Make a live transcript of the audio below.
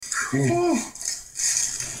Good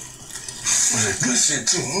shit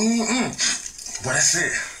too. But that's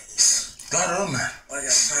it. Start up, man. I got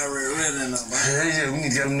Pirate Red in there, man. Yeah, we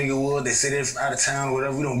need to get them nigga wood. They say they're out of town or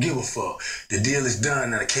whatever. We don't give a fuck. The deal is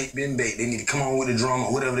done. Now the cake been baked. They need to come on with the drama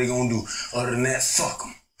or whatever they gonna do. Other than that, fuck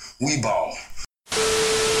them. We ball.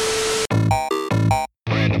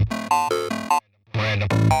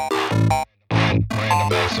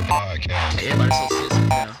 Random Acts of Podcast. Everybody so sensitive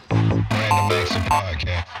now. Random Acts of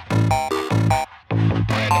Podcast.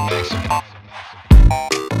 Random Acts of Podcast.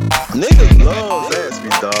 Niggas love Zaxby,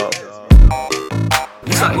 dog.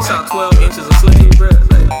 You saw 12 inches of sleeve, bro.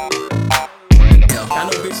 Like, I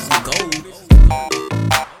know bitches with gold.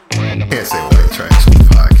 Can't say white trash on the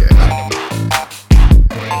podcast.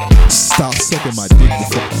 Stop sucking my dick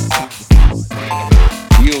before.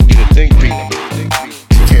 You don't get a think piece.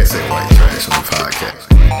 You can't say white trash on the podcast.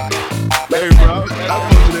 Hey, bro, I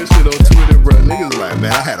posted that shit on Twitter, bro. Niggas like,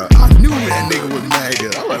 man, I knew that nigga was mad.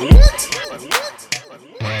 I'm like, what?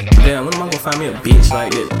 Damn, when am I gonna find me a bitch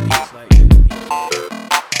like that?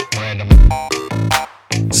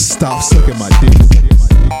 Stop sucking my dick.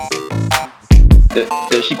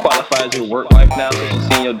 Does she qualify as your work wife now since she's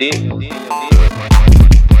seen your dick?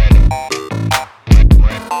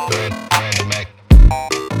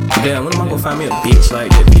 Damn, when am I gonna find me a bitch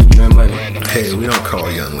like that? Give me money. Hey, we don't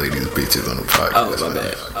call young ladies bitches on the podcast. Oh, my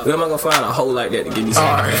bad. When am I gonna find a hoe like that to give me some?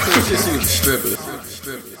 Alright. Just see the strippers.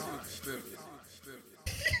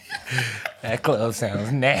 That club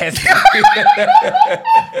sounds nasty.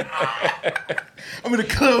 I'm in the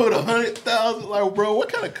club with 100,000. Like, bro,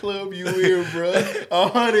 what kind of club you in, bro?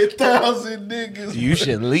 100,000 niggas. You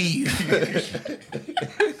should leave.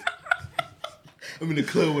 I'm in the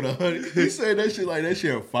club with 100. He said that shit like that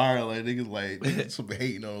shit on fire. Like niggas like some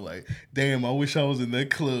hating on. Like, damn, I wish I was in that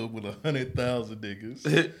club with 100,000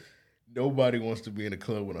 niggas. Nobody wants to be in a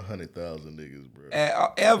club with 100,000 niggas, bro.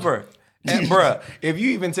 Ever. And bruh, if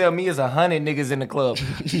you even tell me it's 100 niggas in the club,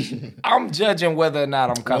 I'm judging whether or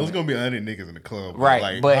not I'm Well, coming. it's gonna be 100 niggas in the club, bro. Right,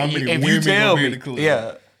 Like, but how many if women you tell gonna be me, in the club?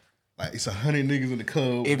 yeah, Like it's 100 niggas in the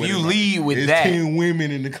club. If but you it's lead with it's that. 10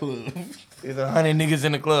 women in the club. there's 100 niggas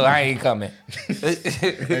in the club, I ain't coming.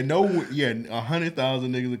 And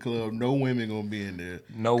 100,000 niggas in the club. No women gonna be in there.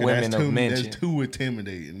 No 'Cause women of mention. That's too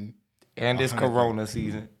intimidating. And it's 100,000. Corona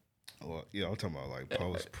season. Well, yeah, I'm talking about like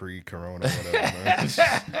post, pre-corona, whatever, man.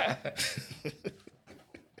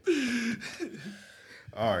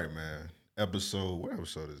 All right, man. What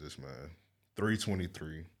episode is this, man?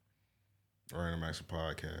 323. Random Acts of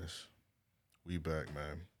Podcast. We back,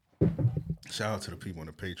 man. Shout out to the people on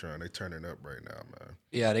the Patreon. They turning up right now, man.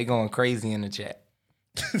 Yeah, they going crazy in the chat.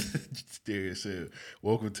 Darius said,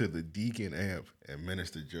 welcome to the Deacon Amp and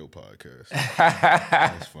Minister Joe podcast.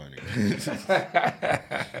 That's funny.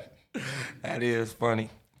 That is funny.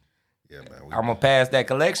 Yeah, man. I'm going to pass that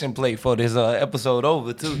collection plate for this episode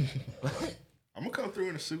over, too. I'm going to come through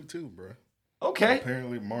in a suit, too, bro. Okay.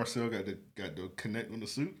 Apparently, Marcel got to connect on the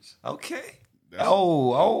suits. Okay. That's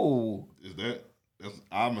Is that?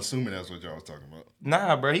 I'm assuming that's what y'all was talking about.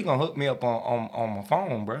 Nah, bro, he going to hook me up on my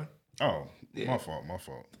phone, bro. Oh, Yeah. my fault.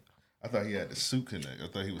 I thought he had the suit connect. I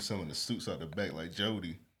thought he was selling the suits out the back like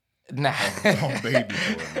Jody. Nah. On baby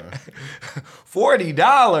boy, man.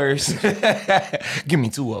 $40. Give me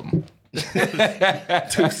two of them. 2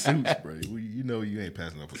 suits, bro. You know you ain't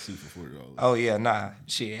passing up a suit for $40. Oh yeah, nah.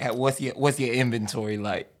 Shit. What's your inventory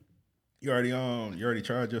like? You already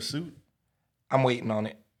tried your suit? I'm waiting on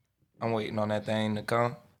it. I'm waiting on that thing to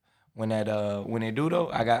come. When it do though,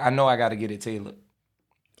 I know I gotta get it tailored.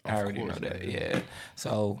 I already know that. Man. Yeah.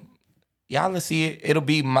 So y'all will see it. It'll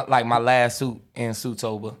be my last suit in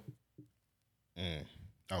Suitoba.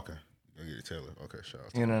 Okay. Go get it tailored. Okay, shout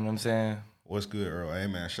out to You know what I'm saying? What's good, Earl? Hey,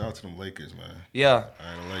 man, shout out to them Lakers, man. Yeah.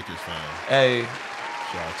 I ain't a Lakers fan. Hey.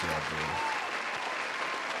 Shout out to y'all,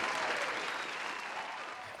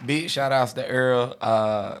 bro. Big shout outs to Earl.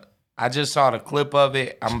 I just saw the clip of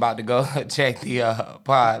it. I'm about to go check the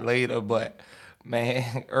pod later, but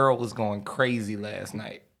man, Earl was going crazy last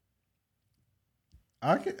night.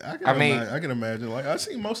 I can imagine. Like I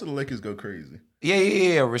seen most of the Lakers go crazy.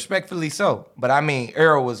 Yeah, respectfully so. But I mean,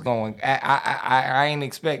 Earl was going. I ain't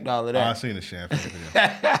expect all of that. I seen the champagne.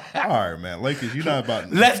 All right, man. Lakers, you not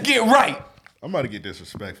about. Let's get right. I'm about to get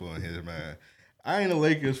disrespectful in here, man. I ain't a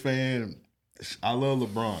Lakers fan. I love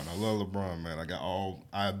LeBron, man.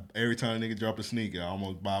 Every time a nigga drop a sneaker, I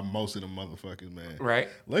almost buy most of them motherfuckers, man. Right.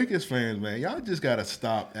 Lakers fans, man, y'all just gotta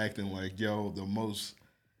stop acting like the most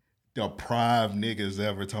deprived niggas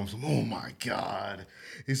ever. Oh my God,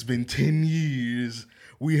 it's been 10 years.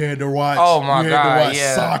 We had to watch. Oh my God,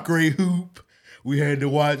 yeah. Sacre hoop. We had to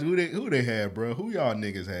watch who they had, bro. Who y'all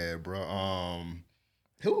niggas had, bro?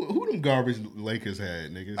 Who them garbage Lakers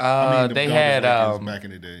had, niggas? Them they garbage had Lakers back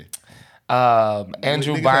in the day.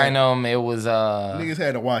 Andrew Niggas Bynum. It was Niggas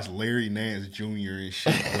had to watch Larry Nance Jr. and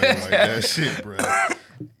shit play like that shit, bro.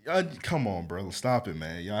 Y'all, come on, bro. Stop it,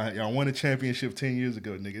 man. Y'all won a championship 10 years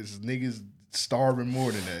ago, niggas. Niggas starving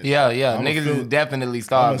more than that. Yeah. Niggas is definitely I'm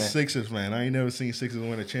starving. a Sixers fan. I ain't never seen Sixers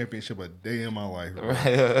win a championship a day in my life, bro.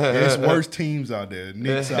 There's worse teams out there.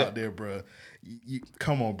 Knicks out there, bro.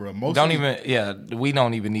 Come on, bro. We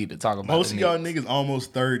don't even need to talk about most of y'all niggas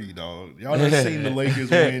almost 30, dog. Y'all done seen the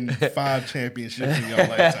Lakers win 5 championships in your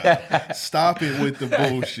lifetime. Stop it with the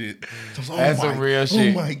bullshit. That's some real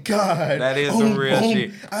shit. Oh my God. That is some real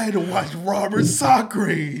shit. I had to watch Robert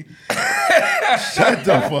Sacre. Shut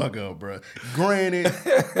the fuck up, bro. Granted,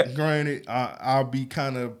 I'll be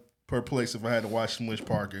kind of perplexed if I had to watch Smush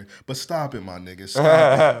Parker. But stop it, my nigga.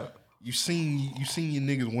 Stop it. You seen your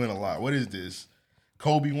niggas win a lot. What is this?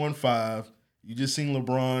 Kobe won 5. You just seen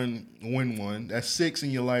LeBron win 1. That's 6 in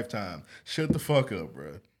your lifetime. Shut the fuck up,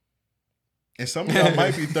 bro. And some of y'all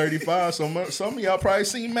might be 35. Some of y'all probably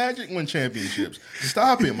seen Magic win championships.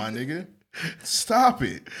 Stop it, my nigga. Stop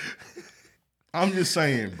it. I'm just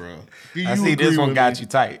saying, bro. I see this one got you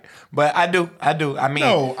tight. But I do. I mean,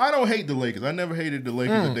 no, I don't hate the Lakers. I never hated the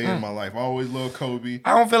Lakers a day in my life. I always loved Kobe.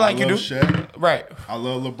 I don't feel like you do. Shaq. Right. I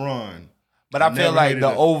love LeBron. But I feel like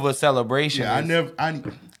the over celebration. Yeah,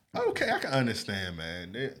 okay, I can understand,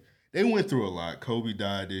 man. They went through a lot. Kobe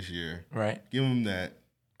died this year. Right. Give them that.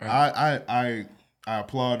 Right. I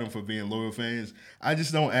applaud them for being loyal fans. I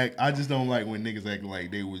just don't like when niggas act like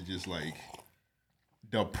they was just like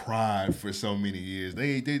deprived for so many years.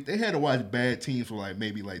 They had to watch bad teams for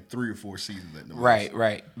maybe 3 or 4 seasons at the most.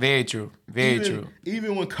 Right. Very true. True.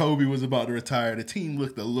 Even when Kobe was about to retire, the team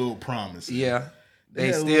looked a little promising. Yeah.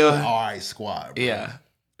 They still all right squad, bro. Yeah.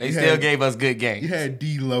 They still gave us good games. You had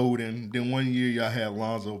D-Loading. Then one year y'all had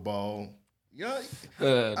Lonzo Ball. Yeah,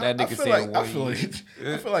 that nigga said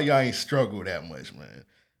I feel like y'all ain't struggled that much, man.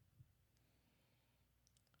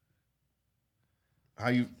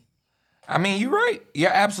 I mean, you're right.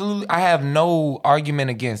 You're absolutely. I have no argument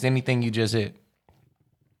against anything you just said.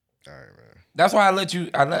 All right, man. That's why I let you.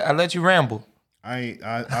 I let you ramble.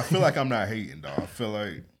 I feel like I'm not hating, dog. I feel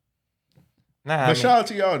like. Nah. Shout out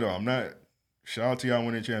to y'all though. Shout out to y'all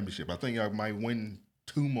winning championship. I think y'all might win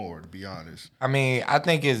 2 more, to be honest. I mean, I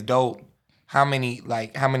think it's dope how many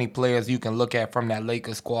players you can look at from that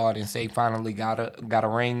Lakers squad and say finally got a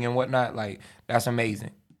ring and whatnot. Like, that's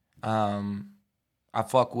amazing. I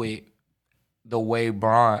fuck with the way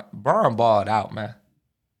Bron balled out, man.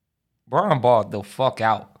 Bron balled the fuck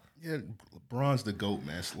out. Yeah, Bron's the GOAT,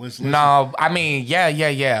 man. No, I mean,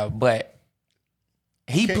 yeah, but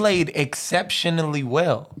he played exceptionally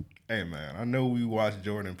well. Hey, man, I know we watched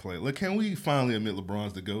Jordan play. Look, can we finally admit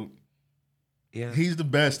LeBron's the GOAT? Yeah. He's the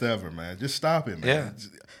best ever, man. Just stop it, man. Yeah.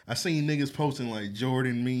 I seen niggas posting like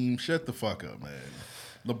Jordan memes. Shut the fuck up, man.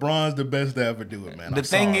 LeBron's the best to ever do it, man. The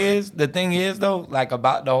thing is though, like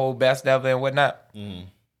about the whole best ever and whatnot,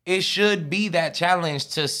 it should be that challenge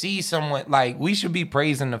to see someone, like, we should be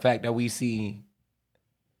praising the fact that we're seeing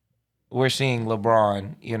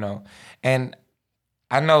LeBron, you know. And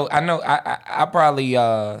I know I probably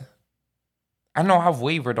I know I've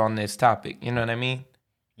wavered on this topic, you know what I mean?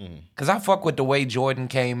 Cause I fuck with the way Jordan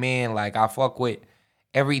came in, like I fuck with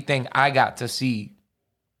everything I got to see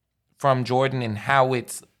from Jordan and how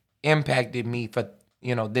it's impacted me for,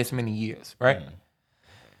 you know, this many years, right?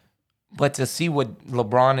 But to see what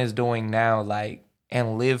LeBron is doing now, like,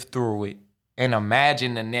 and live through it and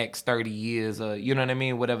imagine the next 30 years, you know what I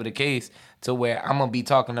mean? Whatever the case, to where I'm gonna be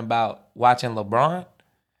talking about watching LeBron,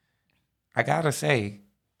 I gotta say,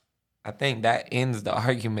 I think that ends the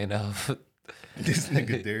argument of this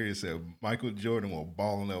nigga Darius said Michael Jordan was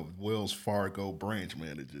balling up Wells Fargo branch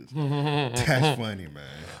managers. That's funny, man.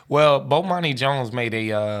 Well, Bomani Jones made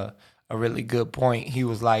a really good point. He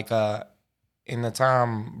was like, in the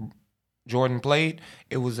time Jordan played,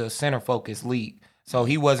 it was a center focused league, so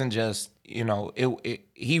he wasn't just, you know,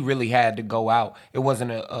 he really had to go out. It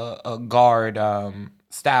wasn't a guard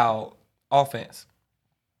style offense.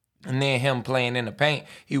 And then him playing in the paint,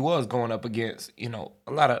 he was going up against, you know,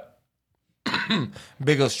 a lot of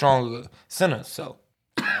bigger, stronger centers. So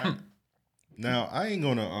now I ain't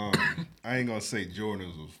gonna say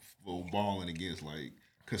Jordan was balling against like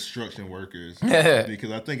construction workers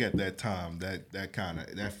because I think at that time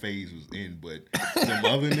that phase was in. But them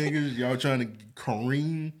other niggas, y'all trying to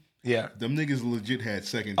Kareem, yeah, them niggas legit had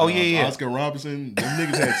second Oh, jobs. yeah. Oscar Robertson, them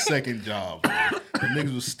niggas had second jobs. Bro. Them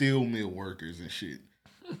niggas was steel mill workers and shit.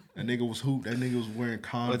 That nigga was hoop. That nigga was wearing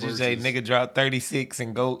Converse. What you say? Nigga drop 36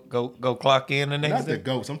 and go clock in the next Not the day.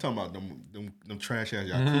 goats. I'm talking about them trash ass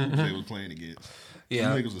Yakuts they was playing against. Yeah,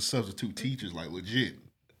 Them niggas was substitute teachers, like legit.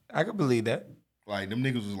 I can believe that. Like them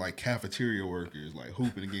niggas was like cafeteria workers, like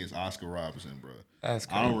hooping against Oscar Robertson, bro. That's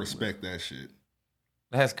crazy. I don't respect that shit.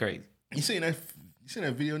 That's crazy. You seen that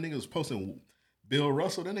video? Nigga was posting Bill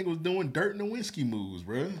Russell. That nigga was doing Dirk Nowitzki moves,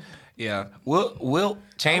 bro. Yeah, Wilt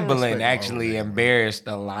Chamberlain respect actually all that, embarrassed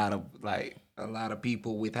a lot of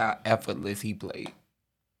people with how effortless he played.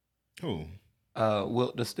 Who?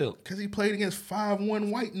 Wilt the Stilt. Because he played against 5'1"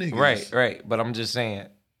 white niggas. Right. But I'm just saying,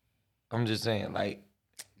 like,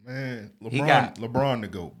 Man, He got- LeBron the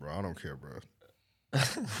GOAT, bro. I don't care, bro.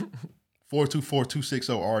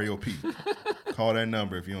 424-260-REOP. Call that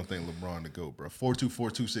number if you don't think LeBron the GOAT, bro.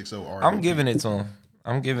 424-260-REOP. I'm giving it to him.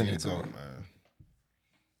 I'm giving He it the to GOAT, him.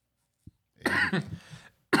 man.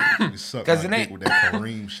 You suck 'Cause my it dick ain't- with that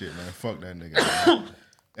Kareem shit, man. Fuck that nigga. Man.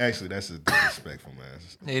 Actually, that's just disrespectful, man.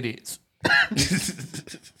 It is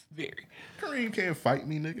very, Kareem can't fight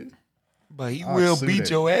me, nigga. but he I'll will sue beat that.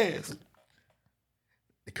 your ass.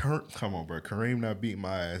 Come on, bro. Kareem not beating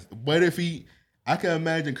my ass. But if I can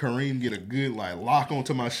imagine Kareem get a good like lock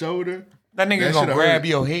onto my shoulder. That nigga That gonna shit'll grab hurt.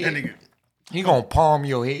 your That head. nigga, He gonna palm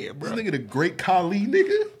your head, bro. this nigga the great Khali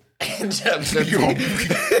nigga. Just-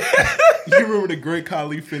 You remember the great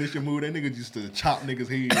Khali finishing move? That nigga used to chop niggas'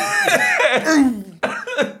 head.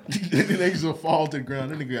 Then they used to fall to the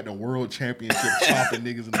ground. That nigga got the world championship chopping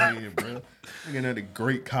niggas in the head, bro. Nigga that the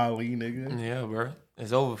great Khali nigga. Yeah, bro.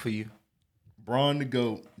 It's over for you. Braun the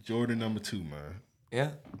GOAT, Jordan #2, man.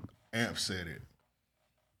 Yeah. Amp said it.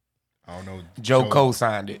 I don't know. Joe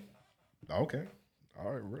co-signed it. Okay.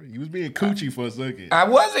 All right, bro. You was being coochie for a second. I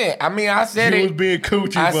wasn't. I mean, I said You was it. being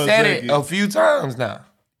coochie I for a said second. it a few times now.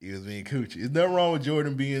 He was being coochie. Is nothing wrong with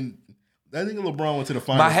Jordan being... I think LeBron went to the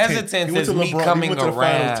finals. My hesitance is me coming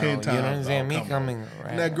around. You know what I'm saying? Me coming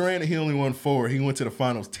around. Now, granted, he only won 4. He went to the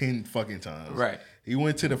finals 10 fucking times. Right. He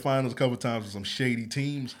went to the finals a couple times with some shady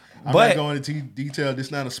teams. I'm But- not going into detail. This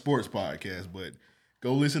is not a sports podcast, but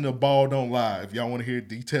go listen to Ball Don't Lie if y'all want to hear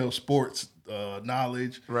detailed sports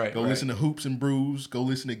knowledge. Right, Go right. listen to Hoops and Brews. Go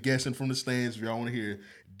listen to Guessing from the Stands if y'all want to hear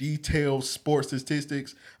detailed sports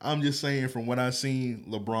statistics. I'm just saying from what I've seen,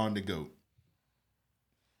 LeBron the GOAT.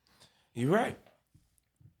 You're right.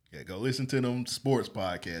 Yeah, go listen to them sports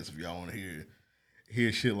podcasts if y'all want to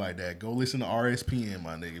hear shit like that. Go listen to RSPN,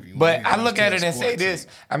 my nigga. If you But wanna I hear look at it detailed and say sports this.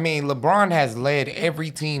 takes. I mean, LeBron has led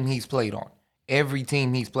every team he's played on. Every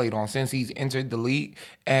team he's played on since he's entered the league.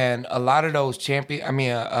 And a lot of those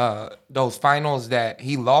those finals that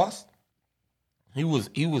he lost, he was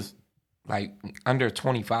like under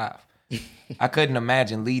 25. I couldn't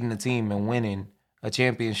imagine leading the team and winning a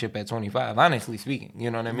championship at 25, honestly speaking.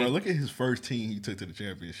 You know what I Bro, mean? look at his first team he took to the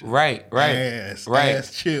championship. Right.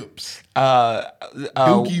 Ass chips.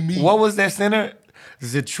 Dookie meat. What was that center?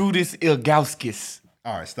 Zetrudis Ilgauskas.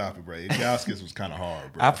 All right, stop it, bro. Ilgauskas was kind of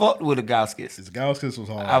hard, bro. I fought with Ilgauskas. Ilgauskas was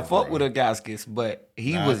hard. I fought bro. with Ilgauskas, but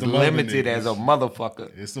he Nah, was some other limited as a niggas.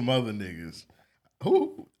 motherfucker. It's some other niggas.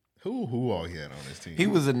 Who all he had on his team? He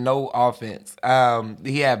was a no offense.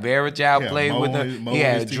 He had Barrett played with him. Mo He on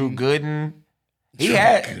had his Drew team. Gooden. He Drew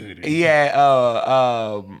had Gooden.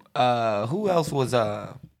 who else was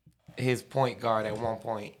his point guard at one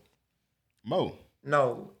point? Mo.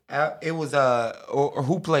 No, it was or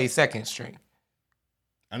who played second string.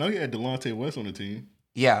 I know he had Delonte West on the team.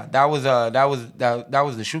 Yeah, that was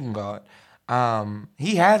the shooting guard.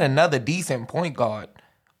 He had another decent point guard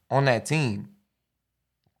on that team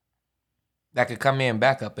that could come in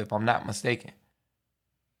backup if I'm not mistaken.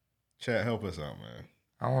 Chat, help us out, man.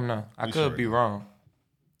 I don't know. I We could sure be do. wrong.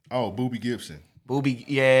 Oh, Booby Gibson. Booby,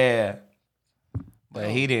 yeah. But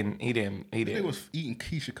he didn't. That nigga was eating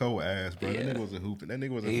Keisha Cole ass, bro. Yeah. That nigga wasn't hooping. That nigga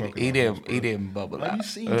wasn't He fucking. didn't. on hoops, He bro. didn't bubble Like, out. you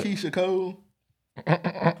seen Keisha Cole?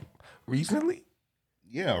 Recently?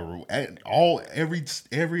 Yeah, every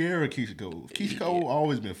era Keisha Cole. Keisha Cole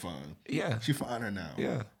always been fine. Yeah. She finer now.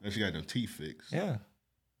 Yeah. And she got them teeth fixed. Yeah.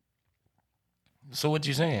 So what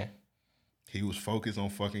you saying? He was focused on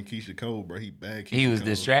fucking Keisha Cole, bro. He bagged Keisha He was Cole.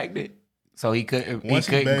 distracted, so he couldn't. Once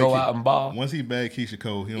he couldn't bagged go Ke- out and ball. Once he bagged Keisha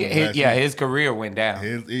Cole, he only His career went down.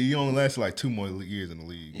 he only lasted like 2 more years in the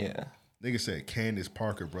league. Yeah. Nigga said Candace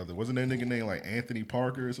Parker, brother. Wasn't that nigga named like Anthony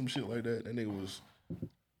Parker or some shit like that? That nigga was.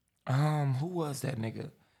 Who was that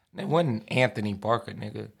nigga? It wasn't Anthony Parker,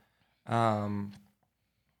 nigga.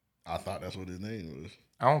 I thought that's what his name was.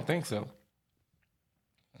 I don't think so.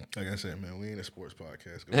 Like I said, man, we ain't a sports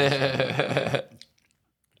podcast. Go listen.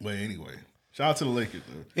 But anyway, shout out to the Lakers,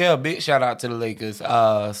 though. Yeah, big shout out to the Lakers.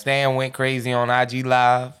 Stan went crazy on IG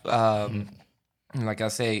Live. Like I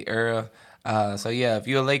say, Earl. So yeah, if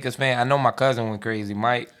you're a Lakers fan, I know my cousin went crazy.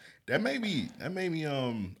 Mike. That made me.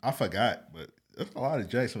 I forgot, but there's a lot of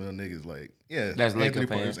Jacksonville niggas. Like, yeah, That's Laker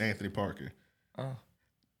Parker. fans. It's Anthony Parker. Oh.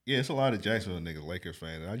 Yeah, it's a lot of Jacksonville niggas, Lakers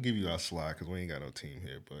fans. I'll give you a slide because we ain't got no team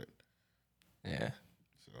here. But Yeah.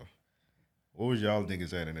 so, what was y'all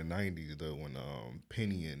niggas at in the '90s though? When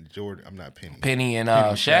Penny and Jordan, I'm not Penny. Penny and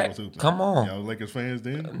was Shaq. hooping. Come on. Y'all Lakers fans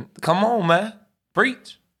then? Come on, man.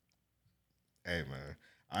 Preach. Hey man,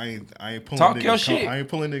 I ain't pulling. Talk niggas your shit. I ain't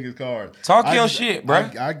pulling niggas cards. Talk your shit,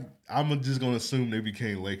 bruh. I'm just gonna assume they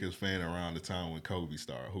became Lakers fan around the time when Kobe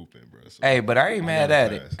started hooping, bro. So, Hey, but I ain't mad know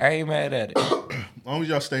at it. fast. I ain't mad at it. As long as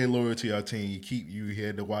y'all stay loyal to your team, you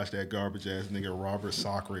had to watch that garbage ass nigga Robert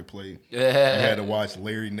Sacre play. You had to watch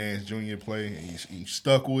Larry Nance Jr. play, and you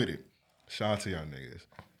stuck with it. Shout out to y'all niggas.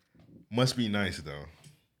 Must be nice though.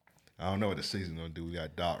 I don't know what the season gonna do. We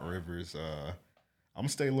got Doc Rivers. I'm gonna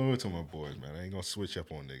stay loyal to my boys, man. I ain't gonna switch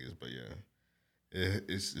up on niggas, but yeah,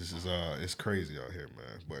 it's crazy out here,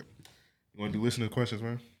 man. But you wanna do listener questions,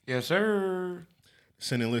 man? Yes, sir.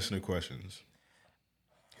 Send in listener questions.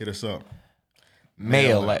 Hit us up.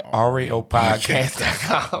 Mail at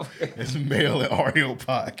REOpodcast.com. It's mail at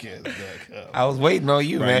REOpodcast.com. I was waiting on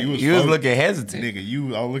you, Right, man. You was looking hesitant.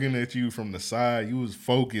 Nigga, I was looking at you from the side. You was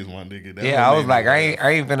focused, my nigga. That's Yeah, what I was made like, me I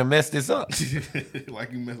ain't finna mess this up.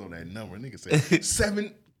 like you mess on that number. Nigga said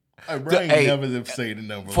 7. Bro, I ain't Hey, never say the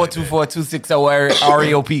number. 424-260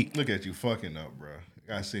 REOP. Look at you fucking up, bro. I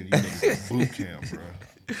gotta send you niggas to boot camp, bro.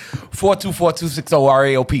 424-260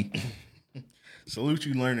 REOP. Salute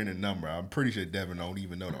you learning the number. I'm pretty sure Devin don't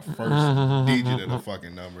even know the first digit of the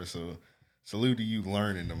fucking number. So salute to you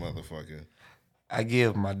learning the motherfucker. I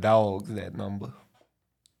give my dogs that number.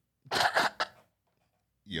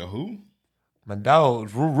 Yo, who? My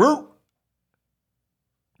dogs, Roo.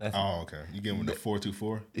 That's Okay. You give him the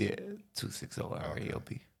 424? Yeah, 260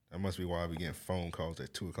 REOP. That must be why I be getting phone calls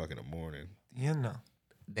at 2 o'clock in the morning. You know,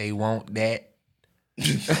 they want that.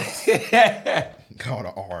 Call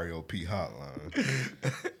the REOP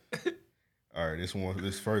hotline. All right,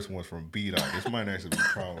 this first one's from B-Dot. This might actually be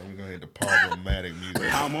problem. We're gonna hit the problematic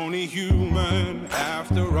music. I'm only human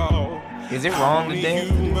after all. Is it wrong to dance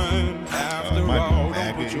to this? Human after might be all. Don't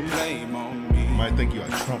maggot. put your blame on me. You might think you're a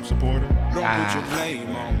Trump supporter. Don't put your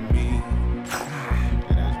blame on me. It is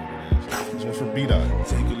what it is. This one's from B-Dot.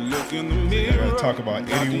 Take a look in the I mirror. gotta talk about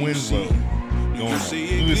What Eddie do you Winslow see? going on. See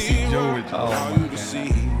it Lucy clearer. George. Oh, Are my you to God.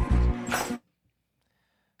 see?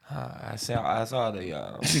 I saw the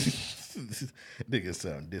Niggas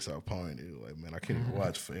sound disappointed. Like, man, I can't even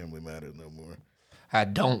watch Family Matters no more. I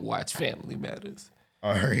don't watch Family Matters.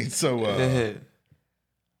 All right, so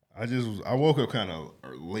I woke up kind of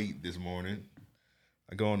late this morning.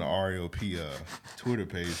 I go on the REOP Twitter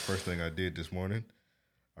page. First thing I did this morning,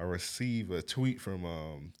 I received a tweet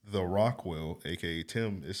from The Rockwell, aka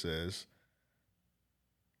Tim. It says,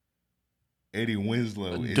 Eddie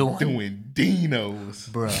Winslow is doing Dinos.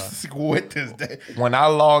 Bruh. What does that? When I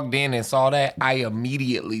logged in and saw that, I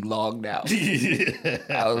immediately logged out.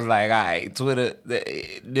 I was like, all right, Twitter,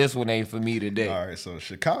 this one ain't for me today. All right, so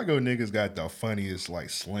Chicago niggas got the funniest like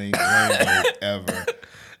slang lingo ever.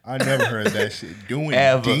 I never heard that shit. Doing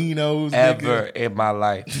Dinos, ever nigga. in my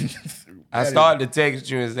life. I started to text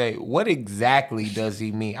you and say, what exactly does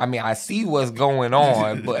he mean? I mean, I see what's going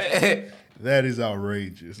on, but that is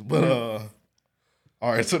outrageous. But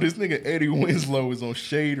all right, so this nigga Eddie Winslow is on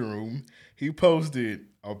Shade Room. He posted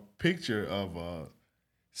a picture of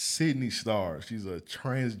Sydney Starr. She's a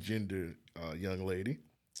transgender young lady.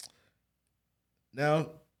 Now,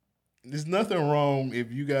 there's nothing wrong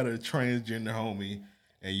if you got a transgender homie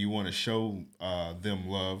and you want to show them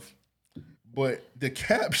love. But the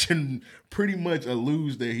caption pretty much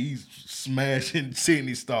alludes that he's smashing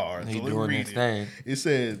Sydney Starr. he So let's doing read his it. thing. It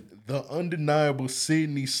says, the undeniable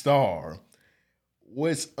Sydney Starr.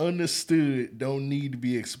 What's understood don't need to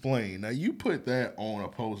be explained. Now, you put that on a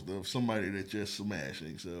poster of somebody that's just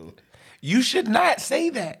smashing, so. You should not say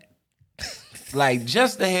that. Like,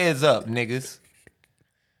 just a heads up, niggas.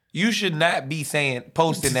 You should not be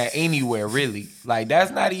posting that anywhere, really. Like,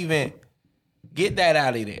 that's not even, get that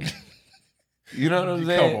out of there. You know what I'm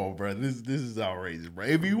saying? Come on, bro. This is outrageous, bro.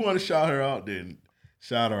 If you want to shout her out, then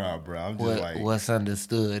shout her out, bro. I'm just like, What's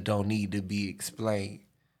understood don't need to be explained.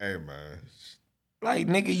 hey, man. Like,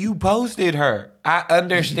 nigga, you posted her. I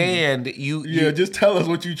understand you. Yeah, just tell us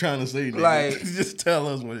what you trying to say, nigga. Like- just tell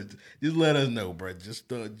us just let us know, bro.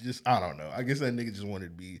 Just I don't know. I guess that nigga just wanted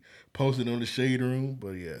to be posted on the Shade Room,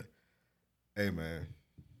 but yeah. Hey, man.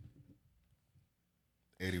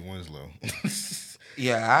 Eddie Winslow.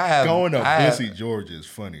 Yeah, I have. Going to I have- Pussy Georgia is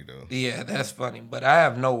funny though. Yeah, that's funny, but I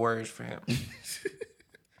have no words for him.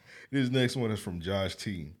 This next one is from Josh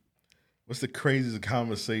T. What's the craziest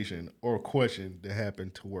conversation or question that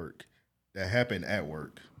happened at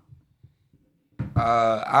work?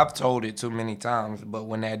 I've told it too many times, but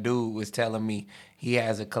when that dude was telling me he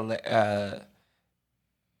has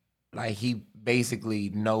like he basically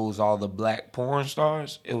knows all the black porn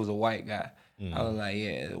stars, it was a white guy. I was like,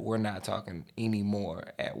 yeah, we're not talking anymore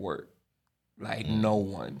at work. Like no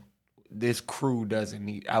one. This crew doesn't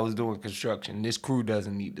need. I was doing construction. This crew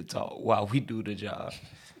doesn't need to talk while we do the job.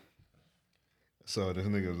 So this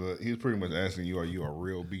nigga, he was pretty much asking you, are you a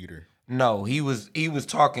real beater? No, he was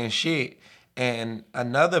talking shit, and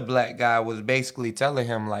another black guy was basically telling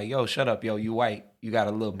him like, "Yo, shut up, yo, you white, you got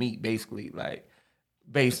a little meat," basically like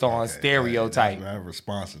based on stereotype. That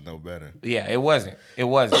response is no better. Yeah, it wasn't. It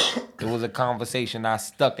was a conversation I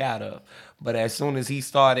stuck out of. But as soon as he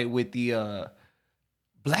started with the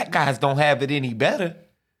black guys don't have it any better,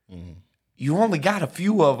 you only got a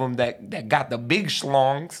few of them that got the big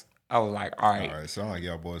schlongs. I was like, all right, Sound like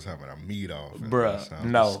y'all boys having a meat off. bruh, Sounds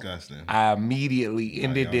no. disgusting. I immediately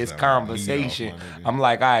ended y'all this was having a meat conversation. off, my nigga. I'm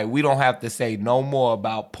like, all right, we don't have to say no more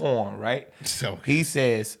about porn, right? So He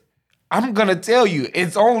says, I'm gonna tell you,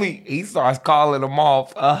 it's only, he starts calling them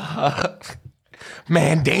off,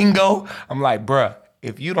 Mandingo. I'm like, bruh,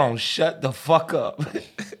 if you don't shut the fuck up.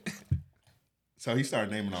 So he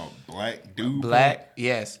started naming all black dude. Black,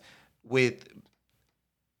 yes, with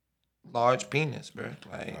large penis, bro.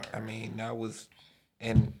 Like, I mean, that was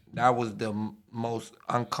the most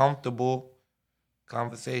uncomfortable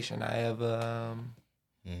conversation I ever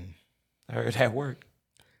heard at work.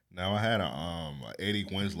 Now I had a Eddie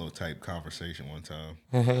Winslow type conversation one time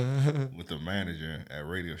with the manager at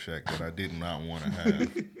Radio Shack that I did not want to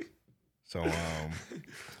have. So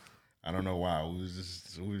I don't know why.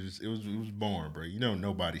 It was boring, bro. You know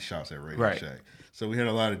nobody shops at Radio Right. Shack. So we had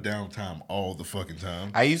a lot of downtime all the fucking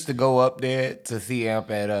time. I used to go up there to see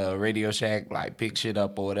Amp at Radio Shack, like pick shit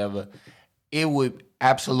up or whatever. It would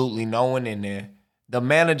absolutely no one in there. The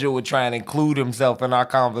manager would try and include himself in our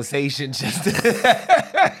conversation just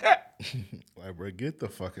Like, bro, get the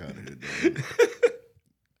fuck out of here, dude.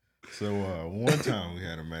 So one time we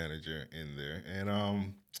had a manager in there,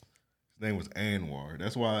 and his name was Anwar.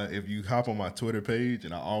 That's why if you hop on my Twitter page,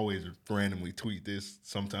 and I always randomly tweet this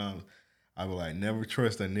sometimes, I be like, never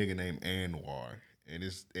trust a nigga named Anwar. And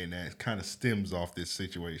that kind of stems off this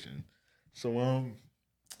situation. So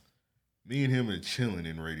me and him are chilling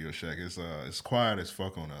in Radio Shack. It's quiet as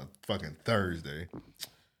fuck on a fucking Thursday.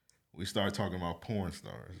 We start talking about porn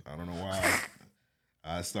stars. I don't know why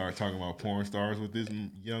I started talking about porn stars with this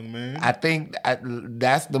young man. I think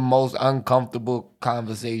that's the most uncomfortable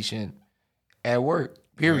conversation at work,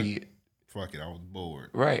 period. Fuck it, I was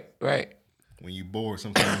bored. Right. When you bored,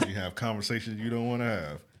 sometimes you have conversations you don't want to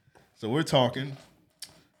have. So we're talking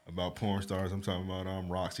about porn stars. I'm talking about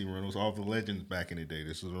Roxy Reynolds, all the legends back in the day.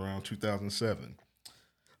 This was around 2007.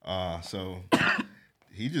 So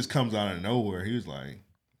he just comes out of nowhere. He was like,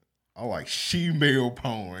 I like she-male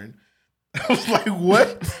porn. I was like,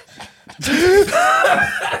 what?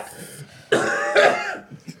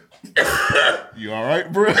 You all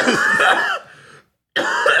right, bro?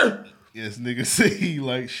 Yes, nigga say he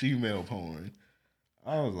like she-male porn.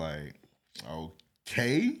 I was like,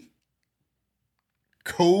 okay.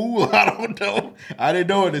 Cool. I don't know. I didn't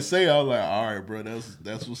know what to say. I was like, all right, bro,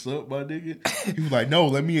 that's what's up, my nigga. He was like, no,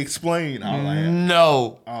 let me explain. I was like,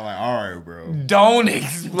 No, all right, bro. don't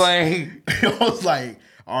explain. I was like,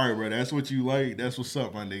 all right, bro, that's what you like. That's what's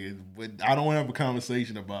up, my nigga. But I don't want to have a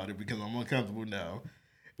conversation about it because I'm uncomfortable now.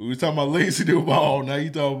 We were talking about Lazy Duval. Now you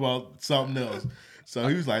talking about something else. So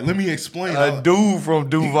he was like, let me explain. A dude from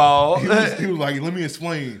Duval. He was like, let me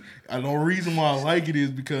explain. And the reason why I like it is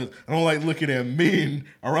because I don't like looking at men.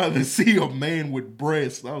 I'd rather see a man with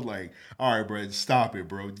breasts. I was like, all right, bro, stop it,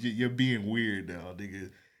 bro. You're being weird now,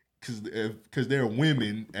 nigga. Because they're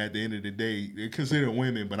women at the end of the day. They're considered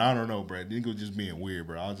women, but I don't know, bro. Nigga just being weird,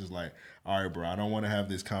 bro. I was just like, all right, bro, I don't want to have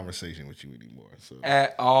this conversation with you anymore. So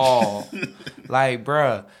At all. Like,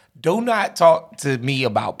 bruh, do not talk to me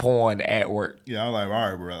about porn at work. yeah, I was like, all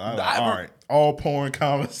right, bro. I was like, all right. All porn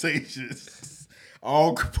conversations.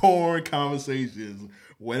 All porn conversations.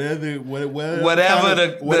 Whatever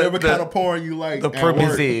kind of porn you like, the at premise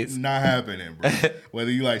work, is. not happening, bro.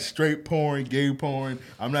 Whether you like straight porn, gay porn,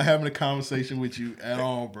 I'm not having a conversation with you at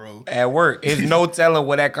all, bro. At work. It's no telling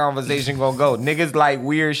where that conversation gonna go. Niggas like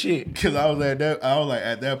weird shit. Because I was at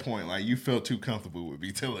that point, like you felt too comfortable with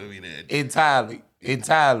me telling me that.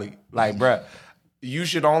 Entirely. Like, bruh, you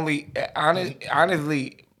should only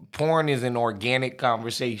honestly, porn is an organic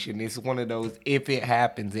conversation. It's one of those, if it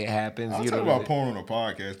happens, it happens. I'm You talking know about porn on a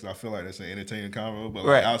podcast because I feel like that's an entertaining convo. But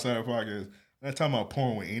Right. like outside of podcast, I'm talking about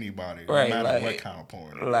porn with anybody, Right, no matter like- what kind of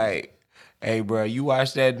porn. Like, hey, bro, you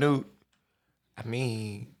watch that nude? I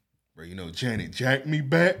mean, Bro, you know Janet jacked me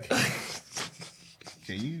back.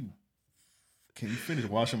 Can you finish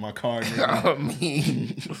washing my car, nigga? I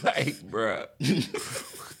mean, like, bro,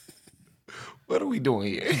 what are we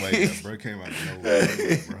doing here? Like that, bro came out of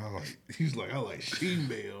nowhere. Bro, he's like, I like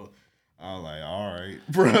she-mail. I was like, all right,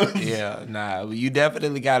 bro. Yeah, nah, you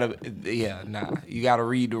definitely gotta. Yeah, nah, you gotta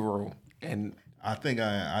read the room. And I think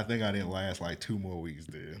I didn't last like 2 more weeks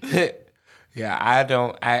there. yeah, I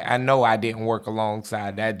don't. I know I didn't work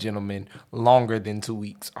alongside that gentleman longer than 2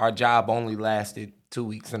 weeks. Our job only lasted 2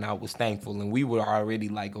 weeks, and I was thankful. And we were already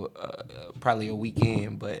like probably a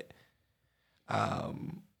weekend, but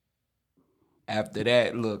after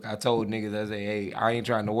that, look, I told niggas, I said, hey, I ain't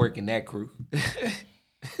trying to work in that crew.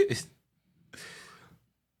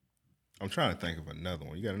 I'm trying to think of another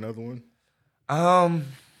one. You got another one?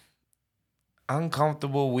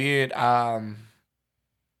 Uncomfortable, weird. I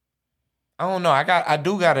don't know. I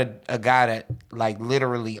do got a guy that like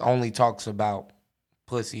literally only talks about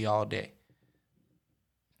pussy all day.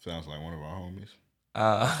 Sounds like one of our homies.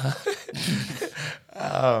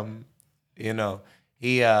 You know,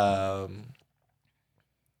 he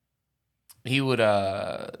would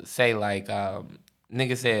say like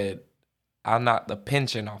nigga said, I'll knock the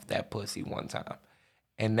pension off that pussy one time.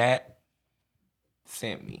 And that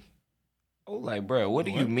sent me. Oh, like, bro, what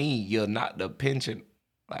do you mean you'll knock the pension?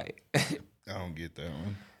 Like, I don't get that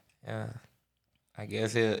one. yeah, I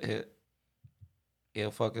guess he'll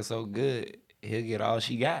fuck her so good, he'll get all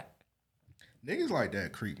she got. Niggas like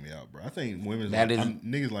that creep me out, bro. I think women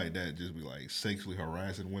niggas like that just be like sexually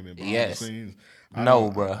harassing women behind Yes. the scenes. Bro. I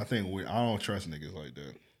don't trust niggas like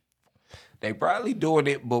that. They probably doing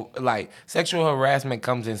it, but like sexual harassment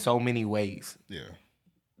comes in so many ways. Yeah.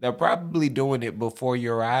 They're probably doing it before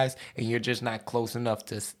your eyes, and you're just not close enough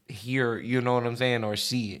to hear, you know what I'm saying, or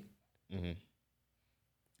see it. Mm-hmm.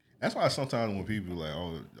 That's why sometimes when people be like,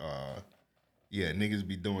 yeah, niggas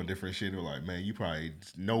be doing different shit, they're like, man, you probably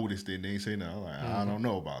noticed it and they ain't say nothing. I'm like, I don't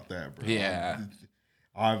know about that, bro. Yeah.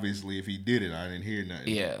 Obviously, if he did it, I didn't hear nothing.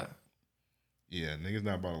 Yeah. Yeah, niggas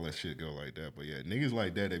not about to let shit go like that. But yeah, niggas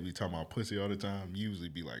like that be talking about pussy all the time usually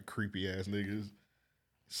be like creepy ass niggas.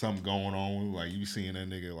 Something going on, like you seeing that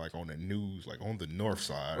nigga like on the news, like on the north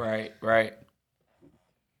side. Right.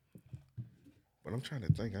 But I'm trying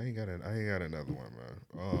to think. I ain't got another one,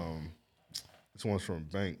 man. This one's from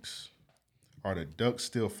Banks. Are the Ducks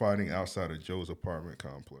still fighting outside of Joe's apartment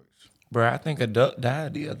complex? Bro, I think a duck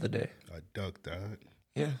died the other day. A duck died?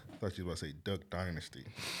 Yeah. I thought you were about to say Duck Dynasty.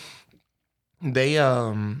 They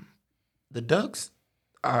the Ducks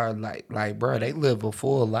are like bro, they live a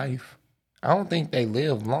full life. I don't think they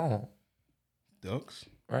live long. Ducks?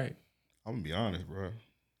 Right. I'm gonna be honest, bro.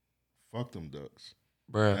 Fuck them Ducks.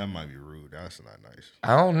 Bruh. That might be rude. That's not nice.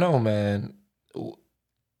 I don't know, man.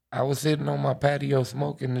 I was sitting on my patio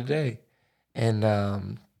smoking today,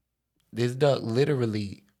 and this duck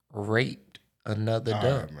literally raped another All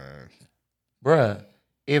duck. right, man. Bruh,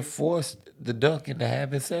 it forced the duck into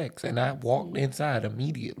having sex, and I walked inside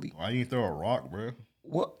immediately. Why you didn't throw a rock, bro?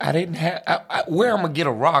 What? I didn't have. Where I'm gonna get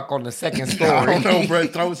a rock on the second story? I don't know, bro.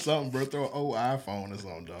 Throw something, bro. Throw an old iPhone or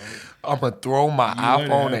something, dog. I'm gonna throw my You let it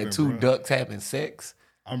iPhone happen, at two bro. ducks having sex.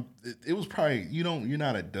 It was probably you're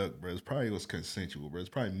not a duck, bro. It was consensual, bro. It's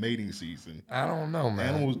probably mating season. I don't know,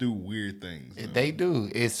 man. Animals do weird things. man. They do.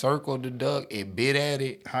 It circled the duck. It bit at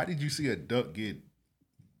it. How did you see a duck get?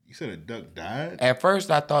 You said a duck died. At first,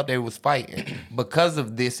 I thought they was fighting because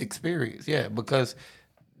of this experience. Yeah, because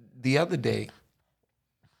the other day,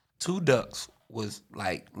 two ducks was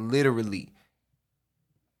like literally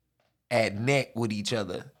at neck with each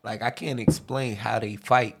other. Like I can't explain how they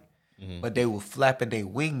fight, but they were flapping their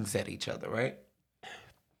wings at each other, right?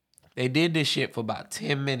 They did this shit for about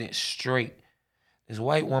 10 minutes straight. This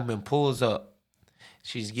white woman pulls up.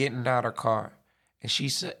 She's getting out her car, and she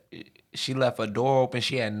said she left her door open.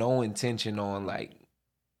 She had no intention on like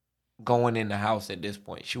going in the house at this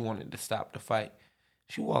point. She wanted to stop the fight.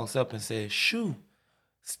 She walks up and says, "Shoo,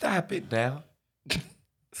 stop it now.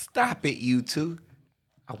 Stop it, you two.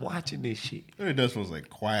 I'm watching this shit." It does was like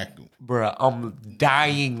quack. Bruh, I'm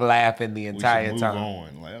dying laughing the We should entire move time.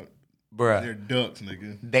 on. Like, Bruh. they're ducks,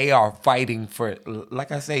 nigga. They are fighting for,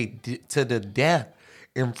 like I say, to the death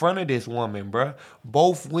in front of this woman, bruh.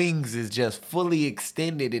 Both wings is just fully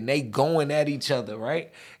extended and they going at each other,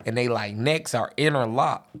 right? And they like necks are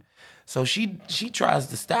interlocked. So she tries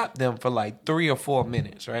to stop them for like 3 or 4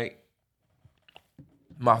 minutes, right?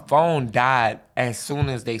 My phone died as soon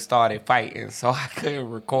as they started fighting, so I couldn't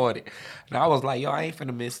record it. And I was like, yo, I ain't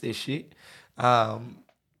finna miss this shit.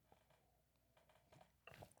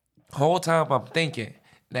 Whole time I'm thinking,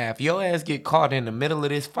 now if your ass get caught in the middle of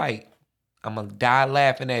this fight, I'm gonna die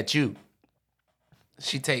laughing at you.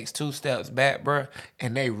 She takes 2 steps back, bruh,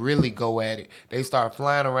 and they really go at it. They start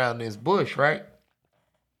flying around this bush, right?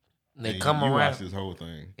 They come you around. watched this whole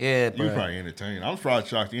thing. Yeah, You was bruh. probably entertained. I'm probably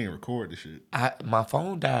shocked you ain't record the shit. My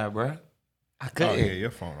phone died, bruh. I Oh couldn't. yeah, your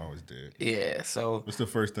phone always dead. Yeah, so What's the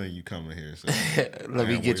first thing you come in here and say? let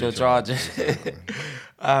me Damn, get where your charger.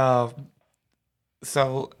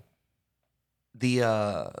 So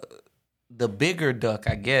the bigger duck,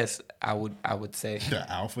 I guess I would say. The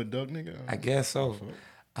alpha duck nigga? I guess so.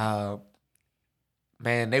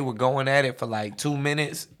 Man, they were going at it for like 2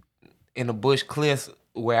 minutes in the bush cliffs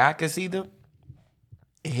where I could see them.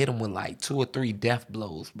 It hit them with like 2 or 3 death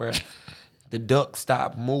blows, bruh. The duck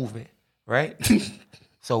stopped moving, right?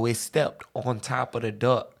 So it stepped on top of the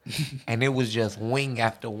duck, and it was just wing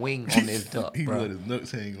after wing on this duck, He bro. let his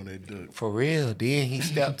nuts hang on that duck. For real. Then he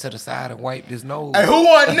stepped to the side and wiped his nose. Hey, who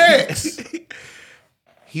won next?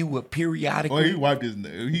 He would Or periodically, he wiped his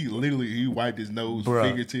nose. He wiped his nose Bruh.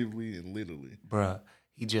 figuratively and literally. bruh,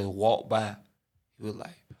 he just walked by. He was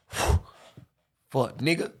like, fuck,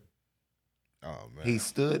 nigga. Oh man. He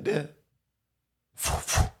stood there.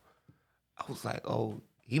 I was like, oh,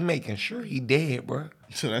 he making sure he dead, bruh.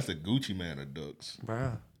 So that's a Gucci man of ducks.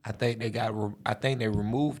 Bruh. I think they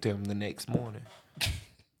removed him the next morning.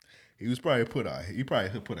 He probably put a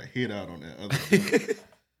hit out on that other duck.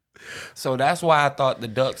 So that's why I thought the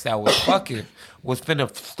ducks that was fucking was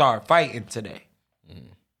finna start fighting today.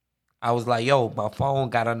 I was like, yo, my phone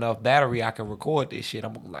got enough battery, I can record this shit.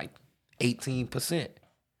 I'm like 18%.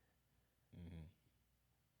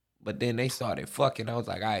 But then they started fucking. I was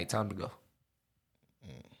like, all right, time to go.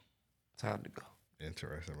 Time to go.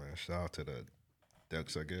 Interesting, man. Shout out to the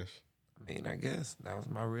ducks, I guess. I mean, I guess that was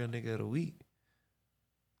my real nigga of the week.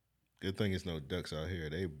 Good thing it's no ducks out here.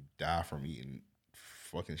 They die from eating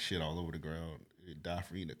fucking shit all over the ground. They die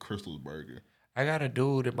from eating a Crystal burger. I got a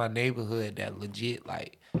dude in my neighborhood that legit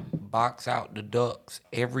like box out the ducks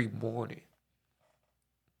every morning.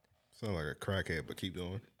 Sound like a crackhead, but keep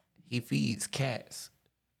going. He feeds cats.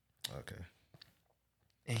 Okay.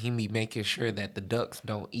 And he be making sure that the ducks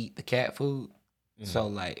don't eat the cat food. So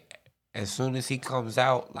like as soon as he comes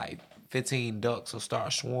out, like 15 ducks will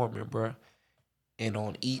start swarming, bruh. And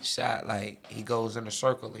on each side, like he goes in a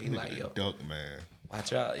circle and he like, yo, Duck man.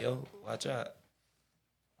 watch out, yo, watch out.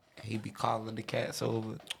 And he be calling the cats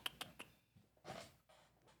over.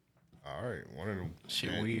 All right, one of them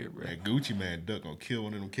Shit man, weird, bro. That Gucci man duck gonna kill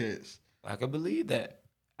one of them cats. I can believe that.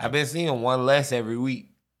 I've been seeing one less every week.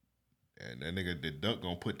 And that nigga, the duck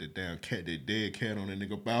gonna put the damn cat, the dead cat on that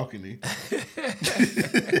nigga balcony.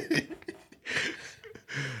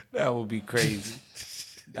 That would be crazy.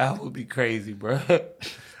 That would be crazy, bro.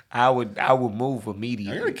 I would move I gotta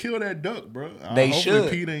immediately. kill that duck, bro. They Hopefully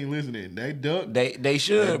should. Pete ain't listening. That duck, They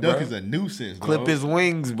should, that bro. duck is a nuisance. Clip dog. his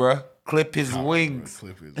wings, bro. Clip his Oh, wings.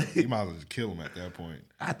 bro, clip his. You might as well just kill him at that point.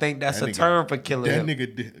 I think that's That a nigga- term for killing That him.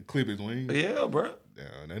 nigga clip his wings. Yeah, bro.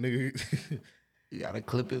 Damn, that nigga. You gotta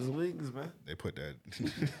clip his wings, man. They put that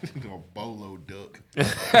a bolo duck. Out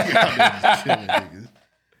there just killing niggas.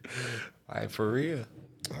 Like for real.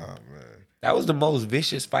 Oh man, That was the most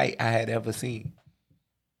vicious fight I had ever seen.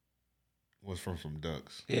 was from some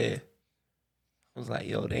ducks. Yeah. I was like,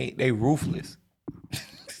 yo, they ruthless.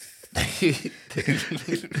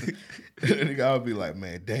 Nigga, I'll be like,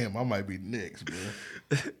 man, damn, I might be next, bro.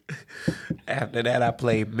 After that, I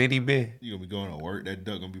played Mini Men. You gonna be going to work? That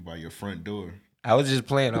duck gonna be by your front door. I was just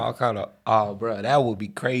playing all kind of, oh, bro, that would be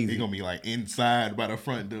He crazy. gonna be like inside by the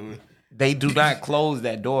front door. They do not close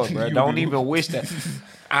that door, bro. You Don't be- even wish that.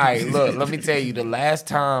 All right, look, let me tell you. The last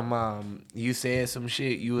time you said some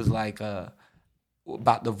shit, you was like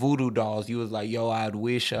about the voodoo dolls. You was like, yo, I'd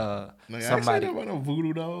wish Like, somebody. I ain't say nothing about no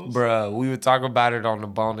voodoo dolls. Bruh, we were talking about it on the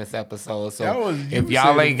bonus episode. So That was you if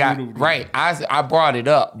y'all said ain't got voodoo doll. right, I brought it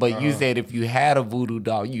up, but you said if you had a voodoo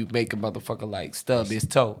doll, you make a motherfucker like stub his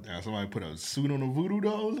toe. Now somebody put a suit on a voodoo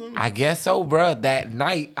doll or something? I guess so, bruh. That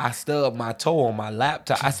night I stubbed my toe on my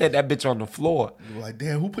laptop. I set that bitch on the floor. Like,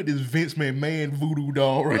 damn, who put this Vince McMahon voodoo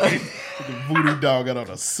doll right here? The voodoo doll got on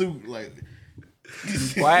a suit. Like,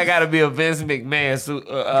 Why I gotta be a Vince McMahon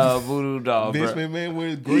voodoo doll, Vince bruh? McMahon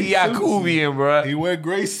wears gray He suits. Yakubian, bruh. He wear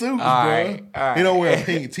gray suits, All bro. right, all He don't wear a right.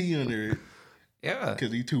 pink tee under it. Yeah. Because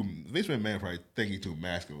Vince McMahon probably think he too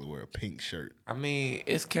masculine to wear a pink shirt. I mean,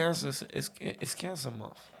 it's cancer. It's cancer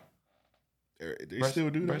month. They Breast- still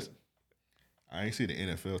do that? breast- I ain't see the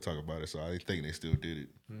NFL talk about it, so I think they still did it.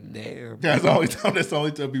 Damn. That's the only time. That's the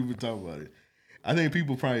only time people talk about it. I think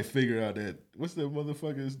people probably figured out that what's the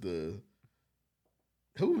motherfuckers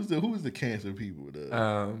who was the cancer people?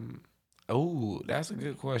 Oh, that's a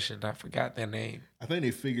good question. I forgot their name. I think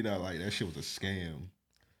they figured out like that shit was a scam,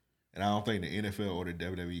 and I don't think the NFL or the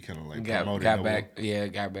WWE kind of like promoted got no back. Yeah,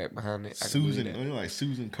 got back behind it. I can believe that. Susan, like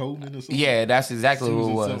Susan Coleman or something. Yeah, that's exactly who it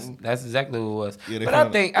Susan was. something. That's exactly who it was. Yeah, but I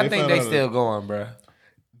think they still going, bro.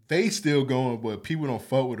 They still going, but people don't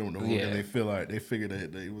fuck with them no more. Yeah. And they figured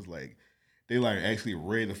that they was like. They like actually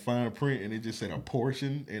read the fine print and it just said a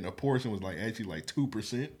portion, and a portion was like actually like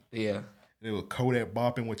 2%. Yeah. And it was Kodak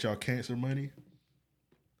bopping with y'all cancer money.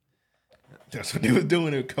 That's what they was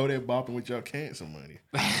doing. They were Kodak bopping with y'all cancer money.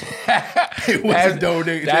 It wasn't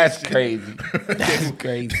donating. That's crazy. That's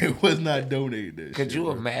crazy. It was not donating that Could shit, you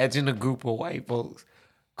bro. imagine a group of white folks,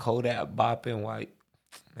 Kodak bopping white?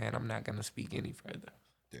 Man, I'm not gonna speak any further.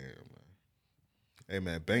 Damn, man. Hey,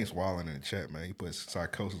 man, Banks wilding in the chat, man. He put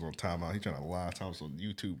Psychosis on timeout. He trying to lie. Thomas on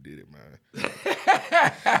YouTube did it, man.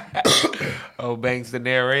 Oh, Banks the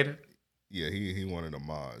narrator? Yeah, he wanted a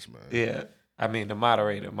mods, man. Yeah. I mean, the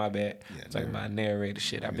moderator, my bad. Yeah, It's like my narrator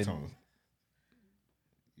shit. I've been.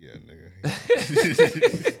 Yeah,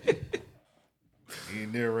 nigga. He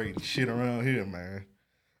ain't narrating shit around here, man.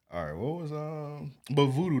 All right, what was but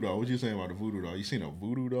voodoo doll? What you saying about the voodoo doll? You seen a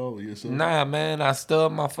voodoo doll or yourself? Nah, man, I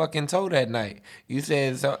stubbed my fucking toe that night. You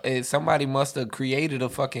said somebody must have created a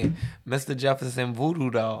fucking Mr. Jefferson voodoo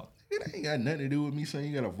doll. It ain't got nothing to do with me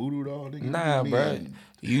saying you got a voodoo doll, nigga. Nah, bro.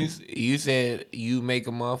 You said you make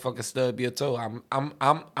a motherfucker stub your toe.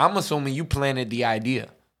 I'm assuming you planted the idea.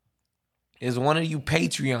 It's one of you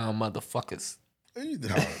Patreon motherfuckers.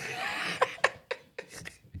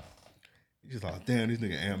 You just like, damn, this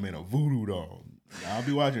nigga Ant-Man a voodoo doll. I'll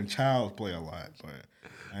be watching Child's Play a lot, but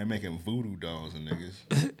I ain't making voodoo dolls and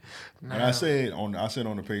niggas. Nah. And I said on the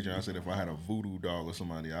Patreon, I said if I had a voodoo doll or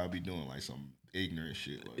somebody, I'd be doing like some ignorant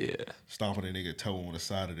shit, like stomping a nigga toe on the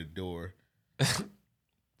side of the door.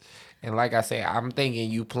 And like I said, I'm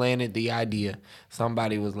thinking you planted the idea.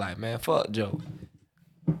 Somebody was like, man, fuck Joe.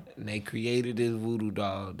 And they created this voodoo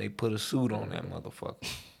doll. They put a suit on that motherfucker.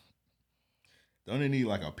 Don't they need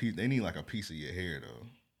like a piece? They need like a piece of your hair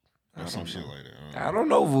though, or some shit like that. I don't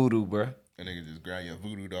know voodoo, bro. And nigga just grab your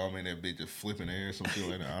voodoo doll, man. That bitch just flipping the air, some shit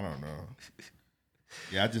like that. I don't know.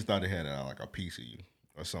 Yeah, I just thought they had like a piece of you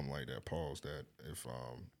or something like that. Pause that. If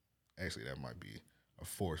actually that might be a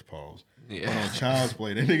forced pause. Yeah. But on Child's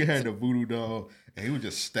Play, that nigga had the voodoo doll and he was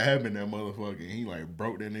just stabbing that motherfucker. And he like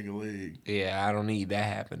broke that nigga leg. Yeah, I don't need that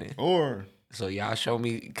happening. Or so y'all show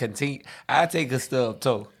me continue. I take a stub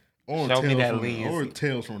toe. Show me that leniency. Or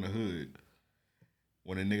Tales from the Hood.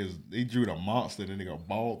 When the niggas they drew the monster, the nigga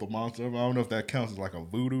balled the monster. I don't know if that counts as like a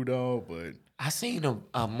voodoo doll, but I seen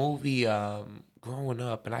a movie growing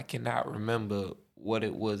up, and I cannot remember what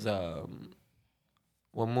it was.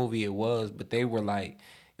 What movie it was, but they were like,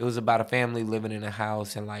 it was about a family living in a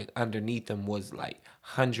house, and like underneath them was like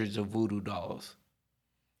hundreds of voodoo dolls.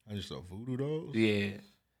 Hundreds of voodoo dolls? Yeah,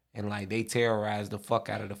 and like they terrorized the fuck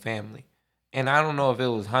out of the family. And I don't know if it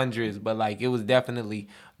was hundreds, but like it was definitely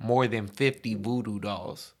more than 50 voodoo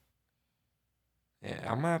dolls. Yeah,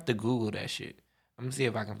 I'm gonna have to Google that shit. I'm gonna see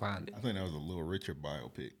if I can find it. I think that was a Little Richard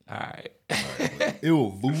biopic. All right. It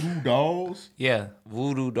was voodoo dolls? Yeah,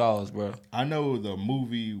 voodoo dolls, bro. I know the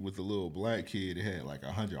movie with the little black kid, it had like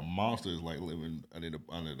 100 monsters like living under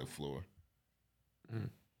the floor.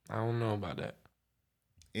 I don't know about that.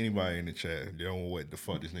 Anybody in the chat, they don't know what the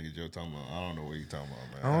fuck this nigga Joe talking about. I don't know what he talking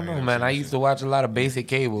about, man. I don't know, man. I used to watch a lot of basic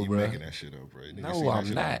cable, You bro. making that shit up, bro. Nigga, No, seen that I'm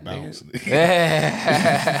shit not, on Bounce. nigga.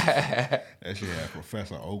 That shit had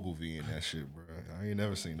Professor Ogilvy in that shit, bro. I ain't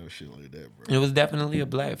never seen no shit like that, bro. It was definitely a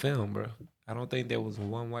black film, bro. I don't think there was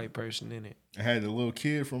one white person in it. It had the little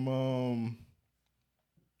kid from what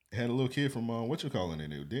you calling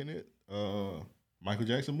it, didn't it? Michael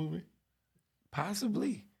Jackson movie?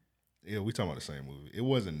 Possibly. Yeah, we talking about the same movie. It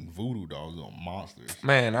wasn't voodoo dolls, it was monsters.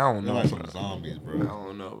 Man, I don't They're know. like bro. some zombies, bro. I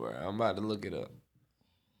don't know, bro. I'm about to look it up.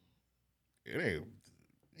 It ain't.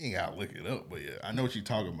 You ain't gotta look it up, but yeah, I know what you're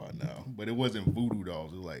talking about now. But it wasn't voodoo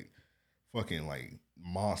dolls. It was like fucking like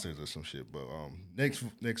monsters or some shit. But next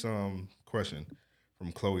question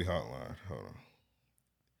from Chloe Hotline. Hold on.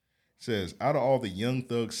 It says, out of all the Young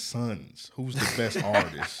Thug's sons, who's the best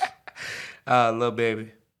artist? Lil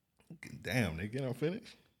Baby. Damn, they get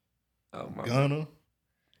unfinished. Oh my. Gunna,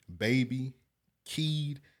 Baby,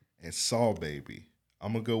 Keed, and Saw Baby.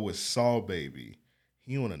 I'm gonna go with Saw Baby.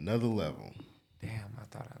 He on another level. Damn, I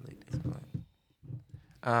thought I leaked this one.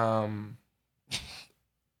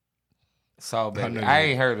 Saul Baby. know I you-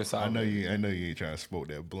 ain't heard of Saul I know Baby. you ain't trying to smoke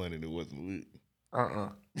that blunt and it wasn't lit. Uh-uh.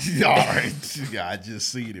 All right. Yeah, I just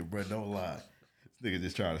seen it, bro. Don't lie. This nigga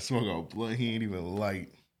just trying to smoke a blunt. He ain't even light.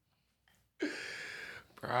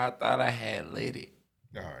 Bro, I thought I had lit it.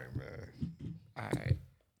 All right, man. All right.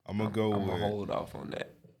 I'm gonna go I'm with. gonna hold off on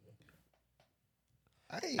that.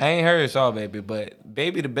 I I ain't heard of Saul Baby, but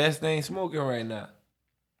Baby the best thing smoking right now.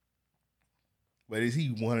 But is he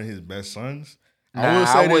one of his best sons? Nah, I will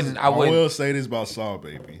say I this. wouldn't- I I wouldn't. will say this about Saul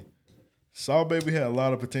Baby. Saul Baby had a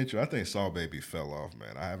lot of potential. I think Saul Baby fell off,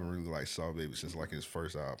 man. I haven't really liked Saul Baby since like his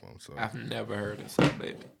first album. So I've never heard of Saul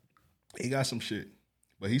Baby. he got some shit,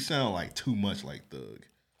 but he sound like too much like Thug.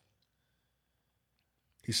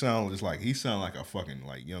 He sound like a fucking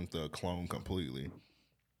like Young Thug clone completely.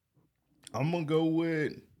 I'm gonna go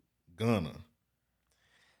with Gunna.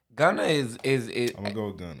 Gunna is I'm gonna go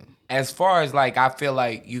with Gunna. as far as like I feel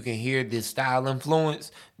like you can hear this style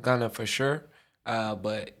influence, Gunna for sure.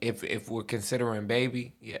 But if we're considering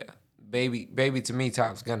Baby, yeah, Baby to me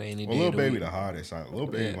tops Gunna any Well, day. Lil of the Baby week. the hottest. Lil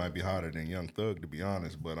Baby Yeah. might be hotter than Young Thug to be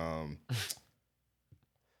honest, but I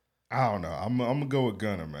don't know. I'm gonna go with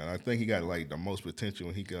Gunna, man. I think he got like the most potential,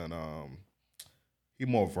 and he can he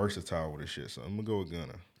more versatile with his shit. So I'm gonna go with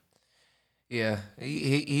Gunna. Yeah,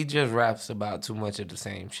 he just raps about too much of the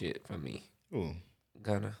same shit for me. Ooh.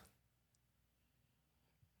 Gunna.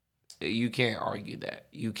 You can't argue that.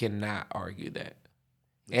 You cannot argue that.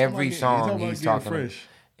 Every song he's talking about.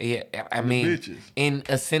 Yeah, I mean, bitches. in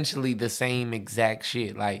essentially the same exact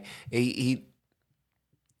shit. Like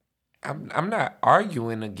I'm not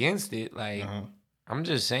arguing against it. Like I'm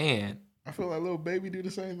just saying I feel like Lil Baby do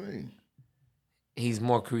the same thing. he's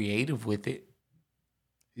more creative with it.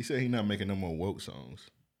 He said he's not making no more woke songs.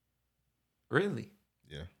 Really,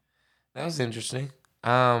 Yeah. that was interesting.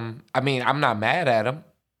 I mean, I'm not mad at him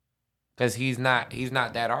because he's not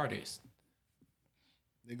that artist.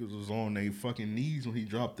 Niggas was on their fucking knees when he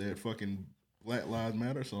dropped that fucking Black Lives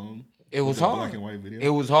Matter song. It was With the hard. black and white video. It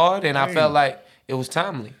was hard, and I I felt ain't- like it was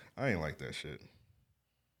timely. I ain't like that shit.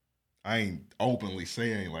 I ain't openly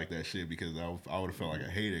saying I ain't like that shit because I would have felt like a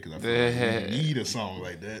hater because I feel like you need a song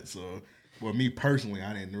like that. So, but me personally,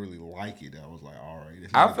 I didn't really like it. I was like, all right.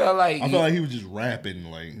 I felt like he was just rapping.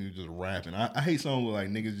 Like he was just rapping. I hate songs where like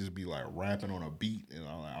niggas just be like rapping on a beat, and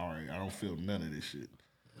I'm like, all right, I don't feel none of this shit.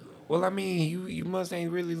 Well, I mean, you must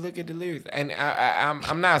ain't really look at the lyrics, and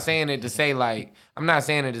I'm not saying it to say like I'm not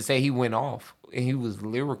saying it to say he went off and he was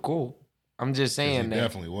lyrical. I'm just 'Cause he saying that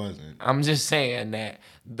definitely wasn't. I'm just saying that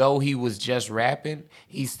though he was just rapping,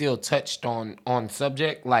 he still touched on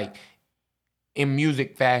subject like in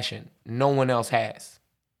music fashion. No one else has.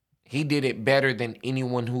 He did it better than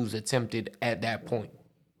anyone who's attempted at that point.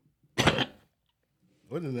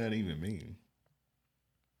 What does that even mean?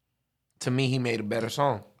 To me, he made a better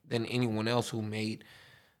song than anyone else who made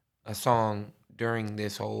a song during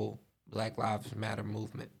this whole Black Lives Matter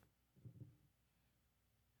movement.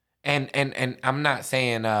 And I'm not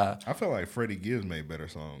saying I feel like Freddie Gibbs made better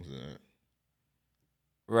songs than that.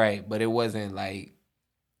 right, but it wasn't like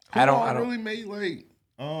Who I all don't really made like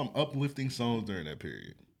uplifting songs during that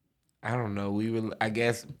period. I don't know. We were I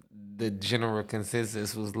guess the general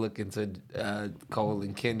consensus was looking to Cole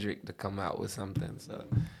and Kendrick to come out with something. So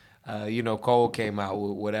Cole came out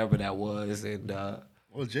with whatever that was, and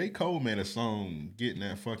Well, J. Cole made a song getting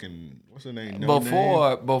that fucking what's her name? No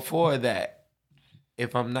before that,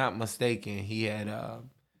 if I'm not mistaken, he had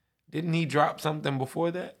didn't he drop something before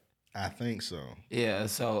that? I think so. Yeah,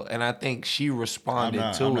 so and I think she responded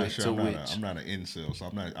to I'm it. not sure. To I'm which, not an incel, so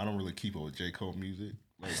I don't really keep up with J. Cole music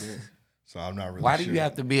like that. So I'm not really. why do sure. you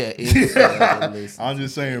have to be an incel to listen I'm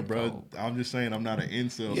just to saying, J. bro. Cole? I'm just saying I'm not an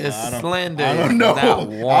incel. Your so I don't, slander I don't is know. not I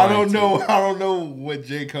don't know. warranted. I don't know what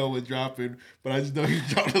J. Cole was dropping, but I just know he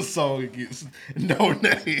dropped a song against No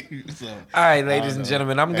Name. So All right, I ladies don't and know.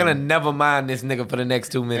 gentlemen, I'm gonna And- never mind this nigga for the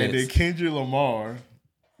next 2 And then minutes. Kendrick Lamar.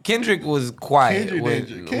 Kendrick was quiet.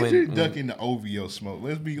 Kendrick ducking the OVO smoke.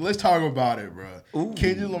 Let's talk about it, bro.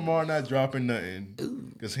 Kendrick Lamar not dropping nothing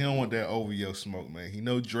because he don't want that OVO smoke, man. He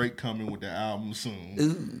know Drake coming with the album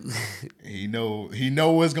soon. He know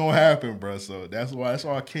what's gonna happen, bro. So that's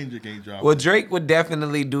why Kendrick ain't dropping. Well, Drake would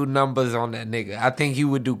definitely do numbers on that nigga. I think he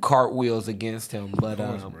would do cartwheels against him. But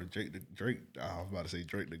Of course, bro. Drake. I was about to say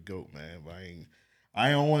Drake the GOAT, man, but I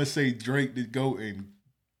don't want to say Drake the GOAT and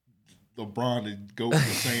LeBron the GOAT in the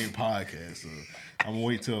same podcast. So I'm gonna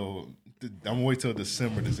wait till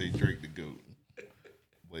December to say Drake the GOAT.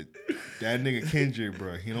 But that nigga Kendrick,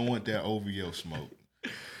 bro, he don't want that OVO smoke.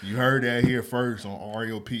 You heard that here first on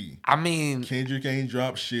RLP. I mean, Kendrick ain't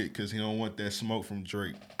drop shit because he don't want that smoke from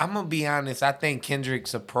Drake. I'm gonna be honest. I think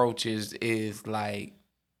Kendrick's approach is like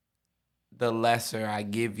the lesser I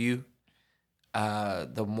give you,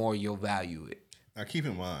 the more you'll value it. Now keep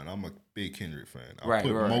in mind, I'm a big Kendrick fan. I Right,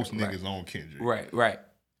 put right, most right. niggas on Kendrick. Right.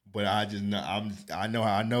 But I just know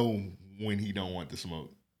I know when he don't want to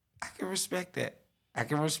smoke. I can respect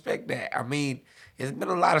that. I mean, there's been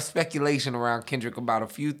a lot of speculation around Kendrick about a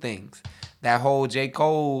few things. That whole J.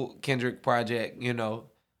 Cole Kendrick project, you know.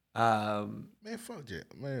 Man, fuck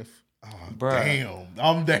that. Man, Bruh. damn.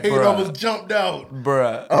 I'm the hate Bruh. almost jumped out.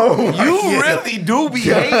 Bruh. Oh, my You God. really do be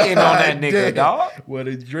hating on that nigga, damn. dog. What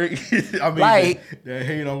a Drake. I mean, Like- that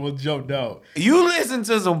hate almost jumped out. You listen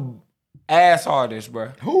to some ass artists,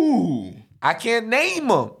 bruh. Who? I can't name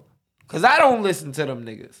them. Because I don't listen to them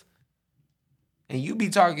niggas. And you be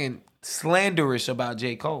talking slanderish about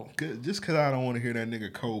J. Cole. Just because I don't want to hear that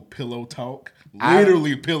nigga Cole pillow talk. I-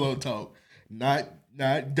 Literally pillow talk. Not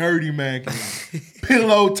dirty man.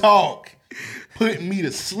 Pillow talk. Putting me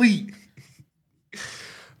to sleep.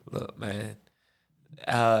 Look, man.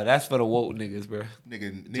 That's for the woke niggas, bro.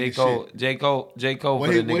 Nigga J. shit. Cole What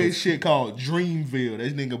for the his niggas. shit called Dreamville.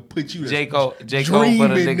 That nigga put you to J. Cole for the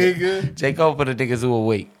dreaming, nigga. J. Cole for the niggas who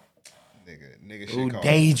awake. Nigga Who shit called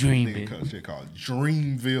daydreaming. Nigga shit called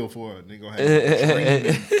Dreamville for a nigga have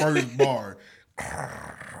dreaming first bar.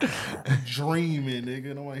 Dreaming,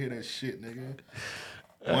 nigga. Don't want to hear that shit, nigga.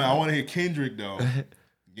 I want to hear Kendrick though.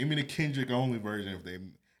 Give me the Kendrick only version if they.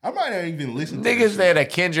 I might not even listen to Niggas this said a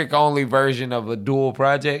Kendrick only version of a dual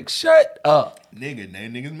project. Shut up. shit.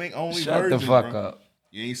 Niggas make only Shut versions. the fuck bro. up.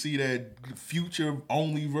 You ain't see that future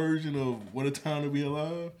only version of What a Time to Be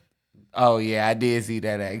Alive? Oh yeah, I did see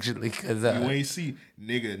that actually. Cause You ain't see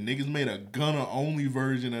niggas made a Gunna only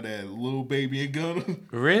version of that Lil Baby and Gunna.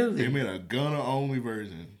 They really? made a Gunna only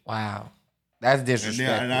version. Wow, that's And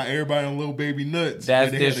disrespectful. now everybody on Lil Baby nuts.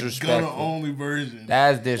 That's but they had a disrespectful. Gunna only version.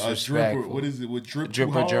 That's Dripper, disrespectful. what is it? With Drip Too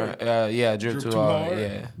Dripper, Hard? yeah, drip too hard.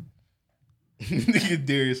 Yeah. Nigga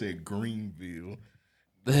Darius said Greenville.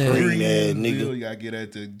 Green ass nigga. Greenville, you gotta get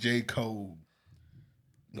at the J. Cole.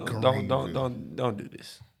 Don't do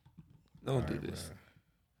this. Don't do this. Man.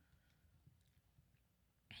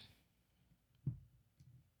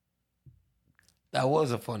 That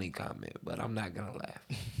was a funny comment, but I'm not gonna laugh.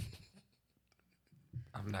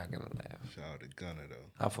 I'm not gonna laugh. Shout out to Gunna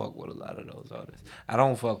though. I fuck with a lot of those artists. I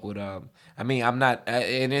don't fuck with I mean, I'm not,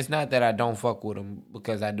 and it's not that I don't fuck with them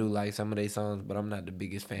because I do like some of their songs, but I'm not the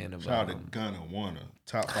biggest fan of. Shout out to Gunna, Wanna.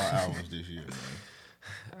 Top 5 albums this year,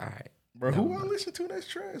 man. All right, Bro, who I listen to that's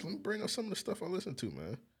trash? Let me bring up some of the stuff I listen to,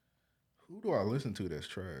 man. Who do I listen to that's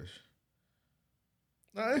trash?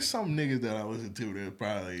 Nah, there's some niggas that I listen to that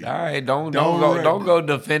probably. all right. Don't Don't go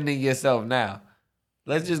defending yourself now.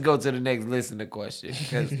 Let's just go to the next listener question.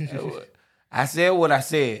 'Cause I said what I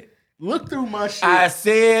said. Look through my shit. I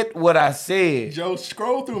said what I said. Joe,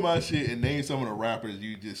 scroll through my shit and name some of the rappers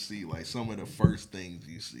you just see. Like some of the first things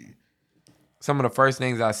you see. Some of the first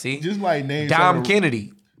things I see. Just like name some Dom of the-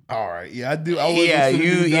 Kennedy. All right, yeah, I do. I was Yeah, listening to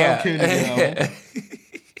you. the Dom Yeah. Kennedy album.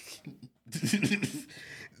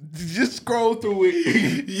 Just scroll through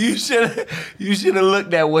it. You should have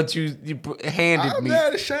looked at what you handed I'm me.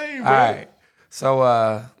 not ashamed, All bro. right.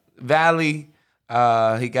 So Valley,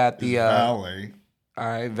 he got the Ballet. all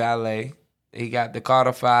right, Valet. He got the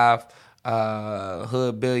Carter 5,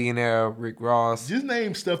 Hood Billionaire, Rick Ross. Just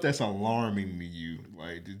name stuff that's alarming to you.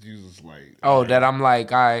 Like, did you just like? Oh, that I'm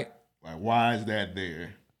like, all right. Like, why is that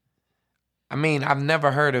there? I mean, I've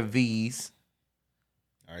never heard of V's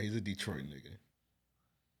All right, he's a Detroit nigga.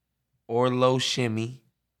 or Low Shimmy.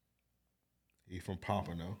 He from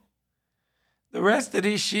Pompano. The rest of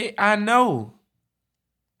this shit, I know.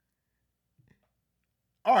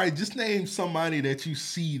 All right, just name somebody that you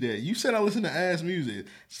see that you said I listen to ass music.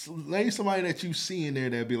 Name somebody that you see in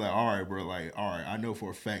there that be like, all right, bro, like, all right, I know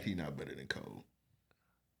for a fact he not better than Cole.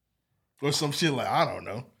 Or some shit like, I don't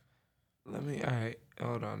know. All right,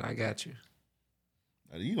 hold on, I got you.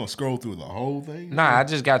 You gonna scroll through the whole thing? Nah, I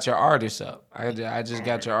just got your artist up. I just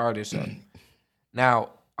got your artist up. Now,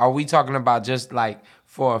 are we talking about just like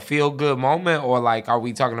for a feel good moment, or like are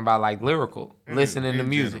we talking about like lyrical, listening to In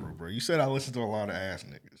music? general, bro. You said I listen to a lot of ass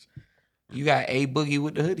niggas. You got A Boogie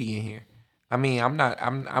with the hoodie in here. I mean, I'm not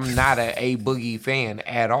a A Boogie fan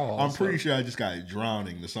at all. I'm pretty sure I just got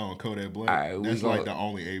Drowning, the song Kodak Black. All right, we That's go- like the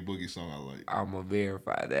only A Boogie song I like. I'm gonna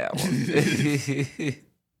verify that one.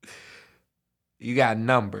 You got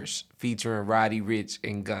Numbers featuring Roddy Ricch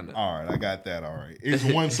and Gunna. All right, I got that. All right, it's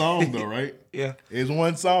one song though, right? Yeah, It's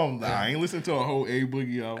one song. I ain't listened to a whole A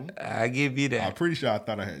Boogie album. I give you I'm that. pretty sure I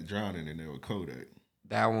thought I had Drowning in there with Kodak.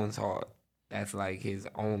 That one's hard. That's like his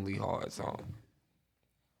only hard song.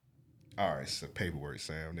 All right, so paperwork,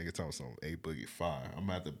 Sam. Nigga talking some A Boogie fire. I'm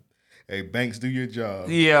about to. Hey, Banks, do your job.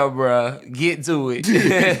 Yeah, bruh. Get to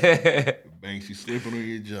it. Banks, you slipping on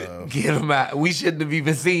your job. Get him out. We shouldn't have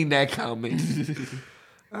even seen that coming.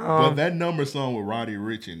 But that number song with Roddy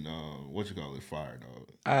Ricch and what you call it, Fire Dog.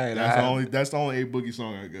 Alright, That's the only A Boogie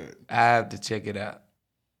song I got. I have to check it out.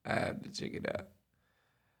 I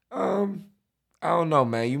don't know,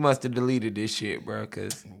 man. You must have deleted this shit, bro.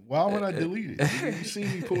 Cause Why would I delete it? You see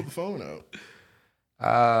me pull the phone out.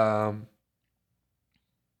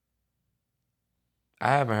 I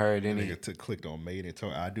haven't heard any. Nigga clicked on Made in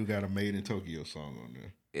Tokyo. I do got a Made in Tokyo song on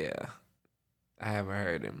there. Yeah, I haven't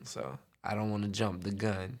heard him, so I don't want to jump the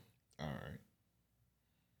gun. All right.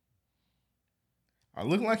 I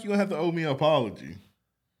look like you gonna have to owe me an apology.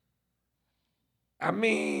 I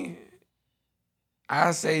mean,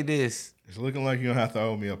 I'll say this. It's looking like you're gonna have to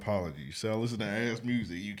owe me an apology. You said I listen to ass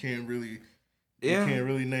music. You can't really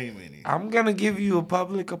name any. I'm gonna give you a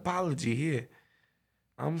public apology here.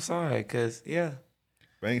 I'm sorry, cause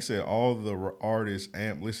Banks said all the artists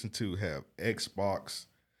Amp listened to have Xbox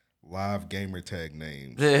Live gamer tag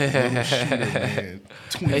names. Little Shooter Man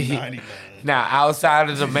 2099. Now,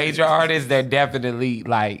 outside of the major artists, they're definitely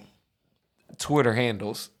like Twitter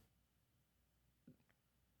handles.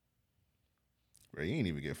 Bro, you ain't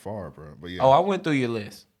even get far, bro. But yeah. Oh, I went through your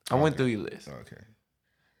list. Okay.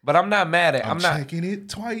 But I'm not mad at. I'm not checking it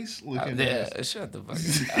twice. Looking at shut the fuck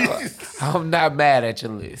up. I'm not mad at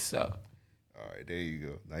your list. So. All right, there you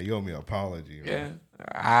go. Now you owe me an apology. Man.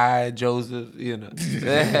 Yeah. Joseph, you know.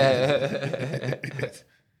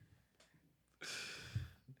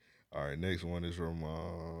 All right, next one is from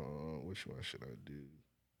which one should I do?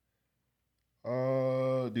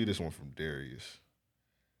 Do this one from Darius.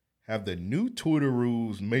 Have the new Twitter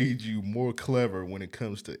rules made you more clever when it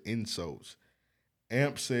comes to insults?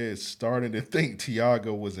 Amp says starting to think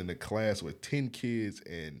Tiago was in a class with 10 kids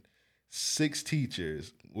and 6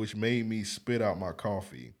 teachers, which made me spit out my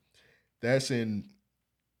coffee. That's in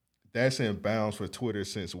bounds for Twitter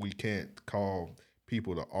since we can't call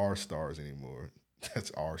people the R-stars anymore.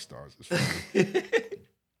 That's R-stars. It's funny.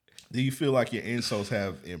 Do you feel like your insults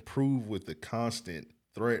have improved with the constant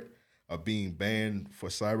threat of being banned for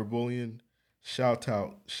cyberbullying? Shout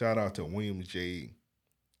out to William J.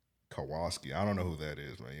 Kowalski. I don't know who that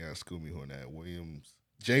is, man. Yeah, school me on that.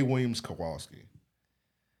 J. Williams Kowalski.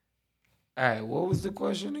 All right, what was the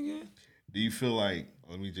question again? Do you feel like,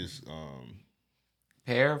 let me just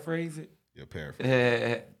paraphrase it? Yeah,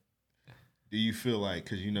 paraphrase. Do you feel like,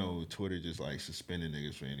 because you know Twitter just like suspending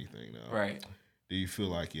niggas for anything now. Right. Do you feel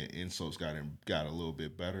like your insults got a little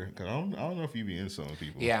bit better? Because I don't know if you be insulting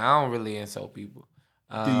people. Yeah, I don't really insult people.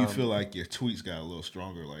 Do you feel like your tweets got a little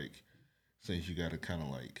stronger, like, since you got to kind of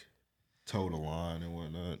like toe the line and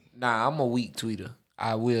whatnot? Nah, I'm a weak tweeter.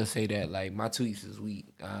 I will say that. Like, my tweets is weak.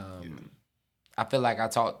 I feel like I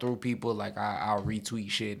talk through people. Like, I'll retweet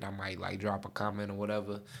shit and I might, like, drop a comment or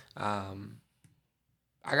whatever.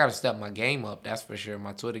 I got to step my game up, that's for sure,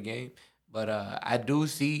 my Twitter game. But I do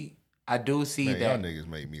see man, that y'all niggas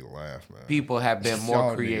make me laugh, man. People have been more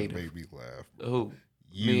y'all creative. Niggas make me laugh. Bro. Who?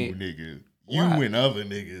 You niggas. Why? You and other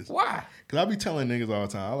niggas. Why? Because I be telling niggas all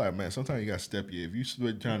the time, I like, man, sometimes you got to step your, if you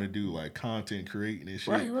trying to do like content creating and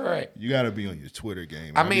shit, right. You got to be on your Twitter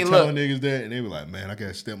game. I mean, be telling niggas that and they be like, man, I got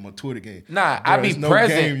to step my Twitter game. Nah, bro, I be no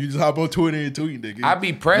present. Game. You just hop on Twitter and tweet, nigga. I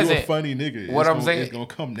be present. You a funny nigga. What I'm saying, it's going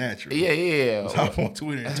to come naturally. Yeah. Just hop on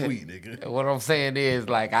Twitter and tweet, nigga. What I'm saying is,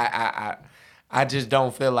 like, I just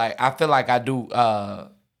don't feel like, I feel like I do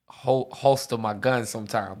holster my gun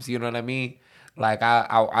sometimes. You know what I mean? Like,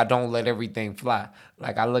 I don't let everything fly.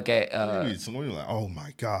 Like, I look at... You're like, oh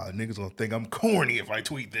my God, niggas gonna think I'm corny if I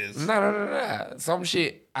tweet this. No. Some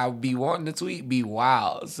shit I be wanting to tweet be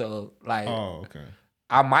wild. So, like... Oh, okay.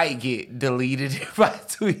 I might get deleted if I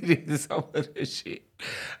tweeted some of this shit.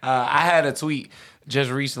 I had a tweet just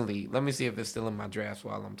recently. Let me see if it's still in my drafts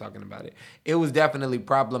while I'm talking about it. It was definitely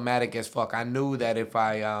problematic as fuck. I knew that if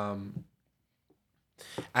I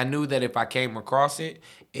came across it,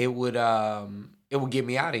 it would get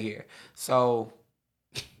me out of here. So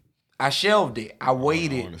I shelved it. I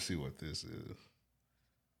waited. I want to see what this is.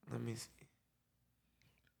 Let me see.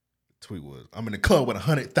 The tweet was, I'm in the club with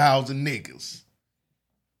 100,000 niggas.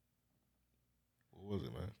 What was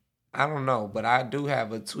it, man? I don't know, but I do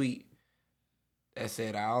have a tweet that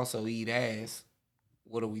said, I also eat ass.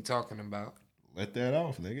 What are we talking about? Let that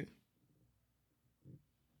off, nigga.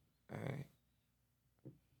 All right.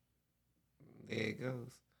 There it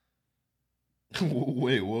goes.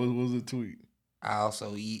 Wait, what was the tweet? I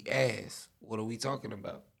also eat ass. What are we talking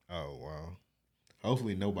about? Oh, wow.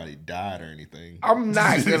 Hopefully nobody died or anything. I'm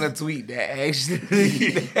not going to tweet that,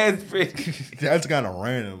 actually. That's pretty... That's kind of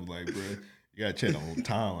random. Like, bro, you You gotta check the whole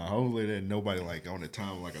timeline. Hopefully that nobody like on the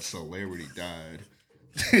time like a celebrity died.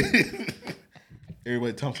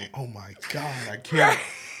 Everybody talking, oh my God,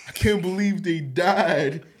 I can't believe they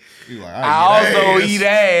died. You're like, I also eat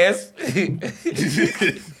ass.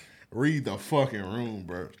 Read the fucking room,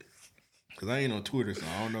 bro. Cause I ain't on Twitter, so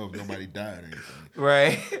I don't know if nobody died or anything.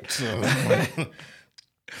 Right.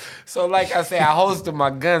 So like I say, I holster my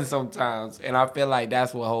gun sometimes, and I feel like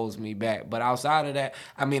that's what holds me back. But outside of that,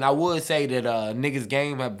 I mean, I would say that niggas'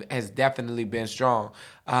 game has definitely been strong.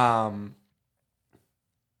 I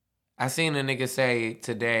seen a nigga say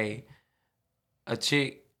today, a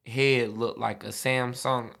chick head looked like a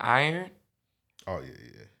Samsung iron. Oh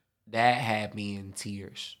yeah. That had me in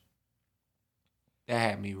tears. That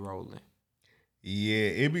had me rolling. Yeah,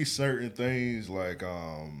 it be certain things like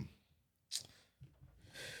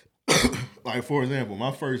like for example,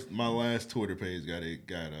 my last Twitter page got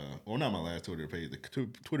well, not my last Twitter page, the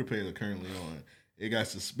Twitter page I'm currently on, it got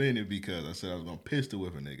suspended because I said I was gonna pistol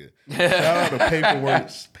whip a nigga. Shout out to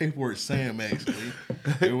paperwork Sam. Actually,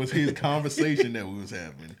 it was his conversation that we was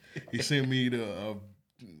having. He sent me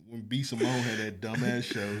when B Simone had that dumbass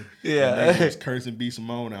show. Yeah, he was cursing B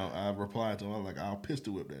Simone out. I replied to him, I was like, I'll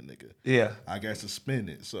pistol whip that nigga. Yeah, I got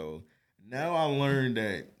suspended. So now I learned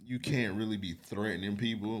that you can't really be threatening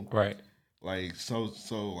people. Right. Like, so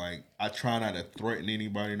like, I try not to threaten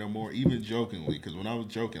anybody no more, even jokingly. Because when I was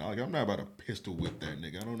joking, I'm not about to pistol whip that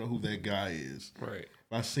nigga. I don't know who that guy is. Right.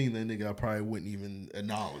 If I seen that nigga, I probably wouldn't even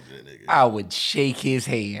acknowledge that nigga. I would shake his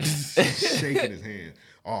hand. Shaking his hand.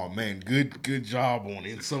 Oh, man, good job on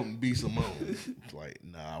insulting B Simone. Like,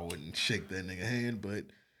 nah, I wouldn't shake that nigga hand, but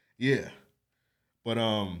yeah. But,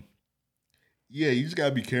 yeah, you just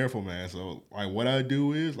gotta be careful, man. So, like, what I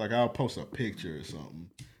do is, like, I'll post a picture or something.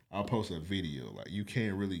 I'll post a video. Like, you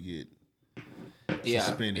can't really get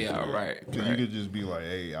suspended. Yeah, right. Because you could just be like,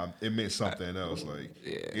 hey, it meant something else. Like,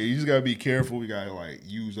 yeah, you just gotta be careful. You gotta, like,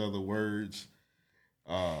 use other words.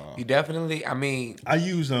 You definitely, I mean. I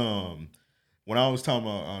use, when I was talking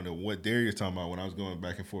about what Darius talking about, when I was going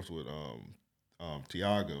back and forth with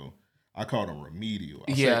Tiago, I called him remedial.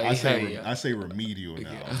 I say remedial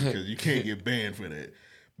now because you can't get banned for that.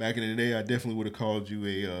 Back in the day, I definitely would have called you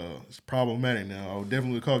it's problematic now. I would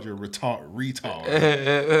definitely have called you a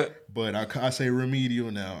retard. But I say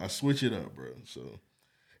remedial now. I switch it up, bro. So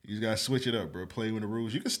you just gotta switch it up, bro. Play with the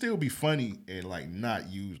rules. You can still be funny and like not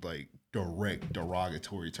use like direct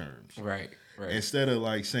derogatory terms. Right. Instead of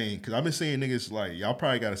like saying, because I've been seeing niggas like, y'all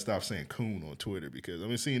probably got to stop saying coon on Twitter because I've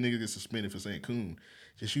been seeing niggas get suspended for saying coon.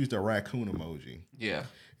 Just use the raccoon emoji. Yeah.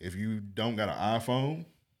 If you don't got an iPhone.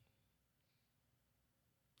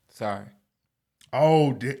 Sorry.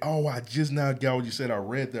 Oh, I just now got what you said. I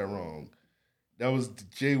read that wrong. That was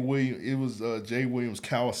Jay Williams. It was Jay Williams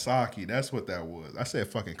Kawasaki. That's what that was. I said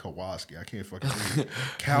fucking Kawasaki. I can't fucking read it.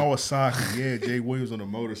 Kawasaki. Yeah, Jay Williams on a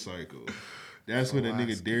motorcycle. That's what the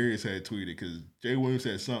nigga Darius had tweeted because Jay Williams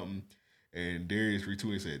said something and Darius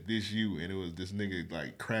retweeted and said, this you. And it was this nigga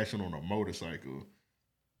like crashing on a motorcycle,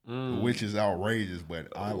 which is outrageous,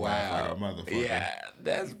 but I laugh like a motherfucker. Yeah,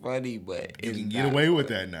 that's funny, but you can get away with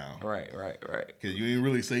that now. Right. Because you ain't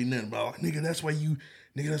really say nothing about, nigga, that's why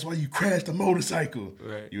you crashed a motorcycle.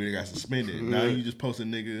 Right. You ain't got suspended. Now you just post a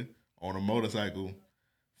nigga on a motorcycle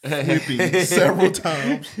flipping several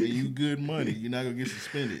times and you good money. You're not gonna get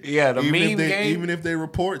suspended. Yeah, the meme game. Even if they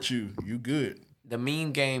report you, you good. The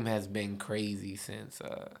meme game has been crazy since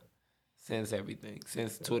everything.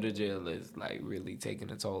 Since Twitter jail is like really taking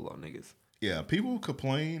a toll on niggas. Yeah, people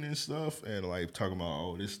complain and stuff and like talking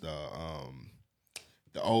about this the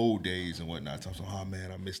old days and whatnot. So, oh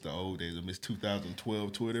man, I miss the old days. I miss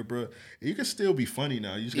 2012 Twitter, bro. You can still be funny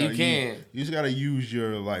now. You just gotta use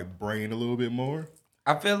your like brain a little bit more.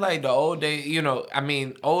 I feel like the old days,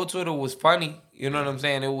 old Twitter was funny. You know what I'm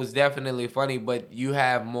saying? It was definitely funny, but you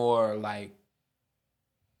have more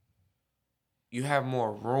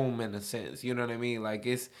room in a sense. You know what I mean? Like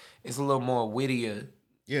it's a little more wittier.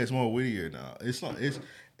 Yeah, it's more wittier now. It's some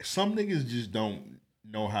niggas just don't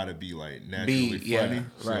know how to be like naturally funny.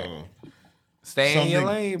 Right. So stay in your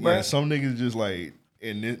lane, bro. Yeah, some niggas just like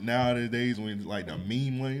nowadays when like the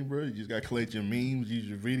meme lane, bro. You just gotta collect your memes, use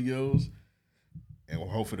your videos. And we'll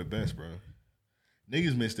hope for the best, bro.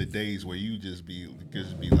 Niggas miss the days where you just be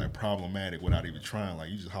like problematic without even trying. Like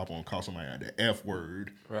you just hop on and call somebody the F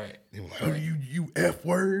word. Right. They were like, oh, you F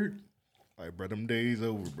word? Like, bro, them days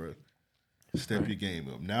over, bro. Step your game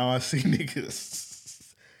up. Now I see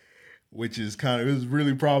niggas, which is it was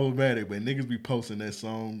really problematic, but niggas be posting that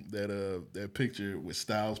song, that picture with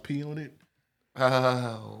Styles P on it.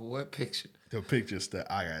 What picture? The picture's that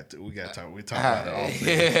we got to talk. We talk about it all.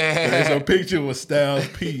 There's a picture with Styles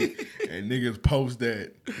P, and niggas post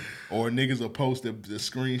that, or niggas will post the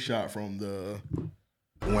screenshot from the.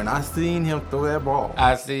 When I seen him throw that ball,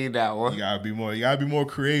 I seen that one. You gotta be more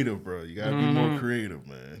creative, bro. You gotta be more creative,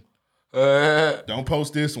 man. Don't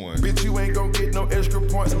post this one. bitch, you ain't gonna get no extra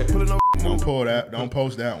points for pulling no. Don't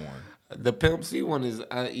post that one. The Pimp C one is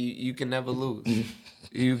you can never lose.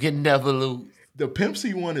 You can never lose. The Pimp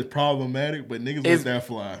C one is problematic, but niggas let that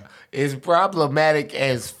fly. It's problematic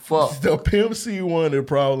as fuck. The Pimp C one is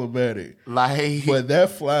problematic, Like, but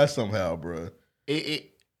that fly somehow, bro.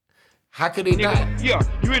 How could he not? Yeah,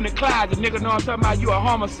 you in the closet, nigga, know what I'm talking about? You a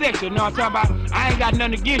homosexual, know what I'm talking about? I ain't got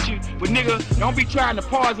nothing against you, but nigga, don't be trying to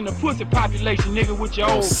poison the pussy population, nigga, with your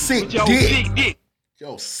old sick dick.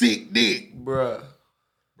 Yo, sick dick. Bruh.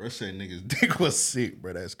 Bro said niggas dick was sick,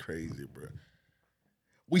 bro. That's crazy, bro.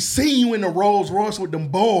 We seen you in the Rolls Royce with them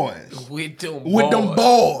boys. With them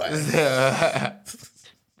boys.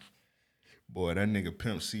 Boy, that nigga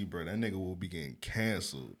Pimp C, bro, that nigga will be getting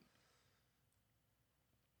canceled.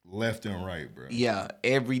 Left and right, bro. Yeah,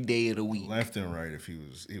 every day of the week. Left and right if he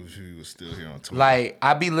was still here on Twitter. Like,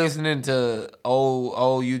 I be listening to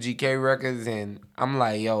old UGK records and I'm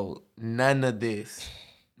like, yo, none of this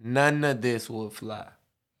would fly.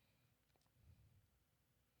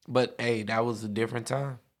 But hey, that was a different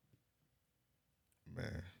time.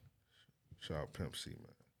 Man. Shout out Pimp C,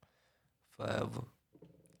 man. Forever.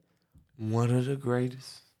 One of the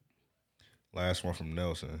greatest. Last one from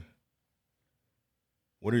Nelson.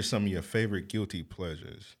 What are some of your favorite guilty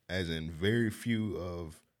pleasures? As in very few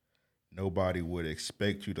of nobody would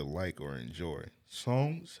expect you to like or enjoy.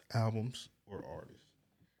 Songs, albums, or artists.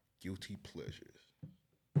 Guilty pleasures.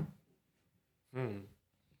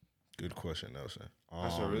 Good question, Nelson.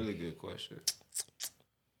 That's a really good question.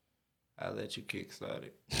 I'll let you kickstart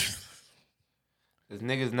it. Because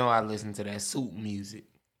niggas know I listen to that suit music.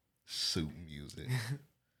 Suit music.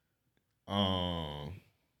 I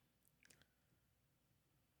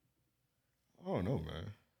don't know,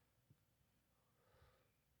 man.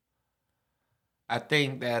 I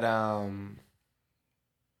think that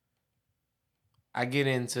I get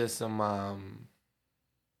into some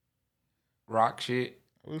rock shit.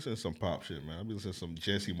 I listen to some pop shit, man. I be listening to some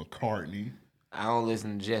Jesse McCartney. I don't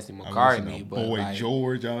listen to Jesse I listen McCartney, to but Boy like,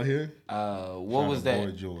 George out here. What was that?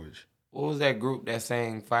 Boy George. What was that group that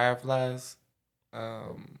sang Fireflies?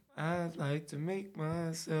 I'd like to make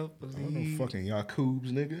myself I don't believe. know, fucking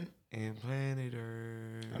Yakub's nigga. And planet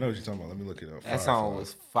Earth. I know what you're talking about. Let me look it up. That song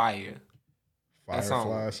was fire.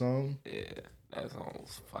 Firefly song? Yeah, that song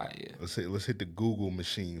was fire. Let's hit the Google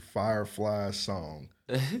machine. Firefly song.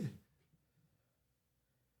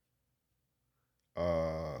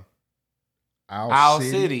 Owl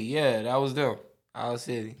City. Yeah, that was them. Owl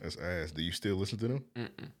City. That's ass. Do you still listen to them?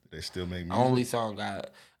 Mm-mm. They still make music? Only song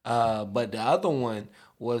but the other one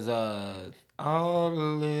was all the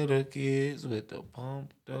little kids with the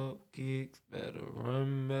pumped up kicks. Better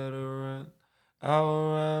run.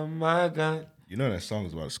 I'll run my gun. You know that song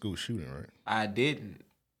is about a school shooting, right? I didn't.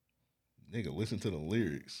 Nigga, listen to the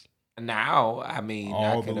lyrics. Now, I mean,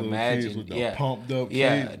 all I can the little imagine. kids with the pumped up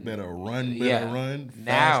kids. Better run, now,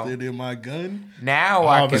 faster than my gun. Now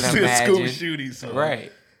I can Obviously imagine. A school shooting song.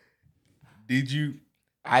 Right. Did you?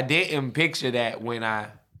 I didn't picture that when I.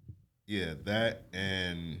 Yeah, that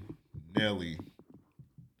and Nelly,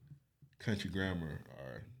 Country Grammar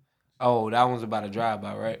are. Oh, that one's about a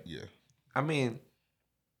drive-by, right? Yeah. I mean.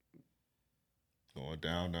 Going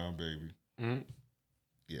down, baby. Mm-hmm.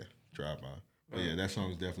 Yeah, drive-by. But yeah, that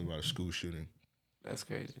song is definitely about a school shooting. That's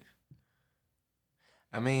crazy.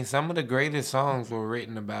 I mean, some of the greatest songs were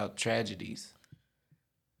written about tragedies.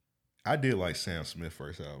 I did like Sam Smith's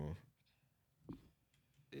first album.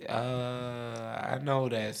 I know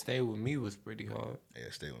that Stay With Me was pretty hard.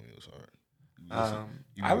 Yeah, Stay With Me was hard.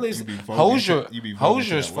 I listened.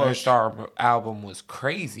 Hosier's first album was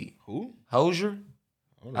crazy. Who? Hosier.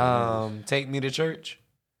 Take Me to Church.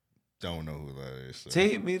 Don't know who that is. So.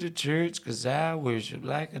 Take me to church, cause I worship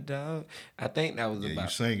like a dog. I think that was about. You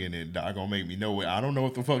singing it, dog gonna make me know it. I don't know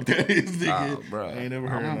what the fuck that is, nigga. Oh, bro. I ain't never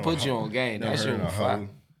heard. I'm gonna put you on game. That shit was fire.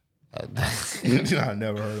 I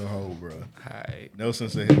never heard of Ho, bro. Right. Nelson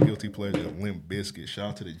said his guilty pleasure of Limp Bizkit. Shout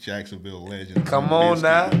out to the Jacksonville legend. Come on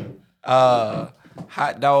now.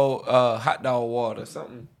 Hot dog water.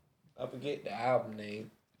 Something. I forget the album name.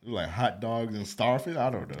 Like Hot Dogs and Starfish? I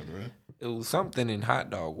don't know, bro. It was something in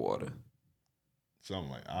hot dog water.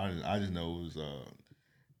 Something like I just know it was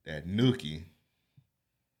that Nookie.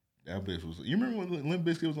 That bitch was. You remember when Limp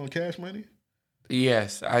Bizkit was on Cash Money?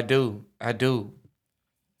 Yes, I do.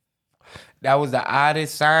 That was the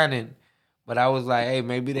oddest signing. But I was like, hey,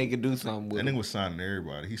 maybe they could do something with That him. nigga was signing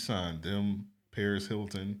everybody. He signed them, Paris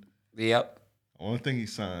Hilton. Yep. Only thing he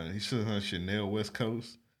signed Chanel West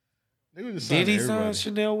Coast. Nigga just Did signed he sign everybody.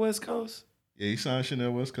 Chanel West Coast? Yeah, he signed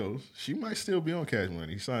Chanel West Coast. She might still be on Cash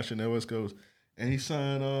Money. He signed Chanel West Coast. And he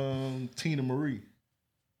signed Tina Marie.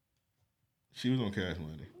 She was on Cash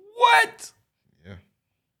Money. What? Yeah.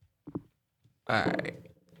 All right.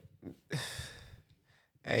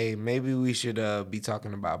 Hey, maybe we should be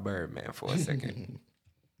talking about Birdman for a second.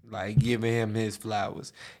 Like giving him his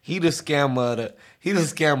flowers. He the scammer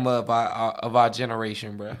of our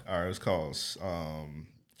generation, bro. All right, it's called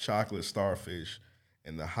Chocolate Starfish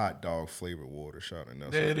and the Hot Dog Flavored Water shot.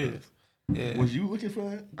 There it is. Yeah. Was you looking for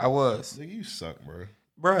that? I was. Nigga, you suck, bro.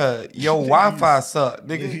 Bruh, your Wi-Fi suck,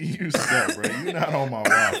 nigga. Nigga, you suck, bro. You're not on my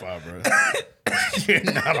Wi-Fi, bro. You're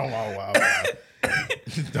not on my Wi-Fi.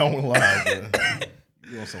 Don't lie, bro.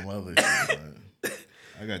 You on some other shit, man.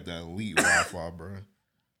 I got that elite Wi-Fi, bro.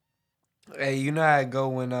 Hey, you know how it go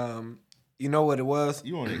when you know what it was?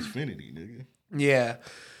 You on Xfinity, nigga. Yeah.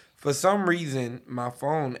 For some reason, my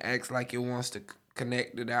phone acts like it wants to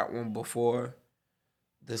connect to that one before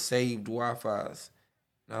the saved Wi-Fi's.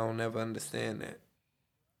 I don't never understand that.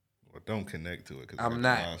 Well, don't connect to it because I'm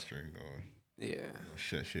not. live stream going. Yeah.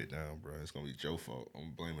 Shut shit down, bro. It's gonna be Joe's fault. I'm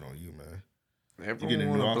gonna blame it on you, man.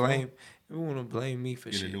 Everyone wanna blame me for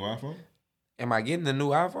Get shit. a new iPhone? Am I getting the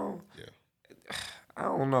new iPhone? Yeah. I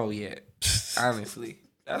don't know yet. Honestly.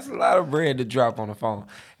 That's a lot of bread to drop on the phone.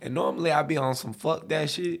 And normally I be on some fuck that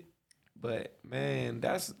shit. But man,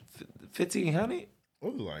 that's 1,500?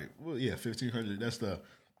 Well, yeah, 1,500. That's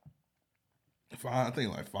I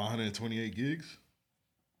think like 528 gigs.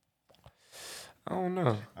 I don't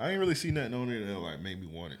know. I ain't really seen nothing on there that like made me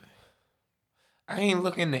want it. I ain't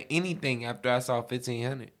looking at anything after I saw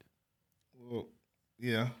 1,500. Well,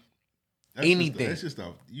 yeah. Anything. That's just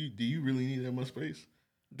do you really need that much space?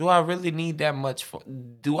 Do I really need that much?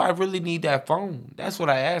 Do I really need that phone? That's what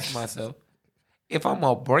I ask myself. If I'm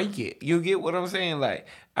gonna break it, you get what I'm saying? Like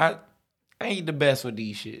I ain't the best with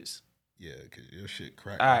these shits. Yeah, cause your shit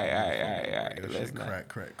crack. All right. Your Let's shit not.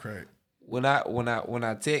 crack. When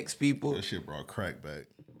I text people, That shit brought crack back.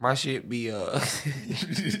 my shit be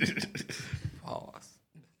pause.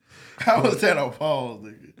 How was that on pause,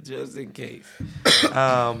 nigga? Just in case.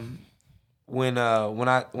 When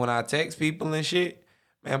I text people and shit,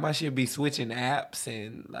 man, my shit be switching apps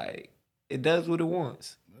and like it does what it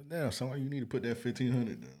wants. Damn, somebody you need to put that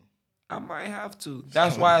 1,500 down. I might have to.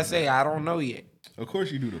 That's why I say I don't know yet. Of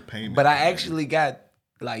course you do the payment. But I actually got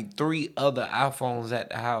like 3 other iPhones at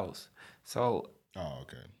the house. So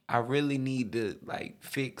okay. I really need to like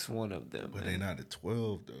fix one of them. But they not the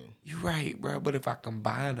 12 though. You right, bro. But if I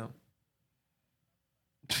combine them,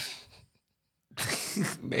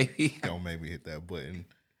 maybe. Don't make me hit that button.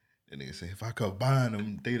 And nigga say, if I combine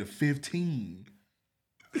them, they the 15.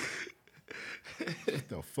 What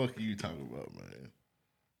the fuck are you talking about, man?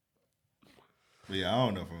 But yeah, I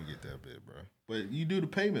don't know if I'm gonna get that bit, bro. But you do the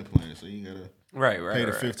payment plan, so you gotta pay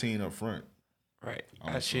the 15 up front. Right.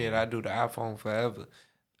 I do the iPhone forever.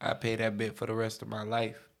 I pay that bit for the rest of my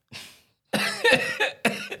life.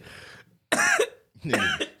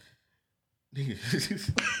 Nigga.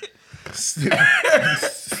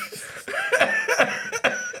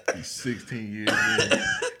 He's 16 years old.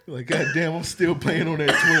 You're like, God damn, I'm still paying on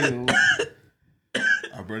that 12.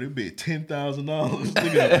 I bro, it be $10,000.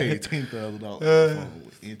 Nigga, I paid $10,000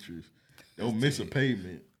 with interest. Don't miss a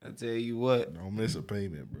payment. I tell you what. Don't miss a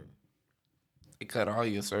payment, bro. They cut all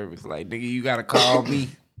your service. Like, nigga, you gotta call me.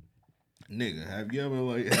 Nigga, have you ever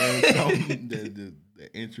like had something that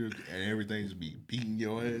the interest and everything just be beating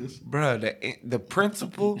your ass? Bruh, the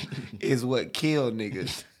principle is what killed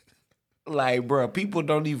niggas. Like, bruh, people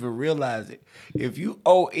don't even realize it. If you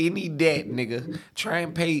owe any debt, nigga, try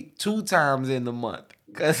and pay 2 times in the month.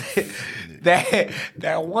 Cause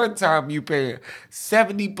that one time you pay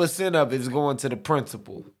 70% of it's going to the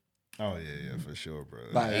principal. Oh yeah, for sure, bro.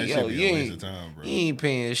 Like, that yo, should be you a waste ain't, of time, bro. you ain't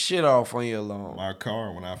paying shit off on your loan. My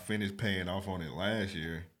car, when I finished paying off on it last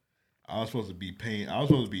year, I was supposed to be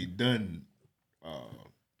done.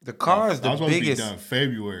 The car is the I was supposed biggest. to be done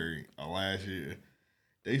February of last year.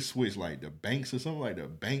 They switched like the banks or something, like the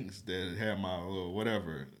banks that had my little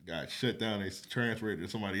whatever got shut down. They transferred it to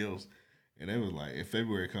somebody else. And they was like, if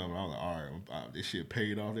February comes, I was like, all right, this shit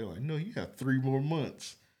paid off. They're like, no, you got 3 more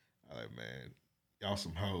months. I like, man, y'all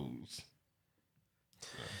some hoes.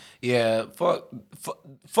 So. Yeah, fuck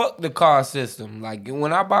the car system. Like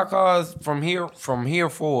when I buy cars from here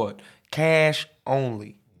forward, cash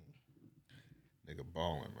only. Nigga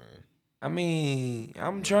balling, man. I mean,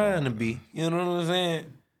 I'm trying to be. You know what I'm saying?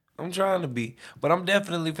 I'm trying to be. But I'm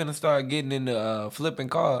definitely finna start getting into flipping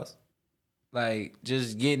cars. Like,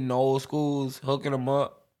 just getting old schools, hooking them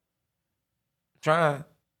up. Trying.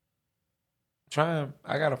 I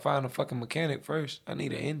gotta find a fucking mechanic first. I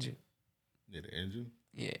need an engine. Need an engine?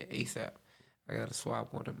 Yeah, ASAP. I gotta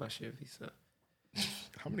swap one of my Chevys. So.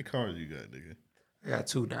 How many cars you got, nigga? I got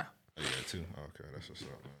 2 now. Oh, you got 2? Okay, that's what's up,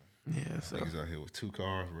 man. Yeah, so. Niggas out here with 2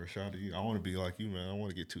 cars, bro. Shout out to you. I want to be like you, man. I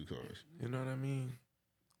want to get 2 cars. You know what I mean?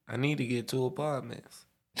 I need to get 2 apartments.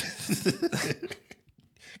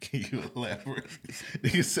 Can you elaborate?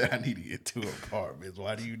 Nigga said I need to get 2 apartments.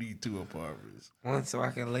 Why do you need 2 apartments? One, so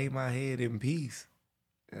I can lay my head in peace.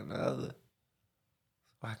 And the other,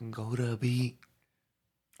 so I can go to a beat.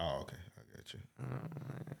 Oh, okay. I got you.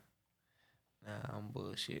 Nah, I'm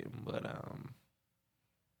bullshitting, but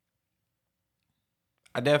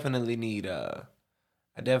I definitely need to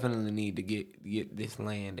get this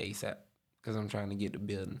land ASAP because I'm trying to get to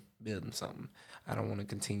building something. I don't want to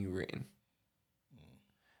continue renting.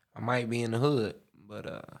 I might be in the hood, but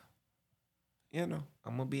I'm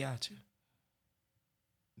gonna be out here.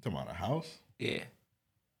 You talking about a house? Yeah.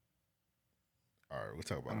 All right, we'll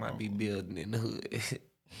talk about I it. might be building in the hood.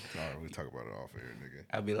 All right, we'll talk about it off air, nigga.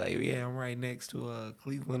 I'll be like, yeah, I'm right next to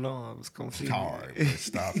Cleveland Arms. Come see me. All right, man,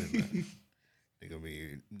 stop it, man. They gonna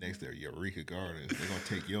be next to Eureka Gardens. They gonna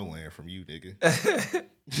take your land from you, nigga.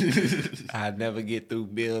 I never get through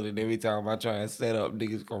building. Every time I try and set up,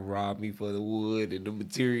 niggas gonna rob me for the wood and the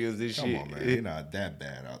materials and shit. Come on, man. You're not that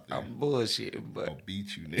bad out there. I'm bullshitting, but I'll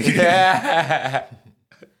beat you, nigga.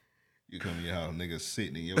 You come to your house, niggas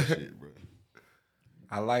sitting in your shit, bro.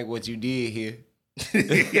 I like what you did here.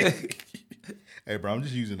 Hey, bro, I'm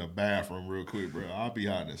just using the bathroom real quick, bro. I'll be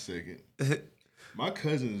out in a second. My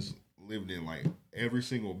cousins lived in like every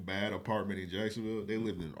single bad apartment in Jacksonville. They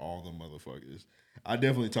lived in all the motherfuckers. I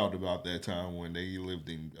definitely talked about that time when they lived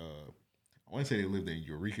in, I want to say they lived in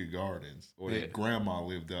Eureka Gardens, or their grandma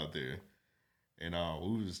lived out there. And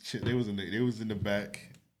they was in the back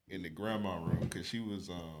in the grandma room because she was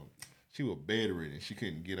bedridden. She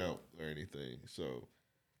couldn't get out or anything. So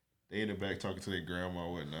they in the back talking to their grandma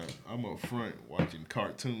and whatnot. I'm up front watching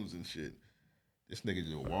cartoons and shit. This nigga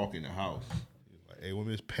just walk in the house. He's like, hey, where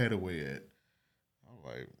Miss Petaway at? I'm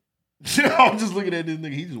like, I'm just looking at this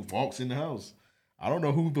nigga. He just walks in the house. I don't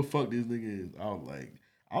know who the fuck this nigga is. I was like,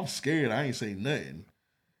 I'm scared. I ain't say nothing.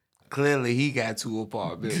 Clearly, he got 2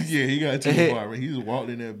 apartments. Yeah, he got 2 apartments. He just walked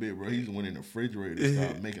in that bit, bro. He just went in the refrigerator and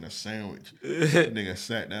started making a sandwich. That nigga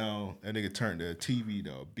sat down. That nigga turned the TV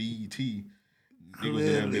to BET. Nigga was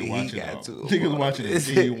in that bit watching. Nigga was watching a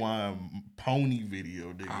Genuine Pony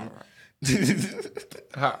video, nigga.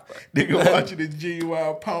 Nigga watching a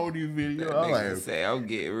Genuine Pony video. I Nigga like, say, I'm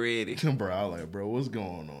getting ready. Bro, I like, bro, what's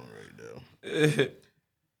going on right now?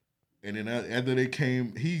 And then after they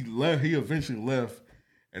came, he left. He eventually left.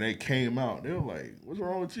 And they came out. They were like, what's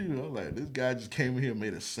wrong with you? I was like, this guy just came in here and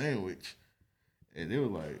made a sandwich. And they were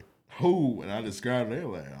like, who? And I described it. They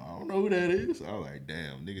were like, I don't know who that is. I was like,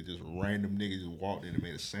 damn, random nigga just walked in and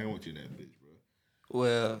made a sandwich in that bitch, bro.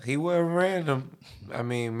 Well, he wasn't random. I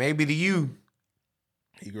mean, maybe to you.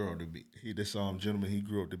 He grew up to be, this gentleman, he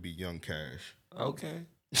grew up to be Young Cash. Okay.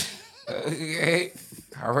 Okay.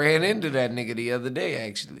 I ran into that nigga the other day,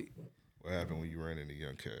 actually. What happened when you ran into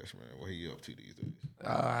Young Cash, man? What he up to these days?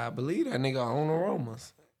 I believe that nigga own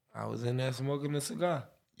Aromas. I was in there smoking a cigar.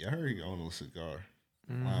 Yeah, I heard he owned a cigar.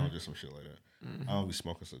 Lounge or some shit like that. I don't be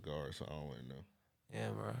smoking cigars, so I don't really know. Yeah,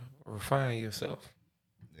 bro. Refine yourself.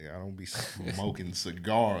 Nigga, I don't be smoking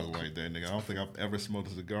cigars like that, nigga. I don't think I've ever smoked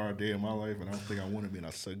a cigar a day in my life, and I don't think I want to be in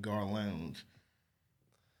a cigar lounge.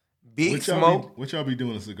 Big smoke. What y'all be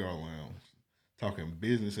doing in a cigar lounge? Talking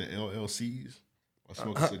business and LLCs while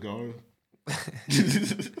smoking cigars?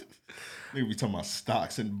 Nigga be talking about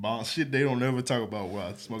stocks and bonds. Shit they don't ever talk about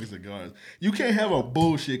while smoking cigars. You can't have a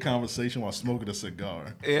bullshit conversation while smoking a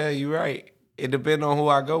cigar. Yeah, you're right. It depends on who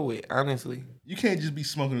I go with, honestly. You can't just be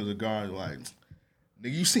smoking a cigar like,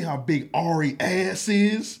 nigga, you see how big Ari ass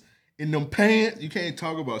is in them pants? You can't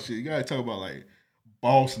talk about shit. You gotta talk about like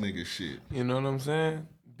boss nigga shit. You know what I'm saying?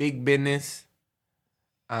 Big business.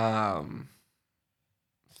 What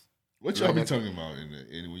y'all be talking about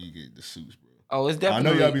in when you get the suits, bro? Oh, it's definitely.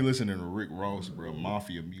 I know y'all be listening to Rick Ross, bro.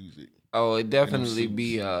 Mafia music. Oh, it definitely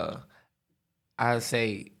be. I'd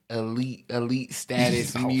say elite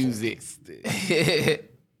status music.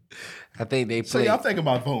 I think they play. So y'all think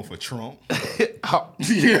about voting for Trump?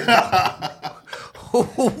 Yeah.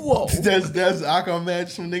 Whoa. That's I can imagine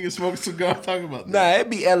some niggas smoking cigars talking about that. Nah, it'd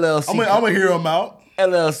be LLC. I'm gonna hear them out.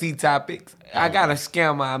 LLC topics. I got a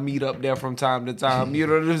scammer I meet up there from time to time. You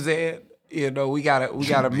know what I'm saying? You know, we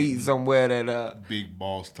gotta meet somewhere that Big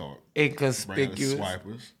boss talk. inconspicuous. Bring out the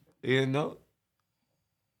swipers. You know,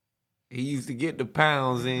 he used to get the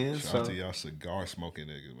pounds in. Shout So out to y'all cigar smoking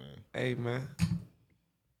niggas, man. hey man,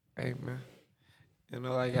 you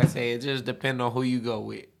know, like I say, it just depends on who you go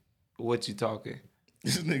with, what you talking.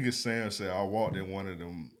 This nigga Sam said I walked in one of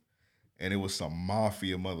them and it was some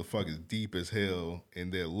mafia motherfuckers deep as hell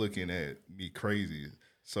and they're looking at me crazy.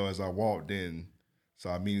 So as I walked in,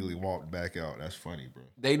 I immediately walked back out. That's funny, bro.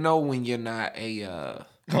 They know when you're not a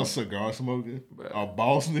cigar smoker? A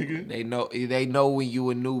boss nigga? They know when you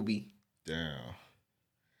a newbie. Damn.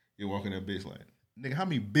 You walking that bitch like, nigga,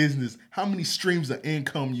 how many streams of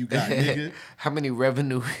income you got, nigga? How many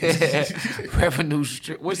revenue what's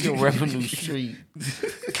your revenue stream?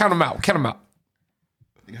 Count them out.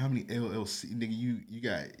 Nigga, how many LLC? Nigga,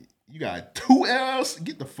 you got 2 LLC?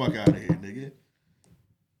 Get the fuck out of here, nigga.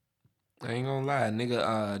 I ain't gonna lie,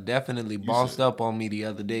 nigga definitely bossed up on me the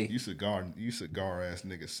other day. You cigar ass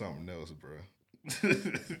nigga something else, bro.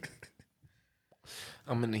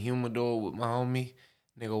 I'm in the humidor with my homie.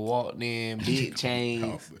 Nigga walked in, big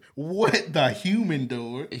chains. What the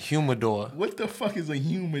humidor? Humidor. What the fuck is a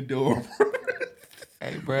humidor, bro?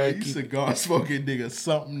 Hey, bro. You cigar smoking nigga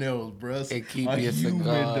something else, bro. And keep your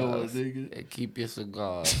cigars. And keep your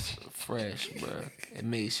cigars fresh, bro.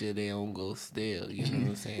 And make sure they don't go stale. You know what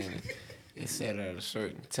I'm saying? It's set at a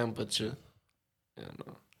certain temperature. You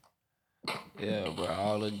know. Yeah, bro.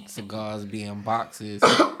 All the cigars be in boxes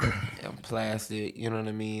and plastic. You know what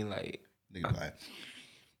I mean? Like nigga, like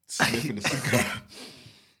sniffing the cigar.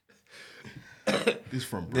 This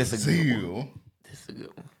from Brazil. This a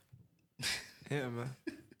good one. Yeah, man.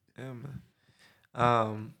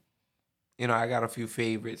 You know, I got a few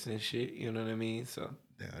favorites and shit. You know what I mean? So.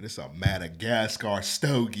 Yeah, this a Madagascar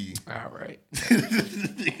stogie. All right.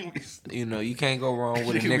 You know, you can't go wrong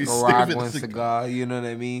with a Nicaraguan cigar. You know what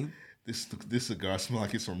I mean? This cigar smells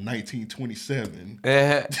like it's from 1927.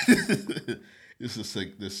 This is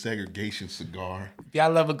the segregation cigar. If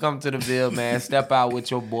y'all ever come to the Ville, man, step out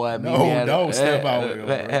with your boy. No, don't step out with him,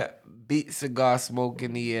 bro. Beat cigar smoke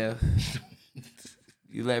in the air.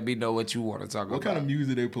 You let me know what you want to talk about. What kind of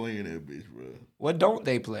music they playing that bitch, bro? What don't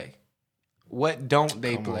they play? What don't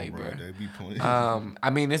they play, on, bro? They be playing. I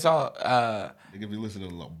mean, it's all. Niggas be listening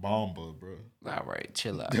to La Bamba, bro. All right,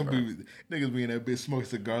 chill out, bro. Niggas be in that bitch smoking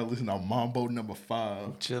cigar, listening to Mambo No.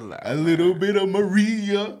 5. Chill out. A little bit of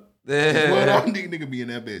Maria. What all nigga be in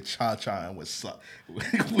that bitch cha-chaing with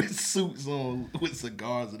suits on, with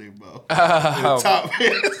cigars in their mouth. Top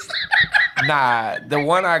hats. Nah, the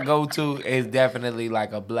one I go to is definitely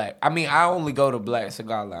like a black. I mean, I only go to black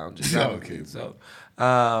cigar lounges. Okay, so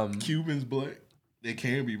Cubans black. They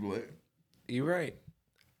can be black. You're right.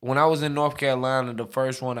 When I was in North Carolina, the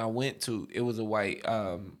first one I went to, it was a white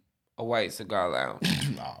cigar lounge.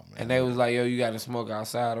 Oh, man. And they was like, yo, you got to smoke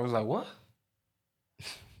outside. I was like, what?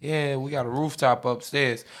 Yeah, we got a rooftop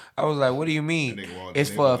upstairs. I was like, what do you mean? It's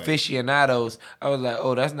for aficionados. I was like,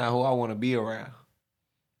 oh, that's not who I want to be around.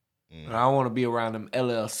 I want to be around them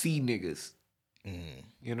LLC niggas.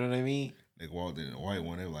 You know what I mean? They walked in a white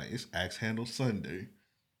one. They were like, it's Axe Handle Sunday.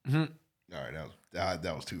 Mm-hmm. All right,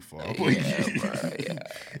 that was too far. Yeah, bro,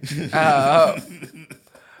 yeah.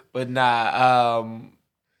 But nah,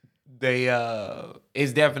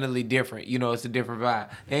 it's definitely different. You know, it's a different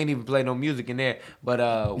vibe. They ain't even play no music in there, but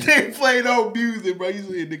they ain't play no music, bro. You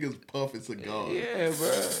see niggas puffing cigars. Yeah, bro.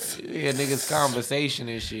 Yeah, niggas conversation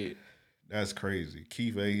and shit. That's crazy.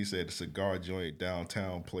 Keith A, he said the cigar joint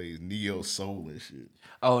downtown plays neo soul and shit.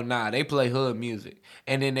 Oh nah, they play hood music,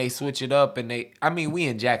 and then they switch it up, and we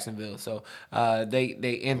in Jacksonville, so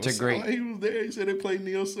they integrate. He was there. He said they play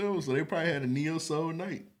neo soul, so they probably had a neo soul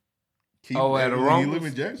night. Keith at Aromas? He live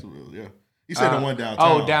in Jacksonville, yeah. He said the one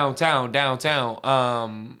downtown. Oh,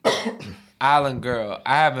 downtown. Island Girl.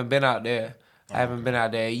 I haven't been out there.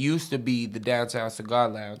 It used to be the Downtown Cigar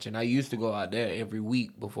Lounge, and I used to go out there every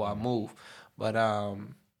week before I moved. But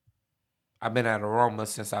I've been at Aroma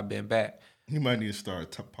since I've been back. You might need to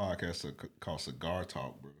start a podcast called Cigar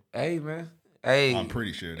Talk, bro. Hey, man. Hey. I'm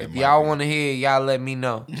pretty sure that if y'all want to hear, y'all let me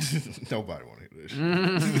know. Nobody want to hear this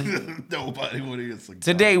shit. Nobody want to hear cigar.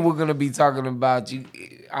 Today we're going to be talking about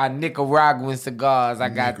our Nicaraguan cigars. I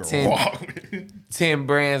got 10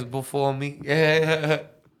 brands before me.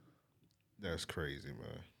 That's crazy,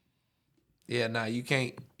 man. Yeah, nah, you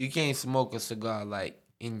can't smoke a cigar like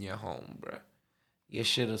in your home, bro. Your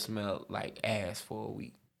shit'll smell like ass for a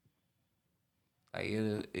week. Like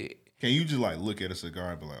it. Can you just like look at a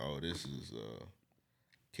cigar and be like, oh, this is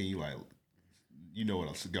can you like, you know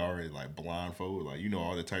what a cigar is like blindfold? Like, you know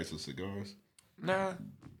all the types of cigars? Nah.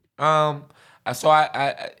 So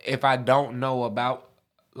I if I don't know about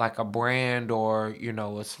like a brand or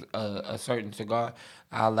a certain cigar,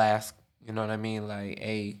 I'll ask. You know what I mean? Like,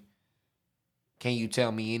 hey, can you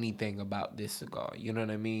tell me anything about this cigar? You know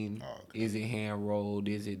what I mean? Oh, okay. Is it hand rolled?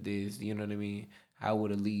 Is it this? You know what I mean? How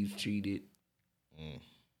would the leaves treated?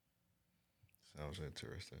 Sounds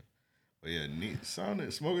interesting. But yeah,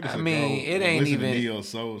 smoking this I mean, cigar, it ain't listening even- to Neo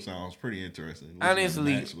Soul sounds pretty interesting. Listening to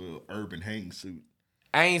Honestly- Maxwell Urban Hang Suit.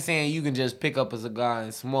 I ain't saying you can just pick up a cigar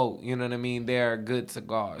and smoke. You know what I mean? There are good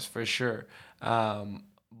cigars for sure.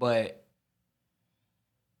 But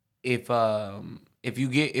if you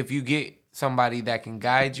get somebody that can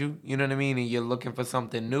guide you, you know what I mean, and you're looking for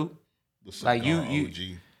something new, The cigar like you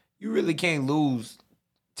OG. really can't lose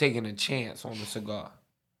taking a chance on the cigar.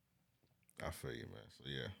 I feel you, man. So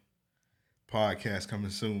yeah. Podcast coming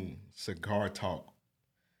soon. Cigar Talk.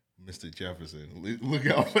 Mr. Jefferson. Look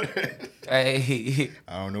out for that. Hey.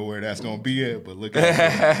 I don't know where that's gonna be at, but look out for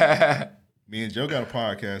that. Me and Joe got a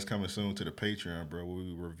podcast coming soon to the Patreon, bro, where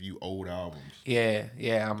we review old albums. Yeah,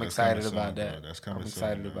 I'm That's excited coming about soon, that. bro. That's coming I'm soon,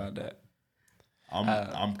 excited man. about that.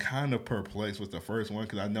 I'm kind of perplexed with the first one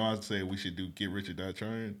because I know I said we should do Get Rich or Die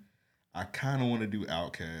Trying. I kind of want to do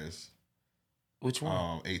Outkast. Which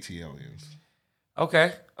one? ATLiens.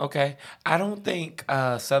 Okay. I don't think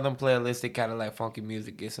Southern Playalistic Cadillac Funky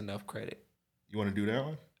Music gets enough credit. You want to do that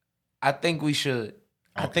one? I think we should.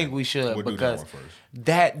 I think we should We'll do that because one first.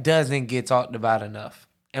 that doesn't get talked about enough.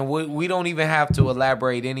 And we don't even have to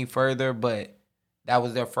elaborate any further, but that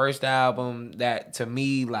was their first album that, to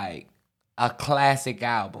me, like, a classic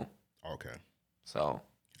album. Okay. So.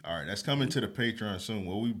 All right, that's coming to the Patreon soon.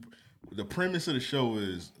 Well, the premise of the show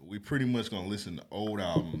is we pretty much going to listen to old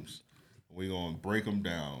albums. We're going to break them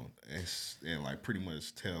down and like pretty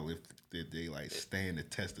much tell if they like stand the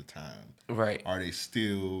test of time. Right. Are they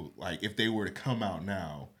still, like, if they were to come out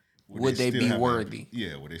now, Would they still be have worthy?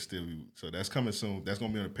 Yeah, would they still be? So that's coming soon. That's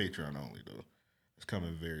going to be on the Patreon only, though. It's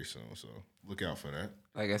coming very soon, so look out for that.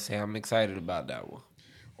 Like I said, I'm excited about that one.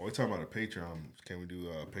 Oh, we're talking about a Patreon. Can we do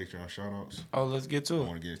Patreon shout-outs? Oh, let's get to I it.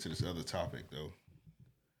 want to get into this other topic, though.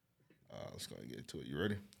 Let's go and get into it. You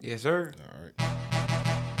ready? Yes, sir. All right.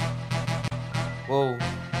 Whoa.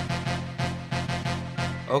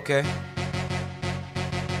 Okay.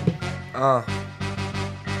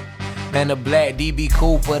 Man, the black DB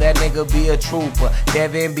Cooper, that nigga be a trooper.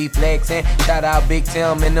 Devin be flexing, shout out Big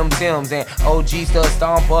Tim and them Tims. And OG still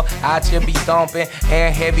stomper, out here be stomping.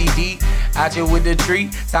 And Heavy D, out here with the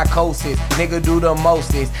tree. Psychosis, nigga do the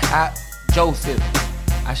mostest. Joseph,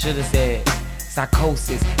 I should've said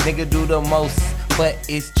psychosis, nigga do the most, but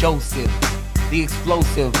it's Joseph. The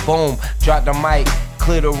explosive, boom, drop the mic,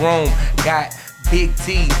 clear the room. Got Big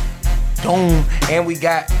T, doom, and we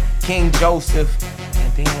got King Joseph.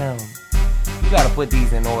 And damn, you gotta put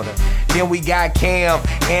these in order. Then we got Cam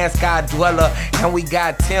and Sky Dweller, and we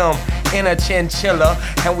got Tim in a chinchilla,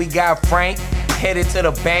 and we got Frank headed to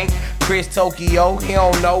the bank. Chris Tokyo, he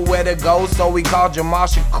don't know where to go, so we called Jamal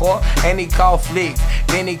Shakur and he called Flicks.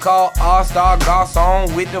 Then he called All-Star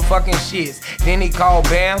Garçon with the fucking shits. Then he called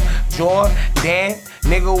Bam, Jordan,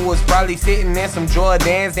 nigga was probably sitting in some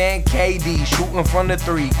Jordans and KD shooting from the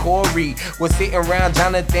three. Corey was sitting around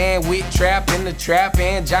Jonathan with Trap in the trap,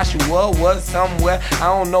 and Joshua was somewhere. I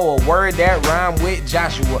don't know a word that rhyme with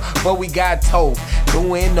Joshua, but we got Toph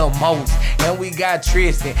doing the most, and we got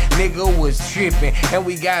Tristan, nigga was tripping, and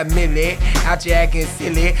we got Millie out here acting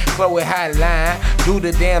silly. Chloe Hotline, do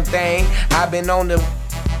the damn thing. I've been on the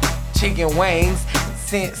chicken wings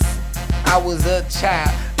since I was a child.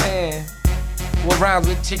 Man, what rhymes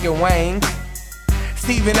with chicken wings?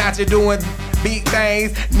 Steven out here doing big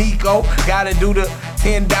things. Nico gotta do the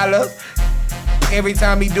 $10. Every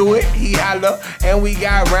time he do it, he holler. And we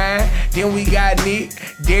got Ryan, then we got Nick,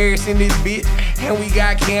 Darius in this bitch, and we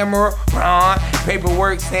got Camera, Ron,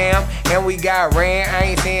 Paperwork Sam, and we got Rand, I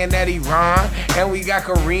ain't saying that he Ron, and we got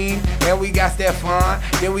Kareem, and we got Stefan,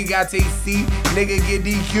 then we got TC, nigga get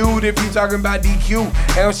DQ'd if you talking about DQ,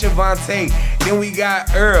 and Shavante, then we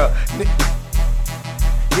got Earl.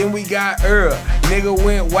 Then we got Earl. Nigga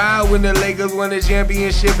went wild when the Lakers won the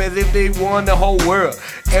championship as if they won the whole world.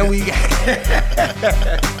 And we got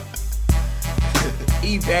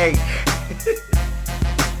eBay.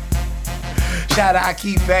 Shout out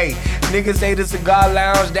Keefe. Niggas say the cigar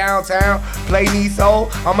lounge downtown. Play Niso,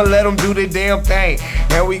 I'ma let them do the damn thing.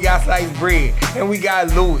 And we got sliced bread. And we got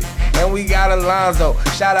Louis. And we got Alonzo.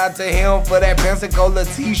 Shout out to him for that Pensacola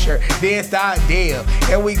t-shirt. Then start Dale.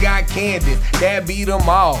 And we got Candace. That beat them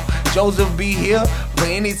all. Joseph be here for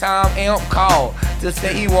anytime Amp call to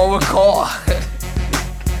say he won't record.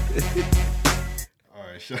 All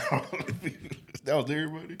right, shout out. That was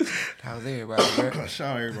everybody. That was everybody, bro.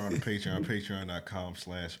 Shout out everybody on the Patreon,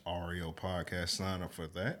 patreon.com/REO podcast. Sign up for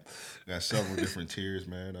that. We got several different tiers,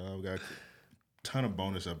 man. We got a ton of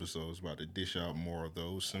bonus episodes. About to dish out more of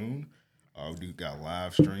those soon. We got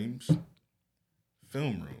live streams.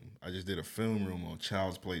 Film room. I just did a film room on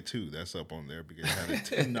Child's Play 2. That's up on there because it had a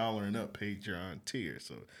 $10 and up Patreon tier.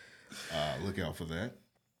 So look out for that.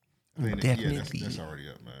 Definitely. Yeah, that's already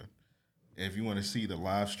up, man. And if you want to see the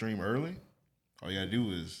live stream early, all you gotta do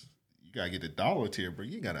is you gotta get the dollar tier, bro.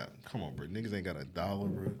 You gotta come on, bro. Niggas ain't got $1,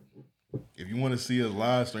 bro. If you want to see us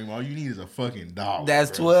live stream, all you need is a fucking $1. That's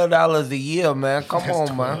 $12 a year, man. Come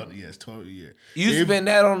on, man. Yeah, it's $12 a year. You spend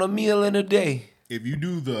that on a meal in a day. If you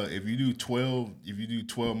do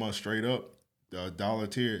 12 months straight up, the dollar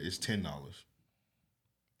tier is $10.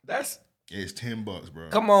 It's $10, bro.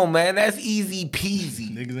 Come on, man. That's easy peasy.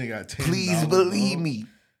 Niggas ain't got $10. Please believe me.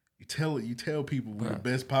 You tell people we're the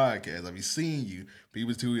best podcast. I be seeing you.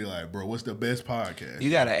 People too like, bro, what's the best podcast? You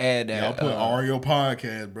gotta add that. Y'all put Oreo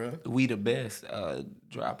podcast, bro. We the best.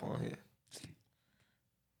 Drop on here.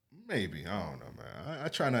 Maybe. I don't know, man. I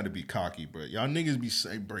try not to be cocky, but y'all niggas be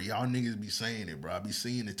saying, bro. Y'all niggas be saying it, bro. I be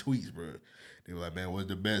seeing the tweets, bro. They be like, man, what's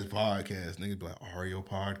the best podcast? Niggas be like, Oreo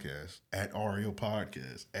podcast. At Oreo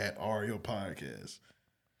podcast. At Oreo podcast.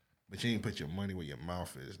 But you ain't put your money where your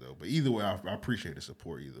mouth is, though. But either way, I appreciate the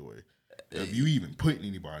support either way. If you even putting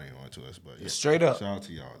anybody on to us. But yeah, straight up. Shout out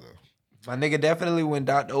to y'all, though. My nigga definitely went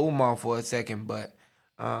Dr. Umar for a second, but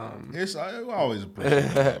I always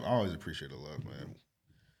appreciate the love. I always appreciate the love, man.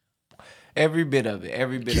 Every bit of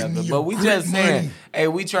it. But we just saying, hey,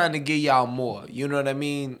 we trying to give y'all more. You know what I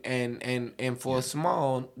mean? And for a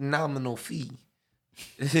small nominal fee.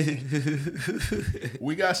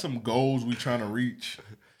 We got some goals we trying to reach.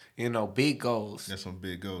 You know, big goals. There's some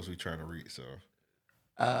big goals we trying to reach. So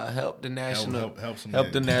help the national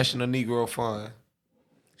help the National Negro Fund.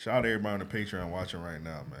 Shout out to everybody on the Patreon watching right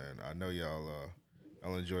now, man. I know y'all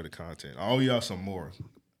enjoy the content. I owe y'all some more.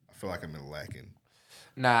 I feel like I've been lacking.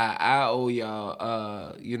 Nah, I owe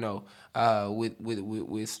y'all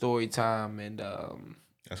with story time and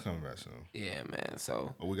that's coming back soon. Yeah, man.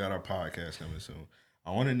 So we got our podcast coming soon.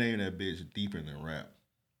 I want to name that bitch Deeper Than Rap.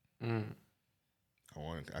 Let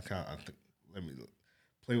me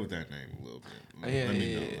play with that name a little bit. Let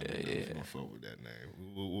me know if I fuck with that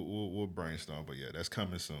name. We'll brainstorm, but yeah, that's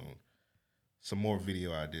coming soon. Some more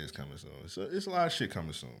video ideas coming soon. So it's a lot of shit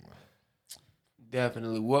coming soon, man.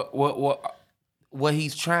 Definitely. What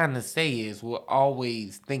he's trying to say is we're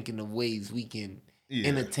always thinking of ways we can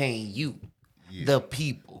entertain you, the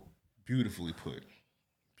people. Beautifully put.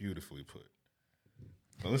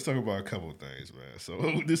 So let's talk about a couple of things, man.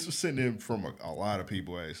 So this was sent in from a lot of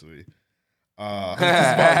people, actually. This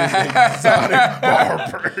is about this exotic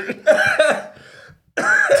barber.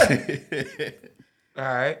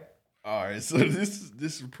 All right. So this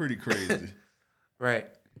is pretty crazy. Right.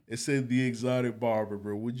 It said the exotic barber,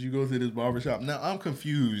 bro. Would you go to this barbershop? Now I'm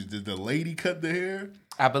confused. Did the lady cut the hair?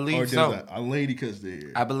 I believe so. A lady cuts the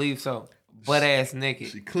hair. I believe so. Butt ass naked.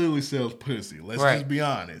 She clearly sells pussy. Let's just be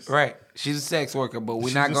honest. Right. She's a sex worker, but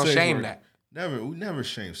we're not gonna shame that. We never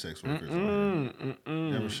shame sex workers.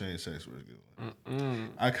 Never shame sex workers.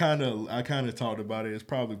 I kind of talked about it. It's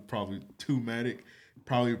probably too matic.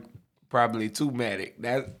 Probably too matic.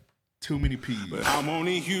 That's too many P's. But I'm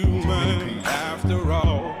only human after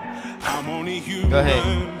all. I'm only human. Go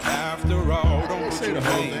ahead. After all. Don't say the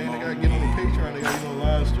whole thing. They gotta get on the Patreon. They gotta get on the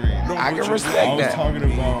live stream. I can respect that. I was talking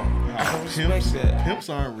about how pimps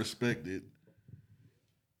aren't respected,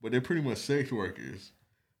 but they're pretty much sex workers.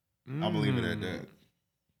 I believe it at that.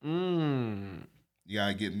 You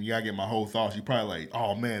gotta get my whole thoughts. You probably like,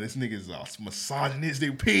 oh man, this nigga's a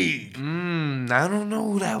misogynistic pig. I don't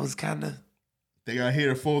know. That was kind of. They gotta hear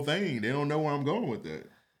the full thing. They don't know where I'm going with that.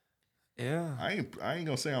 Yeah. I ain't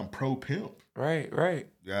gonna say I'm pro pimp. Right.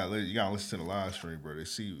 You gotta listen to the live stream, bro. To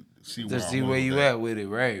see where you at with it.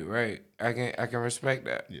 Right. I can respect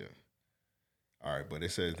that. Yeah. All right, but it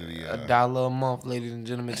says the $1 a month, ladies and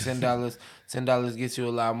gentlemen. $10 gets you a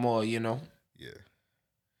lot more, you know. Yeah.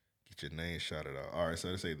 Get your name shouted out. All right, so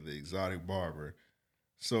they say the exotic barber.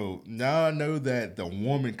 So now I know that the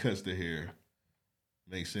woman cuts the hair.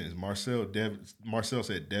 Makes sense. Marcel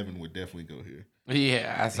said Devin would definitely go here.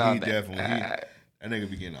 Yeah, I saw that. Definitely. That nigga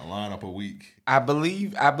be getting a lineup a week. I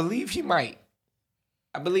believe he might.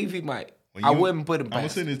 I wouldn't put him past. I'm gonna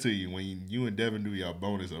send it to you when you and Devin do your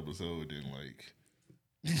bonus episode and like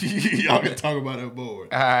y'all can talk about that more.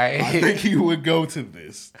 All right. I think he would go to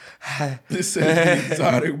this. This says the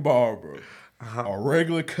exotic barber. A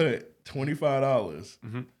regular cut,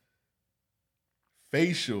 $25.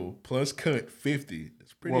 Facial plus cut, $50.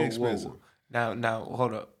 It's pretty expensive. Now,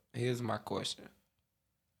 hold up. Here's my question.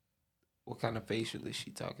 What kind of facial is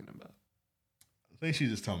she talking about? I think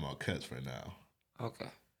she's just talking about cuts for now. Okay.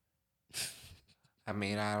 I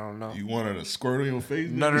mean, I don't know. You want her to squirt on your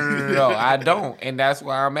face? No. I don't, and that's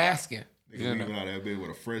why I'm asking. You know, out that bit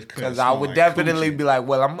with a fresh cut. Because I would definitely be like,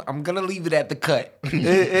 well, I'm gonna leave it at the cut.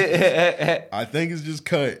 I think it's just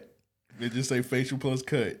cut. They just say facial plus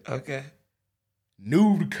cut. Okay.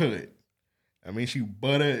 Nude cut. I mean, she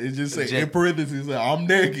butter. It just say in parentheses, I'm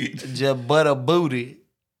naked. Just butter booty.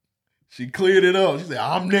 She cleared it up. She said,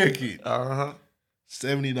 I'm naked. Uh-huh.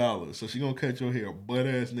 $70. So she gonna cut your hair butt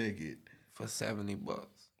ass naked. For $70.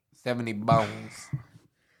 70 bones.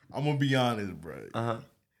 I'm gonna be honest, bro. Uh-huh.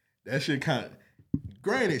 That shit kind of,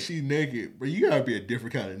 granted, she's naked, but you gotta be a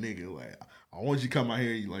different kind of nigga. Like, I want you to come out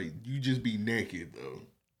here, like, you just be naked, though.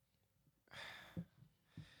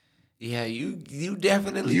 Yeah, you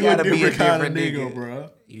definitely gotta be a different kind of nigga,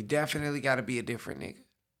 bro. You definitely gotta be a different nigga.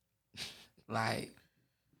 Like,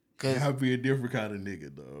 You gotta be a different kind of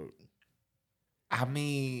nigga, dog. I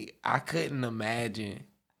mean, I couldn't imagine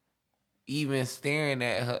even staring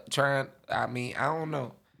at her I don't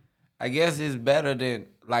know. I guess it's better than,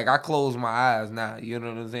 like, I close my eyes now. You know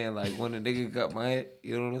what I'm saying? Like, when a nigga cut my head,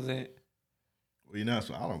 you know what I'm saying? Well, you know,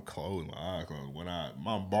 so I don't close my eyes. When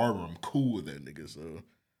my barber, I'm cool with that nigga, so.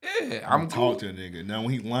 Yeah, I'm cool. Talk to a nigga. Now, when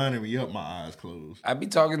he lining me up, my eyes closed. I be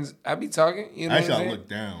talking, you know Actually, what I'm I look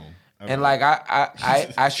down. And like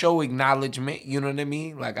I show acknowledgement, you know what I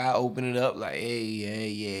mean? Like I open it up like, hey,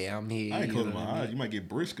 yeah, I'm here. I ain't closing my eyes. You might get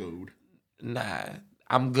Briscoed. Nah,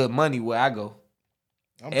 I'm good money where I go.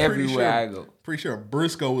 I'm Everywhere I go. Pretty sure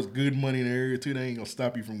Briscoe is good money in the area too. They ain't gonna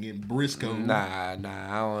stop you from getting Briscoe. Nah.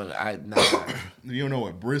 You don't know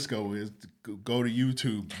what Briscoe is? Go to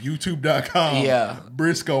YouTube. YouTube.com. Yeah.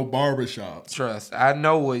 Briscoe Barbershop. Trust. I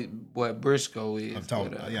know what Briscoe is. I'm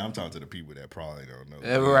talking to the people that probably don't know.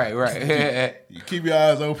 Right. You keep your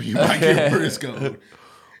eyes open, you might get Briscoe.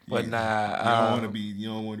 But you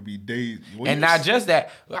don't want to be dazed. And not just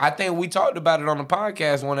that. I think we talked about it on the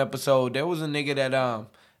podcast one episode. There was a nigga that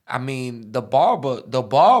the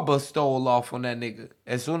barber stole off on that nigga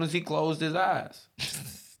as soon as he closed his eyes.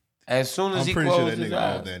 As soon as he closed his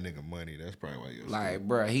eyes. I'm pretty sure that nigga owed that nigga money. That's probably why you're like,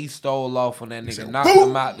 bro, he stole off on that nigga, said, knocked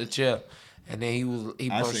him out the chair. And then he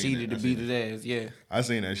proceeded to beat his ass. Yeah, I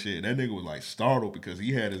seen that shit. That nigga was like startled because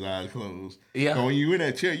he had his eyes closed. Yeah. So when you in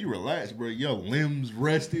that chair, you relax, bro. Your limbs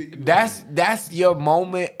rested. That's your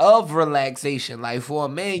moment of relaxation. Like for a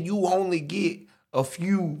man, you only get a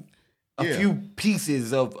few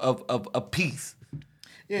pieces of a piece.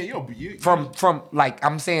 Yeah, from like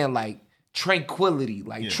I'm saying like tranquility,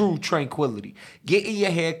 like true tranquility. Getting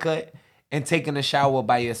your hair cut and taking a shower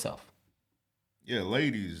by yourself. Yeah,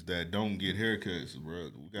 ladies that don't get haircuts, bro.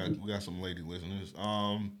 We got some lady listeners.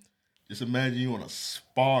 Just imagine you on a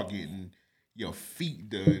spa getting your feet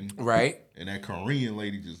done, right? And that Korean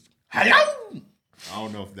lady just hello. I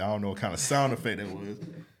don't know what kind of sound effect that was.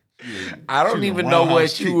 I don't even know what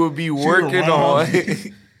she would be working on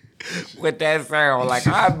with that sound. Like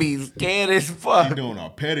I'd be scared as fuck. She doing a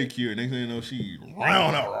pedicure. Next thing you know, she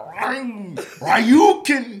round up.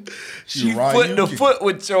 Ryukin. She foot to foot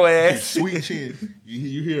with your ass. Sweet chin.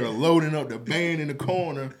 You hear her loading up the band in the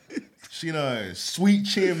corner. She done sweet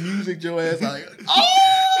chin music. Your ass like,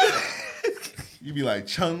 oh! You be like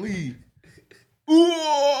Chun-Li.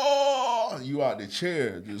 Ooh! You out the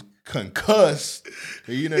chair just concussed.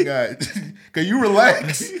 You know, cause you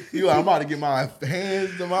relax. You like, I'm about to get my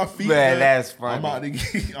hands and my feet. Man, that's funny. I'm about to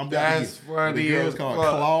get. That's funny. The girls call it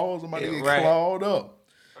claws. I'm about to get clawed up.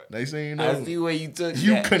 They say, you know, I see where you took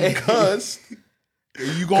you that. Concussed.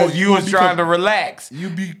 You was trying to relax. You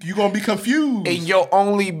gonna be confused. And your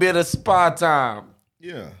only bit of spa time.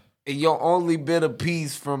 Yeah. And your only bit of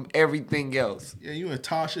peace from everything else. Yeah, you in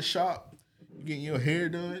Tasha's shop. You getting your hair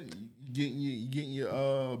done. You getting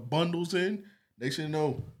your bundles in. They should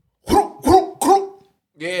know.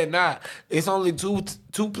 Yeah, nah. It's only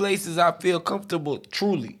two places I feel comfortable,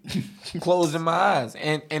 truly, closing my eyes.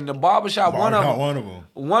 And the barbershop, one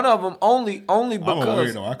of them only because I'm a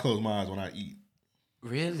weirdo. I close my eyes when I eat.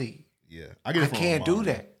 Really? Yeah, I can't do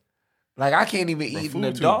that. Like I can't even eat in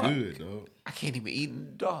the dark. Good, dog. I can't even eat in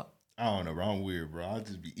the dark. I don't know, bro. I'm weird, bro. I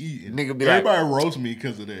just be eating. Nigga be everybody roast me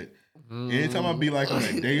because of that. Anytime I be like on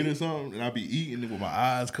a date or something, and I be eating with my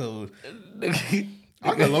eyes closed.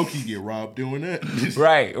 I can low-key get robbed doing that.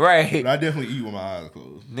 Right. But I definitely eat with my eyes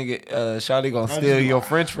closed. Nigga, Shawty gonna steal your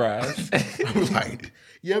french fries. I was like,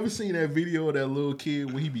 you ever seen that video of that little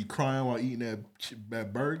kid when he be crying while eating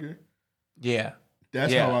that burger? Yeah.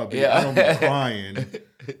 That's how I be. Yeah. I don't be crying,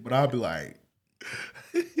 but I'll be like...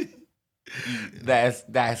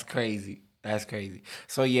 That's crazy. That's crazy.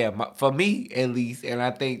 So yeah, for me at least, and I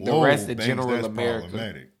think the Whoa, rest of Banks, general that's America.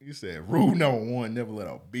 problematic. You said rule number 1: never let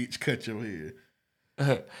a bitch cut your hair.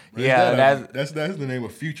 Yeah, that's the name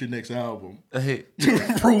of Future next album.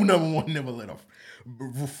 Rule number 1: never let a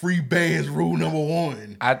free bands. Rule number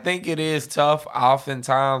 1. I think it is tough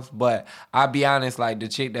oftentimes, but I'll be honest, like the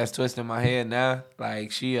chick that's twisting my hair now,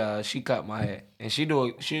 like she cut my hair and she do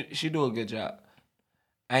a good job.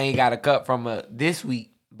 I ain't got a cut from her this week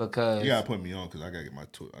because you gotta put me on because I gotta get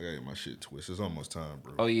my shit twisted. It's almost time,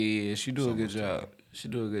 bro. Oh yeah, she do a good job. She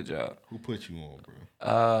do a good job. Who put you on,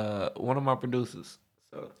 bro? One of my producers.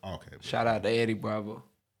 So okay, shout out to Eddie Bravo.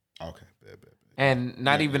 Okay, bad. And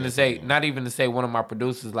not even to say one of my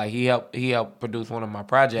producers, like he helped produce one of my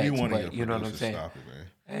projects. But you know what I'm saying? Stop it, man.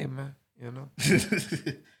 Hey man, you know.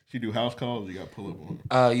 She do house calls. You got to pull up on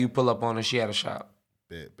her. You pull up on her. She had a shop.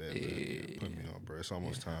 Bad. Put me on, bro. It's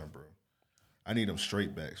almost time, bro. I need them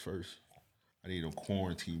straight backs first. I need them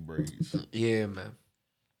quarantine braids. Yeah, man.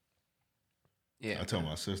 Yeah. I tell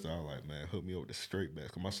my sister, I was like, man, hook me up with the straight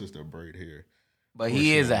backs. Cause my sister braid hair. But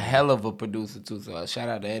he is a hell of a producer too. So shout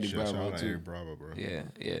out to Eddie Bravo shout out too. Eddie Bravo, bro. Yeah.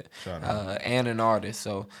 Shout out. And an artist.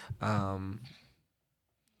 So,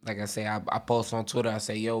 like I say, I post on Twitter. I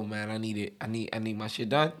say, yo, man, I need my shit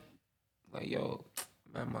done. Like, yo,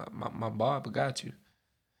 man, my barber got you.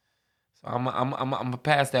 So I'm gonna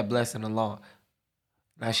pass that blessing along.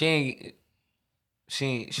 Now she ain't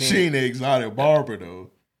the exotic barber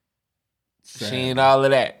though. She ain't all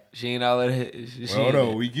of that. Well,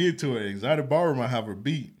 no, we get to it. Exotic barber might have her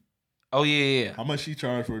beat. Oh yeah. How much she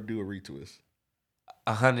charge for to do a retwist?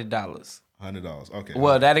 $100. $100. Okay.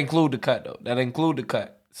 Well, that include the cut though. That include the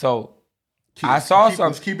cut. So I saw something.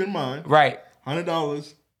 Let's keep in mind. Right.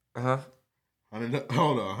 $100.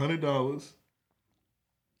 Hold on. $100.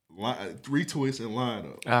 Retwist and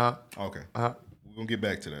line up. Okay. We're gonna get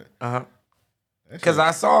back to that. Because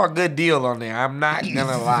I saw a good deal on there. I'm not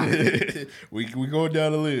gonna lie. we going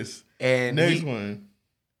down the list. And next one.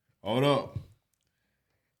 Hold up.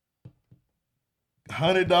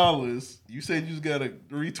 $100. You said you just got a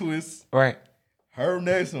retwist. Right. Her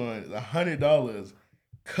next one is $100.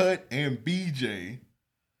 Cut and BJ.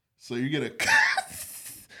 So you get a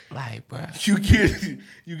like, bro. You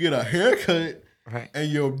get a haircut, right,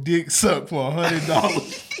 and your dick sucked for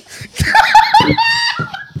 $100.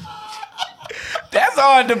 That's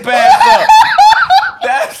hard to pass up.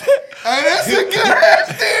 That's a good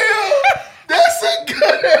ass deal. That's a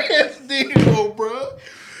good ass deal, bro.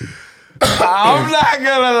 I'm not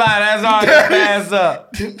gonna lie, that's hard to pass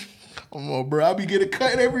up. Come on, bro. I be getting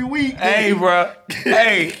cut every week. Hey, bro.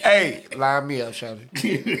 Hey, line me up,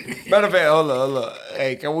 Shawty. Matter of fact, hold up.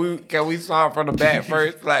 Hey, can we start from the back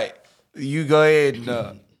first? Like, you go ahead and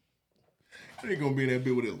I ain't gonna be that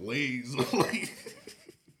bit with his legs.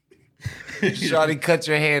 Shawty cut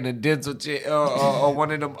your hair in a dental chair or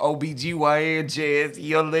one of them OBGYN chairs.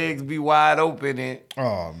 Your legs be wide open and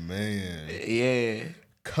oh man. Yeah.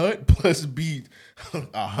 Cut plus beat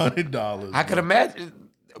 $100. I could imagine,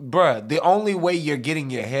 bruh, the only way you're getting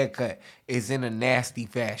your hair cut is in a nasty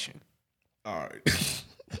fashion. All right.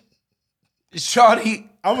 Shawty,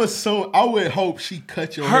 I would hope she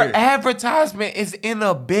cut your her hair. advertisement is in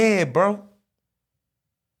a bed, bro.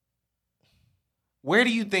 Where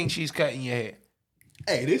do you think she's cutting your hair?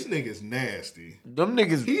 Hey, this nigga's nasty. Them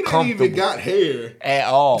niggas he don't even got hair at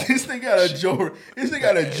all. This nigga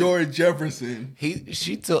got a George Jefferson.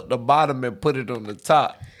 She took the bottom and put it on the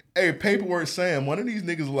top. Hey, Paperwork Sam, one of these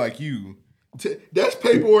niggas like you. That's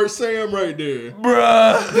Paperwork Sam right there.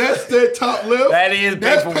 Bruh. That's that top left. That is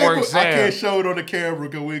Paperwork Sam. I can't show it on the camera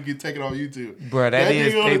because we'll get taken off YouTube. Bruh, that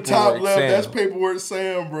is nigga on the Paperwork top left, Sam. that's Paperwork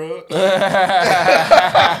Sam, bro.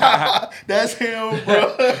 That's him,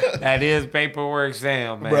 bro. That is Paperwork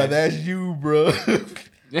Sam, man. Bro, that's you, bro.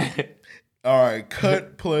 All right,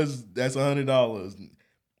 cut plus that's $100.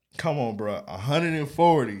 Come on, bro.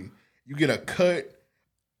 $140. You get a cut,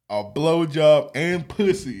 a blowjob, and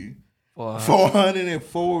pussy. For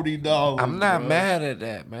 $140. I'm not mad at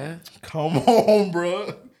that, man. Come on,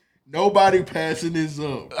 bro. Nobody passing this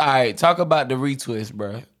up. All right, talk about the retwist,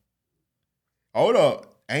 bro. Hold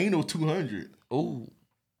up. Anal 200. Ooh.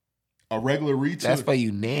 A regular retwist. That's for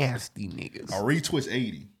you nasty niggas. A retwist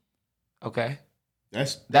 80. Okay.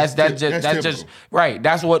 That's just right.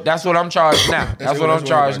 That's what I'm charged now. That's what I'm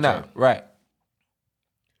charged now. Right.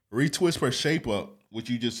 Retwist for shape up, which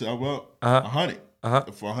you just said about 100.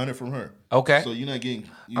 For 100 from her. Okay. So you're not getting.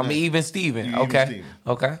 I'm even Steven. Okay.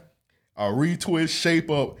 Okay. A retwist,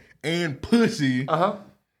 shape up, and pussy.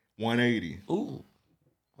 180. Ooh.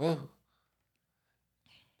 Well,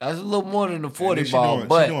 that's a little more than the 40 ball,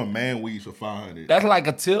 but she's doing man weaves for 500. That's like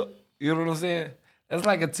a tip. You know what I'm saying? That's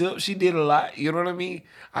like a tip. She did a lot. You know what I mean?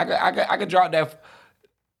 I could drop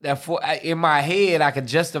in my head. I could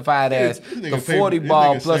justify it as the 40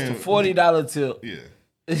 ball plus the $40 tip. Yeah.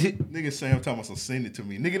 Nigga Sam talking about some send it to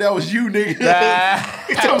me. Nigga, that was you, nigga.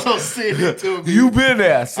 He talking about send it to me. You been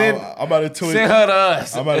there. I'm about to tweet send her to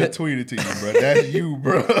us. I'm about to tweet it to you, bro. That's you,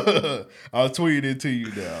 bro. I'll tweet it to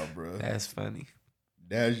you now, bro. That's funny.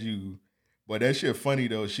 That's you. But that shit funny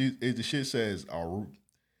though. The shit says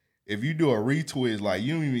if you do a retweet, it's like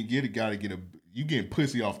you don't even gotta get you getting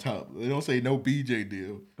pussy off top. They don't say no BJ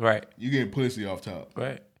deal. Right. You getting pussy off top.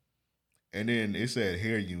 Right. And then it said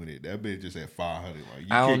hair unit. That bitch just at 500. Like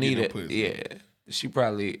I don't need it. Pussy. Yeah. She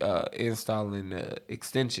probably installing the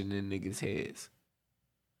extension in niggas' heads.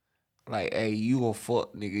 Like, hey, you a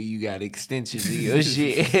fuck nigga. You got extensions in your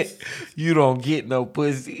shit. You don't get no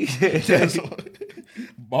pussy.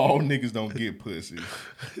 Bald niggas don't get pussy.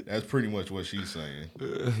 That's pretty much what she's saying.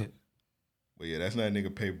 But yeah, that's not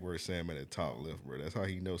nigga paperwork Sam at the top left, bro. That's how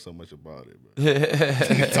he knows so much about it, bro.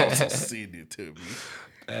 It's also send it to me.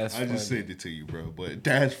 I just sent it to you, bro. But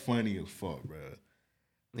that's funny as fuck, bro.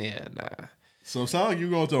 Yeah, nah. So sound like you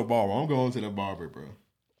going to a barber. I'm going to the barber, bro.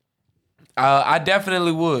 I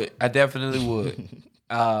definitely would.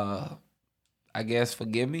 I guess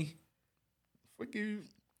forgive me.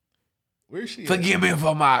 Where's she Forgive me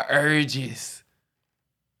for my urges.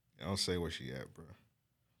 I don't say where she at, bro.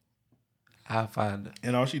 I'll find her.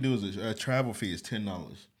 And all she do is a travel fee is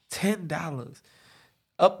 $10. $10.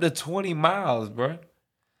 Up to 20 miles, bro.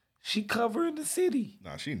 She covering the city.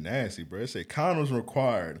 Nah, she nasty, bro. It say condoms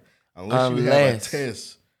required unless you have a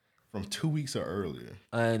test from 2 weeks or earlier.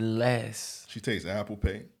 Unless. She takes Apple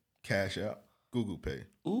Pay, Cash App, Google Pay.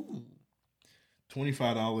 Ooh.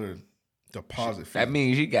 $25 deposit fee. That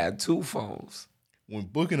means you got 2 phones. When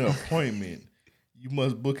booking an appointment, you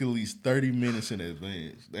must book at least 30 minutes in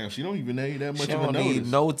advance. Damn, she don't even need that much of a notice. She don't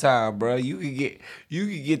need no time, bro. You can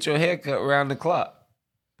get your hair cut around the clock.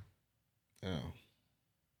 Damn.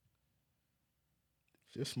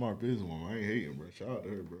 She's a smart businesswoman. I ain't hating, bro. Shout out to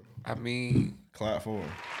her, bro. I mean, clap for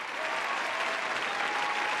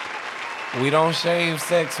her. We don't shame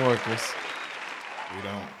sex workers. We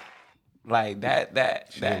don't. Like that.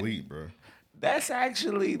 She's elite, bro. That's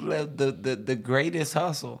actually the greatest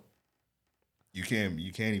hustle. You can't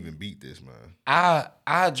even beat this, man.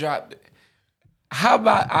 I dropped it. How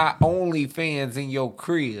about our OnlyFans in your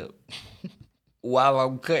crib while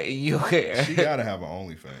I'm cutting your hair? She gotta have an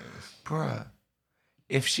OnlyFans, bruh.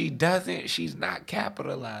 If she doesn't, she's not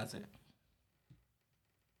capitalizing.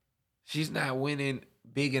 She's not winning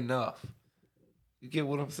big enough. You get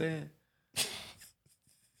what I'm saying?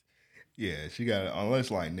 Yeah, she got it.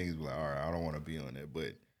 Unless like niggas be like, all right, I don't want to be on that.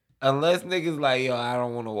 But unless niggas like, yo, I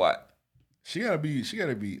don't want to watch. She gotta be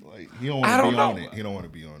like, he don't want to be on it. He don't want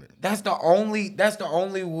to be on it. That's the only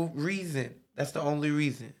reason. That's the only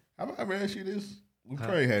reason. I've ever asked you this. We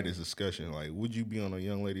probably had this discussion. Like, would you be on a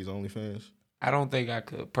young lady's OnlyFans? I don't think I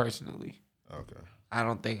could personally. Okay. I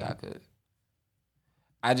don't think I could.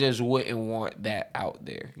 I just wouldn't want that out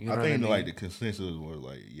there. You know I think what I mean? like the consensus was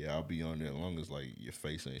like, yeah, I'll be on there as long as like your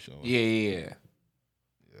face ain't showing. Yeah.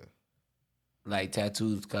 Like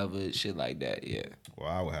tattoos covered, shit like that. Yeah. Well,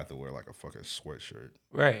 I would have to wear like a fucking sweatshirt.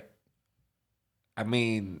 Right. I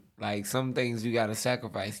mean, like some things you gotta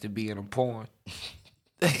sacrifice to be in a porn.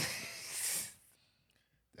 That's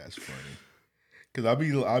funny. Cause I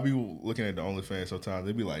be looking at the OnlyFans sometimes.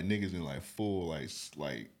 They be like niggas in like full like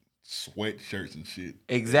sweatshirts and shit.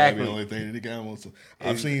 Exactly. That'd be the only thing the nigga wants to.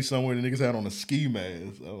 I've seen somewhere the niggas had on a ski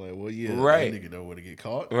mask. I'm like, well, yeah, right. That nigga don't want to get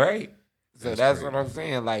caught. Right. So that's what I'm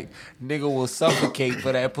saying. Like, nigga will suffocate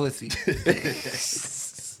for that pussy.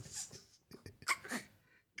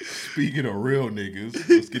 Speaking of real niggas,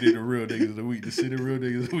 let's get into real niggas of the week. The city real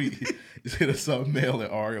niggas of the week. Just hit us up, mail at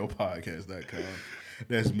ariopodcast.com.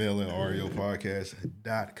 That's mail at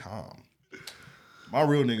ariopodcast.com. My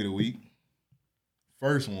real nigga of the week.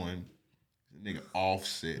 First one, nigga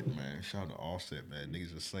Offset, man. Shout out to Offset, man.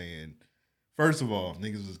 Niggas was saying, first of all,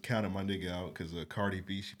 niggas was counting my nigga out because Cardi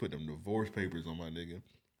B, she put them divorce papers on my nigga.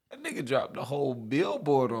 That nigga dropped the whole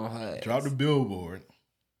billboard on her ass. Dropped the billboard.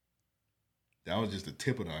 That was just the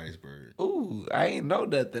tip of the iceberg. Ooh, I ain't know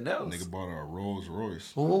nothing else. Nigga bought her a Rolls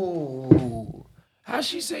Royce. Ooh. How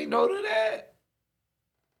she say no to that?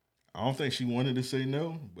 I don't think she wanted to say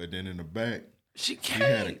no, but then in the back, she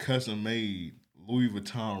had a custom made Louis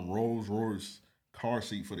Vuitton Rolls Royce car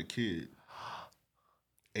seat for the kid.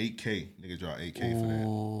 $8K. Nigga dropped $8K for that.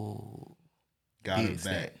 Got Big it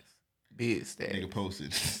back. Big stat. Nigga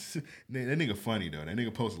posted. That nigga funny though. That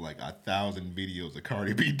nigga posted like 1,000 videos of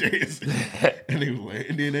Cardi B dancing. And he was like,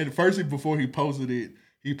 and then firstly before he posted it,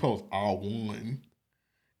 He posts, I won.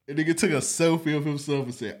 And nigga took a selfie of himself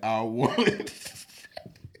and said, I won.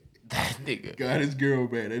 That nigga got his girl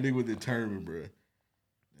back. That nigga was determined, bro.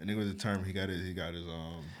 That nigga was determined. He got his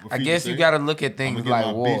I guess you gotta look at things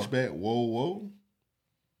like war. Bitch back. Whoa, whoa.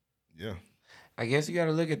 Yeah. I guess you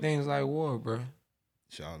gotta look at things like war, bro.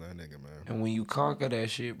 Shout out that nigga, man. And when you conquer that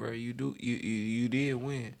shit, bro, you did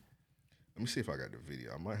win. Let me see if I got the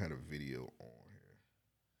video. I might have a video on here.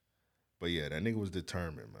 But yeah, that nigga was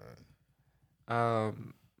determined, man.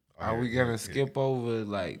 Are we gonna skip over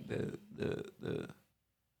like the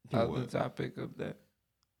other topic of that?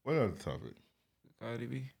 What other topic? Cardi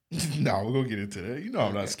B. No, we're gonna get into that. You know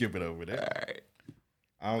I'm not skipping over that. All right.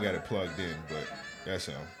 I don't got it plugged in, but that's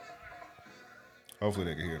him. Hopefully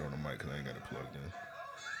they can hear it on the mic because I ain't got it plugged in.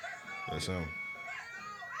 That's him.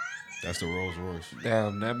 That's the Rolls Royce.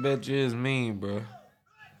 Damn, that bitch is mean, bro.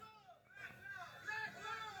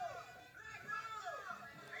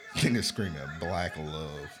 Nigga screaming black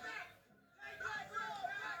love.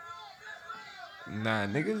 Nah,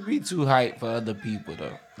 niggas be too hype for other people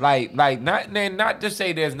though. Like not to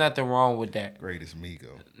say there's nothing wrong with that. Greatest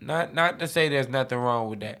Migo. Not to say there's nothing wrong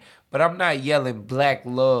with that. But I'm not yelling black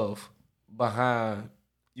love behind.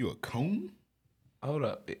 You a coon? Hold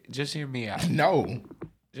up. Just hear me out. No.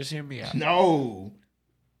 Just hear me out. No.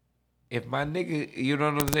 If my nigga, you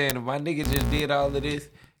know what I'm saying? If my nigga just did all of this,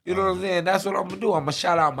 you know what I'm saying? That's what I'm gonna do. I'm gonna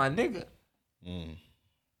shout out my nigga.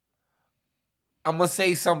 I'm gonna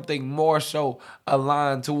say something more so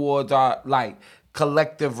aligned towards our like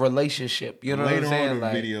collective relationship. You know what I'm saying? Later on in the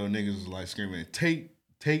like, video, niggas was like screaming, take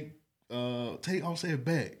Offset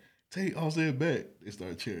back. Take Offset back. They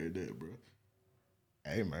started cheering that, bro.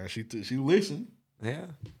 Hey man, she listened. Yeah.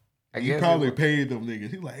 He probably paid them niggas.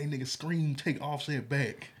 He like, hey nigga, scream, take Offset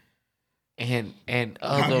back. And I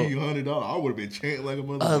other give you $100. I would have been chanting like a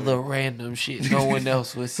motherfucker. other random shit no one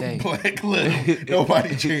else would say. Black love.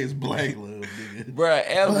 Nobody chants black love, nigga. Bruh,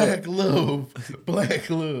 ever. Black love. Black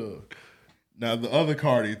love. Now the other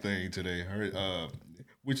Cardi thing today,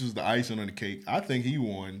 which is the icing on the cake. I think he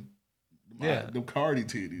won. Them Cardi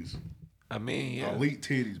titties. I mean, yeah. Elite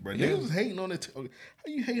titties, bro. Yeah. Niggas was hating on it. How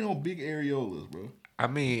you hating on big areolas, bro? I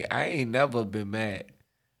mean, I ain't never been mad.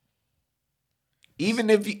 Even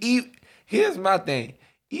if you here's my thing.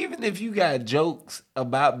 Even if you got jokes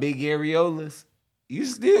about big areolas, you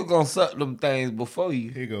still gonna suck them things before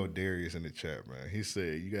you. Here go Darius in the chat, man. He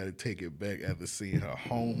said you gotta take it back after seeing her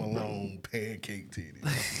Home Alone pancake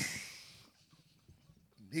titties.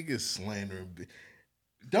 Niggas slandering.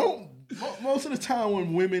 Most of the time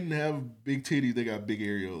when women have big titties, they got big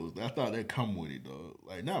areolas. I thought that come with it, dog.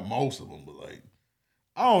 Like not most of them, but like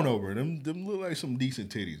I don't know, bro. Them look like some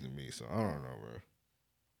decent titties to me, so I don't know, bro.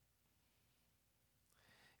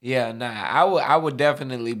 Yeah, nah. I would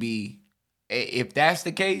definitely be, if that's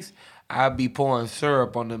the case, I'd be pouring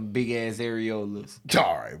syrup on them big ass areolas.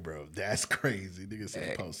 All right, bro. That's crazy. Niggas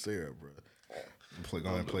say pour syrup, bro. Go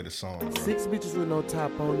ahead and play the song, bro. 6 bitches with no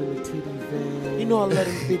top on in the titty van. You know I let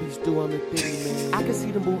them bitties do, I'm the titty man. I can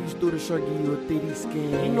see the movies through the shirt, give you a titty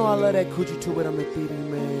skin. You know I love that coochie too, but I'm the titty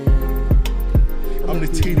man. I'm the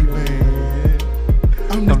titty man.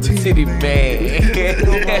 I'm the titty man.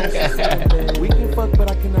 We can fuck,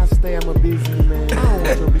 but I cannot stay, I'm a busy man. I don't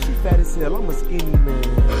want your bitch, she fat as hell, I'm a skinny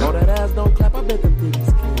man. All that ass don't clap, I bet them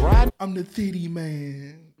titties can. Right? I'm the titty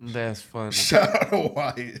man. That's funny. Shout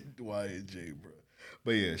out to Wyatt J, bro.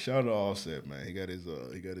 But yeah, shout out to Offset, man. He got his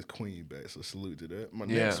queen back, so salute to that. My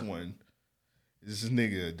next one is this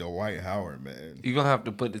nigga Dwight Howard, man. You gonna have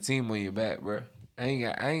to put the team on your back, bro. I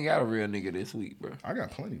ain't got a real nigga this week, bro. I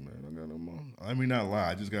got plenty, man. I got no more. Let me not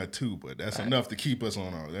lie. I just got 2, but that's enough to keep us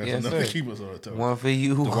on our. That's enough to keep us on our toes. One for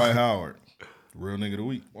you. Dwight Howard, real nigga of the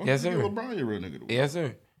week. Yes, sir. LeBron, your real nigga of the week. Yes,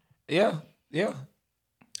 sir. Yeah.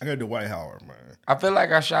 I got Dwight Howard, man. I feel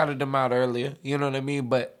like I shouted them out earlier. You know what I mean?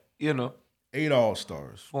 But 8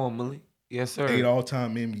 All-Stars. Formally. Yes, sir. 8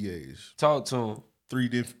 all-time NBAs. Talk to him. 3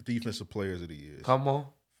 defensive players of the year. Come on.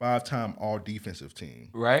 5-time all-defensive team.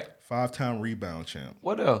 Right. 5-time rebound champ.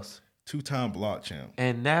 What else? 2-time block champ.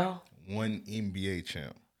 And now? 1 NBA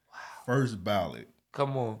champ. Wow. First ballot.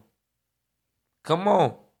 Come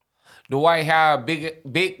on. Dwight Howard,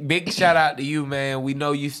 big shout out to you, man. We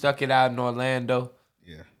know you stuck it out in Orlando.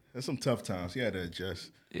 Yeah. There's some tough times. He had to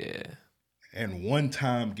adjust. Yeah. And one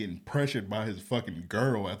time getting pressured by his fucking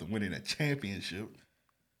girl after winning a championship.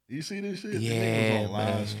 You see this shit? Yeah, the nigga was on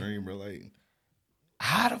live stream, bro. Like,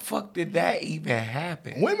 how the fuck did that even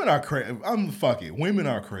happen? Women are crazy. Women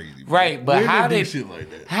are crazy. Bro. Right, but women how do did shit like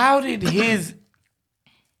that? How did his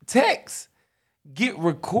text get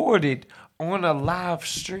recorded on a live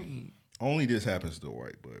stream? Only this happens to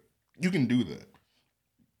Dwight, but you can do that.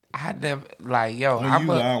 I never like yo.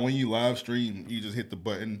 When you live stream, you just hit the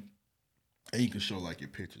button and you can show like your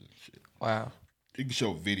pictures and shit. Wow. You can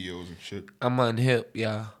show videos and shit. I'm unhip,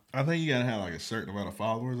 y'all. I think you gotta have like a certain amount of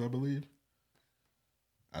followers, I believe.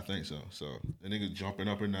 I think so. So the nigga jumping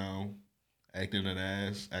up and down, acting an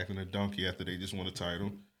ass, acting a donkey after they just won a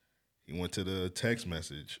title. He went to the text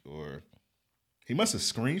message, or he must have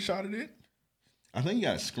screenshotted it. I think he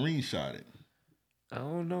got screenshotted. I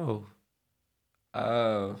don't know.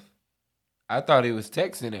 I thought he was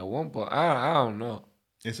texting at one point. I don't know.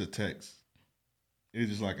 It's a text. It's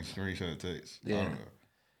just like a screenshot of text. Yeah. I don't know.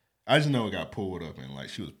 I just know it got pulled up and like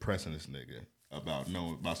she was pressing this nigga about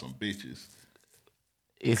some bitches.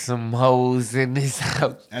 It's some hoes in this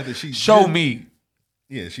house. After she show me.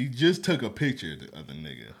 Yeah, she just took a picture of the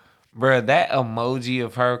nigga. Bruh, that emoji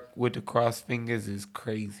of her with the cross fingers is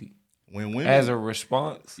crazy. When women, as a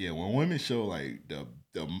response. Yeah, when women show like the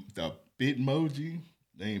bit emoji,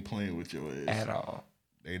 they ain't playing with your ass. At all.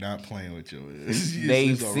 They not playing with your ass.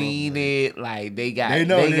 They've seen it. Like they got. They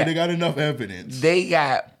know they got enough evidence. They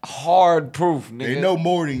got hard proof, nigga. They know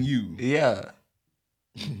more than you. Yeah.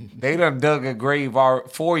 They done dug a grave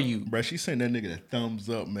for you. Bruh, she sent that nigga the thumbs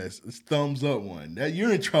up thumbs up one. That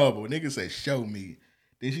you're in trouble. Nigga said, show me.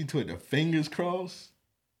 Then she put the fingers crossed.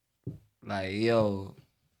 Like, yo.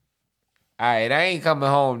 Alright, I ain't coming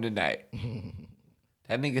home tonight.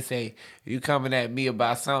 That nigga say, you coming at me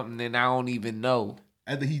about something and I don't even know.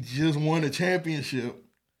 After he just won a championship,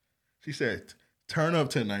 she said, turn up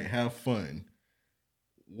tonight, have fun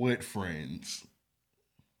with friends.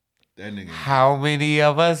 That nigga. How many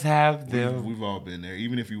of us have them? We've all been there.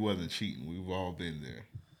 Even if he wasn't cheating, we've all been there.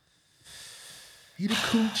 He the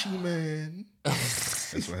coochie man.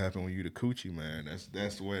 That's what happened when you the coochie man.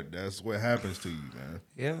 That's what happens to you, man.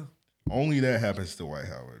 Yeah. Only that happens to White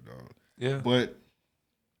Howard, dog. Yeah. But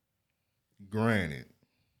granted,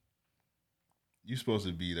 you supposed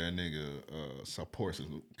to be that nigga support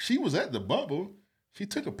system. She was at the bubble. She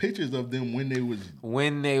took a pictures of them when they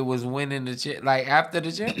was winning the like after the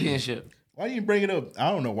championship. Why you bring it up?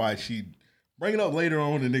 I don't know why she bring it up later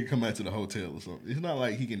on and they come back to the hotel or something. It's not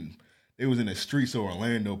like he can. It was in the streets of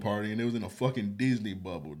Orlando party and it was in a fucking Disney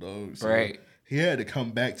bubble, dog. So right. He had to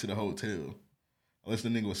come back to the hotel, unless the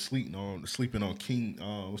nigga was sleeping on King.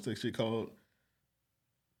 What's that shit called?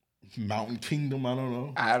 Mountain Kingdom, I don't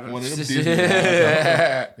know. I don't know. One of them Disney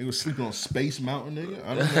rides. He was sleeping on Space Mountain, nigga.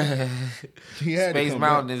 I don't know. He had Space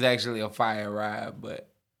Mountain is actually a fire ride, but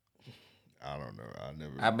I don't know.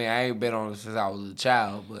 I mean, I ain't been on it since I was a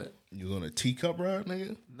child, but you was on a teacup ride,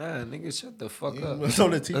 nigga? Nah, nigga, shut the fuck up. Was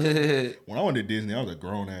on the teacup. When I went to Disney, I was a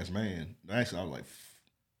grown ass man. Actually, I was like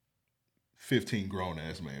 15 grown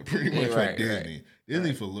ass man, pretty much like Disney. Right.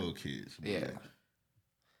 Disney for little kids. Yeah.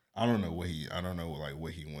 I don't know what he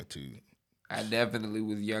went to. I definitely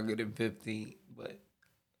was younger than 15, but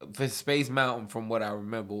for Space Mountain, from what I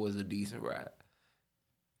remember, was a decent ride.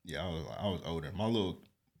 Yeah, I was older. My little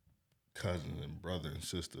cousins and brother and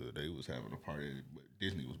sister, they was having a party, but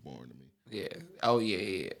Disney was born to me. Yeah. Oh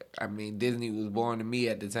yeah. I mean, Disney was born to me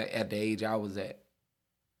at the age I was at,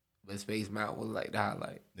 but Space Mountain was like the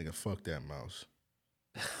highlight. Nigga, fuck that mouse.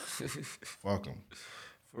 Fuck him.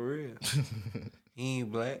 For real. He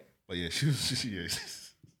ain't black. But yeah, she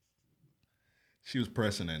was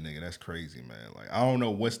pressing that nigga. That's crazy, man. Like, I don't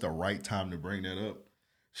know what's the right time to bring that up.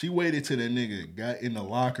 She waited till that nigga got in the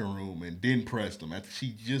locker room and then pressed him after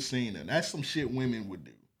she just seen him. That's some shit women would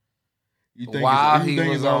do. You think while he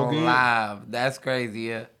was on live. That's crazy,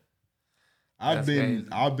 yeah. I've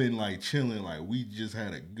been like chilling, like we just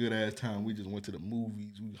had a good ass time. We just went to the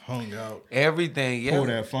movies, we hung out. Everything, yeah. Pulled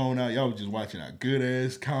that phone out. Y'all was just watching a good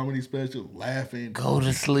ass comedy special, laughing. Go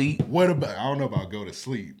to sleep. What about I don't know about go to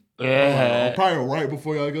sleep. Yeah. Probably right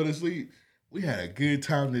before y'all go to sleep. We had a good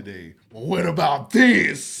time today. But what about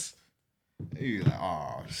this? And you're like,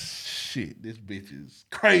 oh shit, this bitch is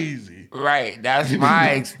crazy. Right. That's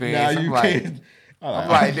my experience. Now you can't. I'm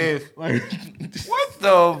like this. Like, what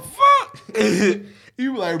the fuck?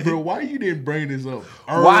 You like, bro, why you didn't bring this up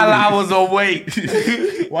early? While I was awake?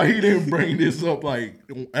 Why you didn't bring this up like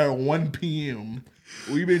at 1 p.m.?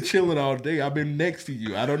 We've been chilling all day. I've been next to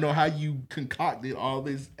you. I don't know how you concocted all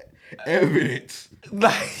this evidence.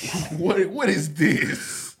 Like, what is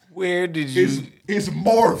this? Where did you? It's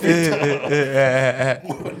morphing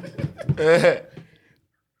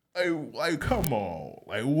time. Like, come on.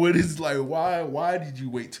 Like, what is like? Why did you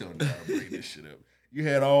wait till now to bring this shit up? You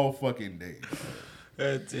had all fucking day.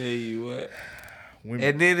 I tell you what.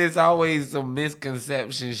 And then it's always some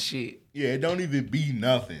misconception shit. Yeah, it don't even be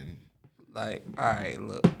nothing. Like, all right,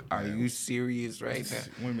 look, are you serious right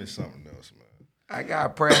now? Women something else, man. I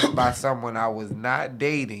got pressed by someone I was not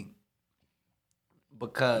dating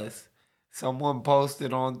because someone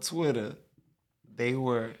posted on Twitter they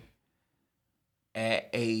were at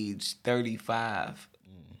age 35.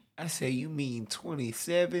 I said, you mean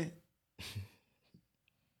 27?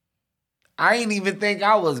 I ain't even think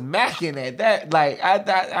I was macking at that. Like,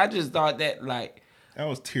 I just thought that, like... That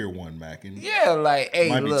was tier 1 macking. Yeah, like, hey,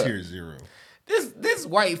 Might look. be tier 0. This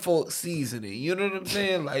white folk seasoning, you know what I'm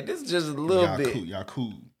saying? Like, this is just a little bit. Y'all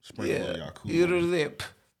cool. Sprinkle Yeah, y'all cool. you know what I'm saying?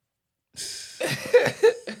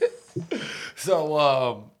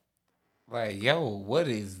 So, like, yo, what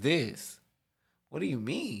is this? What do you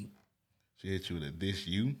mean? She hit you with a dish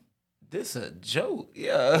you? This a joke,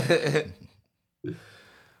 yeah.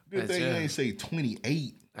 Good thing they ain't say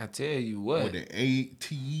 28. I tell you what. With the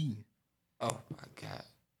A-T-E. Oh, my God.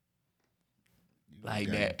 You Like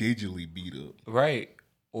got that. digitally beat up. Right.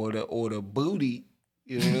 Or the booty.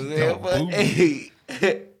 You know what I'm saying? But, hey.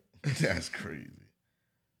 That's crazy.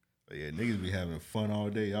 But yeah, niggas be having fun all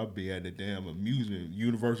day. I'll be at the damn amusement,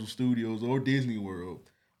 Universal Studios or Disney World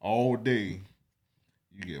all day.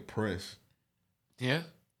 You get pressed. Yeah.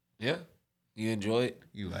 Yeah. You enjoy it?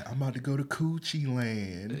 You like, I'm about to go to Coochie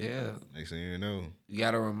Land. Yeah. Next thing you know. You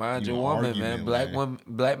gotta remind You your woman, argument, man.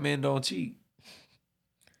 Black men don't cheat.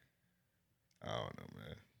 I don't know,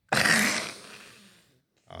 man.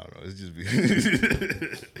 I don't know. It's just be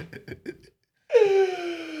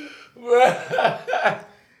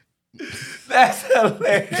That's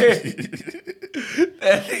hilarious.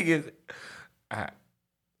 That thing is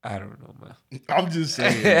I don't know, man. I'm just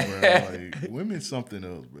saying, bro. Like, women's something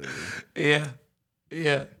else, bro. Yeah.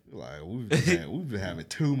 Yeah. Like, we've been having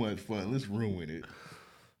too much fun. Let's ruin it.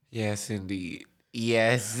 Yes, indeed.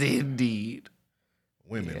 Yes, indeed.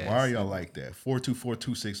 Women, Yes. why are y'all like that?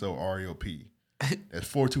 424-260-REOP.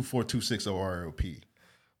 That's 424-260-REOP.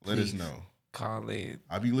 Let us know. Call in.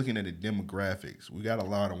 I'll be looking at the demographics. We got a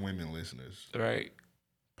lot of women listeners. Right.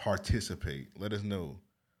 Participate. Let us know.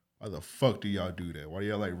 Why the fuck do y'all do that? Why do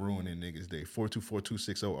y'all like ruining niggas' day?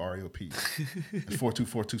 424-260-REOP. That's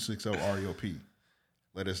 424-260-REOP.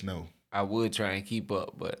 Let us know. I would try and keep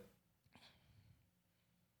up, but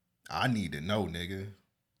I need to know, nigga.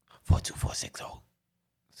 42460.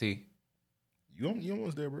 See? You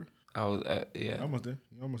almost there, bro. I was yeah. You almost there.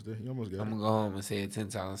 You almost there. You almost got it. I'm gonna go home and say it 10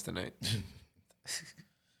 times tonight.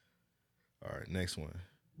 All right, next one.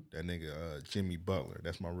 That nigga Jimmy Butler.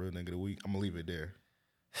 That's my real nigga of the week. I'm gonna leave it there.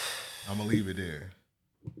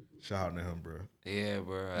 Shout out to him, bro. Yeah,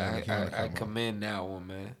 bro. Yeah, I commend that one,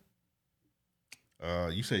 man.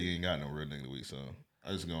 You say you ain't got no real nigga of the week, so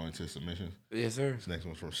I just go into submissions. Yes, sir. This next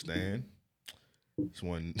one's from Stan.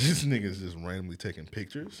 This nigga's just randomly taking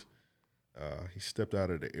pictures. He stepped out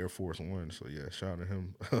of the Air Force One, so yeah, shout out to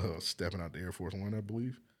him stepping out the Air Force One, I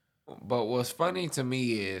believe. But what's funny to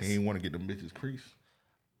me is he ain't want to get them bitches creased.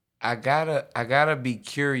 I gotta be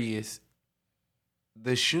curious.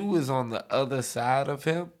 The shoe is on the other side of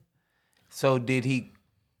him. So did he?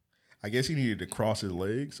 I guess he needed to cross his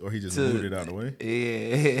legs, or he just moved it out of the way.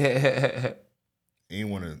 Yeah. He ain't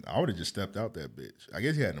want to. I would have just stepped out that bitch. I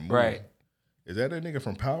guess he had to move. Right. Is that nigga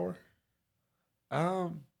from Power? I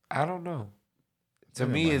don't know. To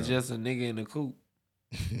me, it's just a nigga in a coupe.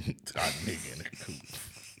 A nigga in a coupe.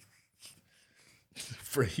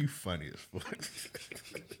 Fred, you funny as fuck.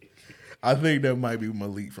 I think that might be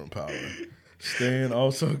Malik from Power. Stan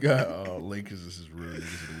also got Lakers as his real niggas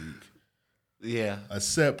of the week. Yeah.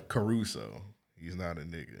 Except Caruso. He's not a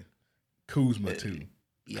nigga. Kuzma too.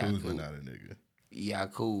 Kuzma Yakub. not a nigga.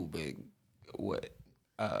 Yakub and what?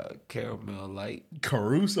 Caramel Light.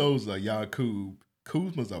 Caruso's a Yakub.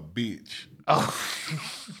 Kuzma's a bitch. Oh.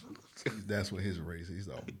 That's what his race is. He's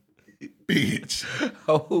a bitch.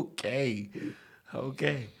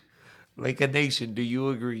 Okay. Laker Nation, do you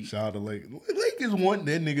agree? Shout out to Lakers. Lakers want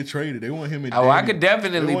that nigga traded. They want him and I could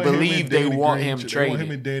definitely believe they want him traded. They want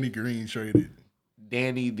him and Danny Green traded.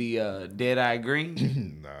 Danny the Dead-Eye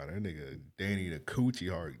Green? Nah, that nigga Danny the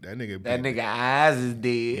Coochie Heart. That nigga eyes is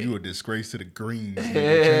dead. You a disgrace to the Greens. Nigga.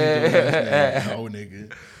 Change your last name. Oh,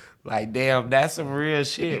 nigga. Like, damn, that's some real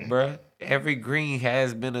shit, bruh. Every Green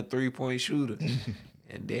has been a 3-point shooter.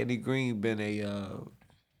 And Danny Green been a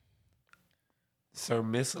Sir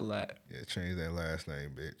Miss-a-Lot. Yeah, change that last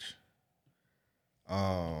name, bitch.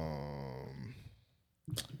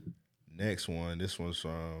 Next one. This one's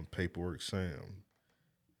from Paperwork Sam.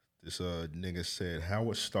 This nigga said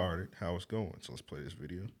how it started, how it's going. So let's play this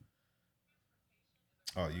video.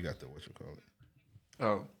 Oh, you got the whatchamacallit.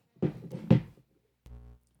 Oh.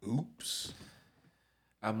 Oops.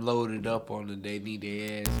 I'm loaded up on the They Need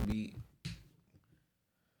Their Ass beat.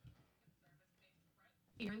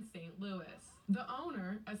 Here in St. Louis. The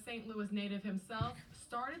owner, a St. Louis native himself,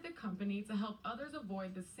 started the company to help others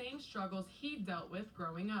avoid the same struggles he dealt with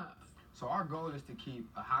growing up. So our goal is to keep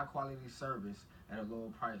a high quality service at a lower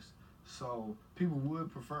price. So people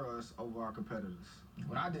would prefer us over our competitors.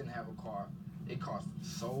 When I didn't have a car, it cost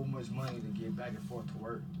so much money to get back and forth to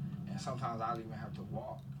work. And sometimes I'd even have to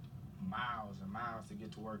walk miles and miles to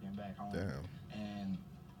get to work and back home. Damn. And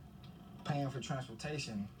paying for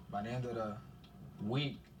transportation, by the end of the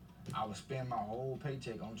week, I would spend my whole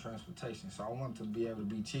paycheck on transportation. So I wanted to be able to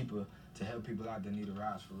be cheaper to help people out that need a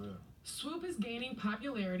ride for real. Swoop is gaining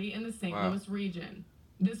popularity in the St. Wow. Louis region.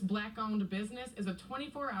 This black-owned business is a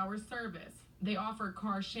 24-hour service. They offer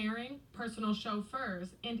car sharing, personal chauffeurs,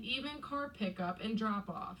 and even car pickup and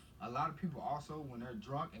drop-off. A lot of people also, when they're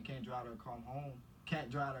drunk and can't drive their car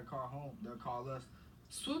home, they'll call us.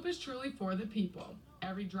 Swoop is truly for the people.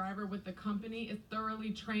 Every driver with the company is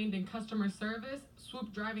thoroughly trained in customer service,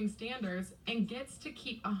 Swoop driving standards, and gets to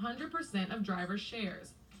keep 100% of driver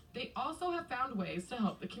shares. They also have found ways to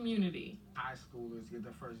help the community. High schoolers get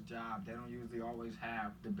their first job. They don't usually always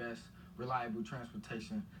have the best reliable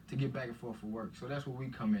transportation to get back and forth for work. So that's where we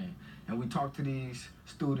come in. And we talk to these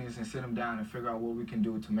students and sit them down and figure out what we can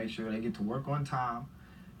do to make sure they get to work on time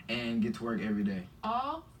and get to work every day.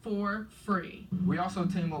 All for free. We also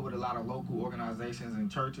team up with a lot of local organizations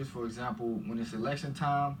and churches. For example, when it's election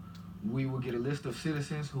time, we will get a list of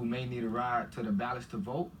citizens who may need a ride to the ballots to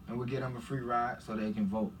vote, and we'll get them a free ride so they can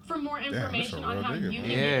vote. For more information on how you can get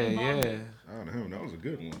Yeah, involved. yeah. Oh, damn, that was a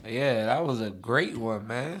good one. Yeah, that was a great one,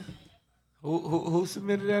 man. Who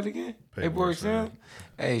submitted that again? Paperwork Sam?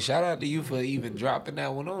 Hey, shout out to you for even dropping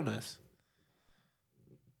that one on us.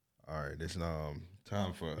 All right, it's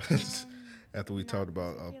time for after we talked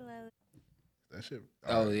about that shit.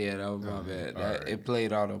 Oh yeah, that was my bad. It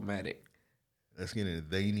played automatic. Let's get into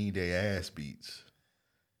They Need Their Ass Beats.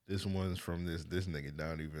 This one's from this nigga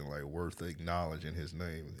not even like worth acknowledging his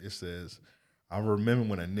name. It says, I remember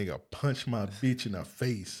when a nigga punched my bitch in the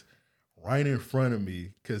face right in front of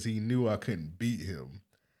me because he knew I couldn't beat him.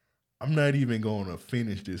 I'm not even going to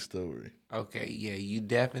finish this story. Okay, yeah, you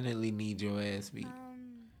definitely need your ass beat.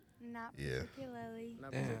 Not Yeah. particularly.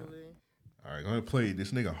 Not Damn. particularly. All right, go ahead and play.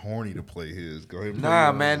 This nigga horny to play his. Go ahead and play Nah,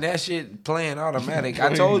 yours. man, that shit playing automatic.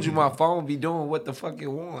 I told you my phone be doing what the fuck it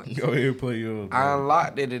wants. Go ahead and play yours. I bro.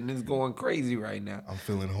 unlocked it and it's going crazy right now. I'm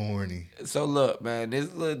feeling horny. So look, man,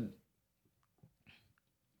 this little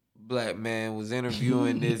black man was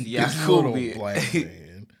interviewing this This little Yakubian. black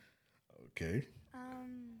man. Okay.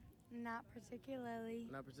 Not particularly.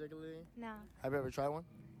 Not particularly. No. Have you ever tried one?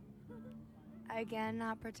 Again,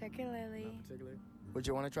 not particularly. Not particularly. Would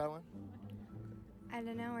you want to try one? I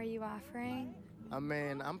don't know. Are you offering? I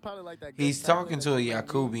mean, I'm probably like that. Good He's chocolate talking that to a you might need.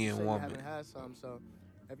 Yakubian You say you woman. haven't had some, so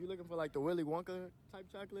if you're looking for like the Willy Wonka type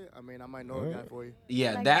chocolate, I mean, I might know a guy for you.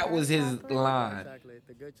 Yeah, Like that dark was his chocolate? line. Chocolate,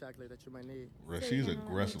 the good chocolate that you might need. Bro, So she's you don't know what it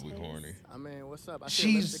aggressively tastes? horny. I mean, what's up? I see a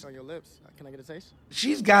She's- lipstick on your lips. Can I get a taste?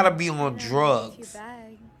 She's gotta be I on don't know, drugs. Too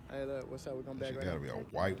bad. Hey, look, what's up? We're gonna She bag right gotta now. be a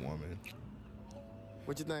white woman.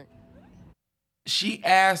 What you think? She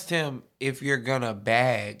asked him if you're gonna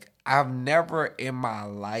bag. I've never in my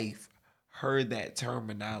life heard that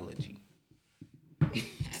terminology.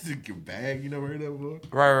 Bag, you never heard that before?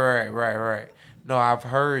 Right. No, I've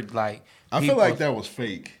heard like. I feel people- like that was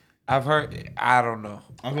fake. I've heard. I don't know.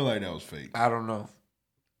 I feel like that was fake. I don't know.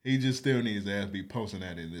 He just still needs to ass be posting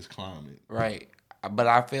that in this climate. Right, but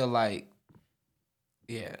I feel like,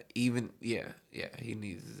 yeah, he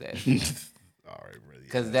needs his ass. All right, really.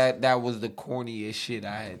 Because that was the corniest shit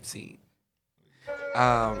I had seen.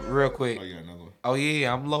 Real quick. Oh, you got another one? Oh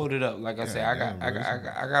yeah, I'm loaded up. Like I said, I damn, got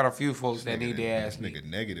bro. I got a few folks that need their ass This beat. nigga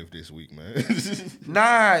negative this week, man.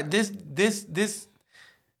 Nah,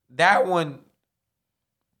 that one.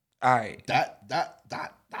 All right. That.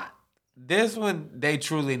 This one, they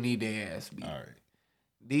truly need their ass beat. All right.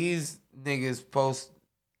 These niggas post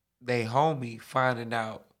they homie finding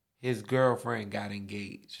out his girlfriend got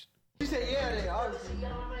engaged. You said yeah, they obviously.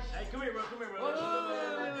 Hey, come here, bro.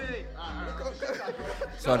 Wait.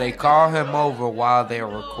 So they call him over while they're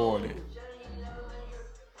recording.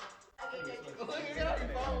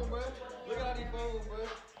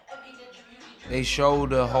 They show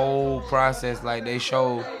the whole process, like they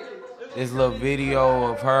show this little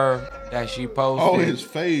video of her that she posted. Oh, his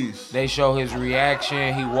face. They show his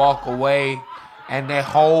reaction. He walk away, and that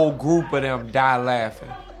whole group of them die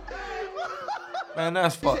laughing. Man,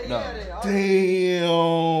 that's fucked up. Damn.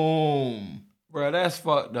 Bro, that's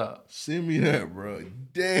fucked up. Send me that, bro.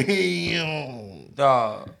 Damn.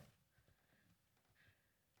 Dog.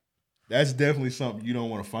 That's definitely something you don't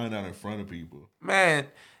want to find out in front of people. Man,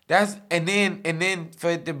 And then for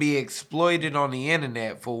it to be exploited on the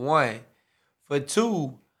internet, for one. For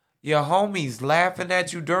two, your homies laughing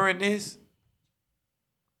at you during this.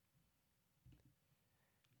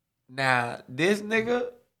 Now, this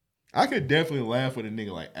nigga, I could definitely laugh with a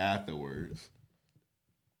nigga like afterwards.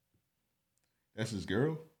 That's his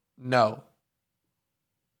girl? No.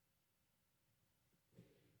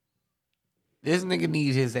 This nigga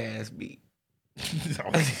needs his ass beat.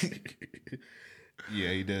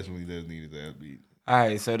 Yeah, he definitely does need his ass beat. All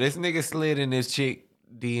right, so this nigga slid in this chick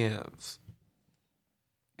DMs.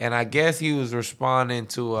 And I guess he was responding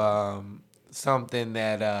to something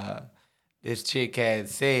that this chick had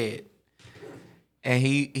said. And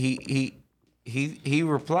he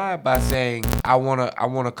replied by saying, I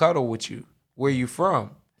wanna cuddle with you. Where you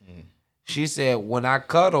from? She said, when I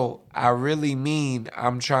cuddle, I really mean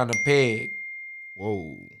I'm trying to peg.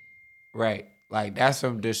 Whoa. Right. Like that's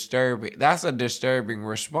a disturbing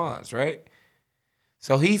response, right?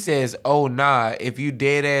 So he says, oh nah, if you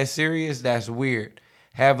dead ass serious, that's weird.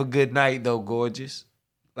 Have a good night though, gorgeous.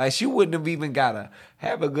 Like she wouldn't have even gotta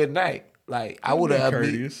have a good night. Like I would have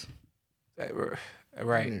courteous.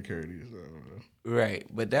 Right. Courteous, I don't know. Right.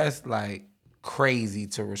 But that's like crazy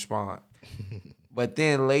to respond. But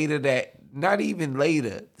then not even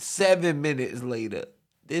later, 7 minutes later,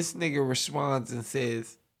 this nigga responds and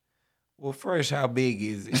says, well, first, how big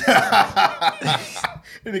is it?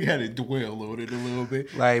 And they gotta dwell on it a little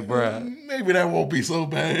bit. Like, bruh. Maybe that won't be so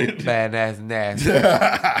bad. Man, that's nasty.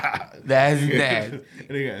 That's nasty.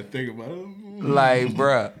 They gotta think about it. Like,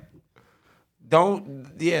 bruh.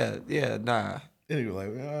 Nah. And they go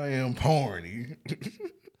like, I am porny.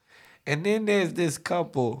 And then there's this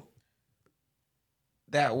couple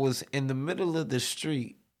that was in the middle of the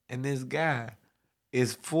street, and this guy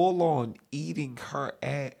is full on eating her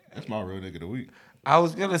ass. That's my real nigga of the week. I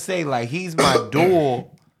was gonna say like he's my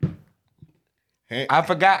duel. I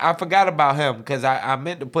forgot about him because I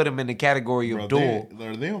meant to put him in the category of duel.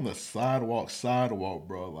 Are they on the sidewalk,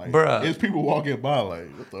 bro? Like, bruh, there's people walking by like,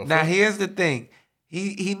 what the now fuck? here's the thing.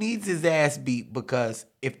 He needs his ass beat because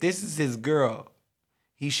if this is his girl,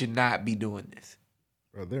 he should not be doing this.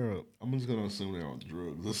 Bro, I'm just gonna assume they're on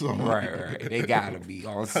drugs or something. Right. They gotta be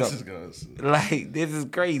on something. I'm just gonna assume. Like, this is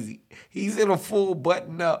crazy. He's in a full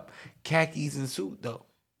button-up khakis and suit, though.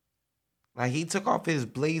 Like, he took off his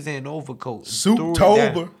blazer and overcoat.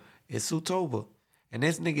 Suit-tober. It's Suit-tober. And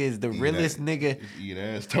this nigga is the realest nigga. Eat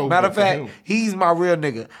ass tober. Matter of fact, he's my real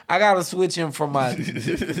nigga. I gotta switch him from my.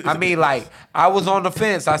 I mean, like, I was on the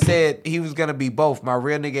fence. I said he was gonna be both my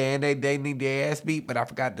real nigga and they need their ass beat, but I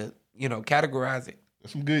forgot to, categorize it.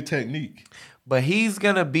 That's some good technique. But he's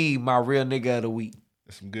gonna be my real nigga of the week.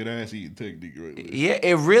 That's some good ass eating technique right there. Yeah,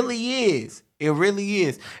 it really is. It really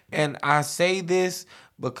is. And I say this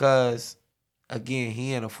because, again,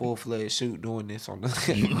 he in a full-fledged shoot doing this on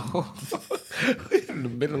the in the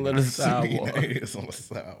middle of the sidewalk. It's on the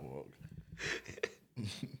sidewalk.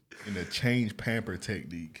 In the change pamper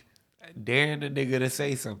technique. Daring the nigga to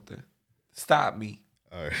say something. Stop me.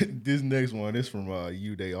 All right, this next one is from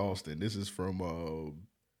Uday Austin. This is from I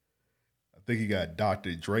think he got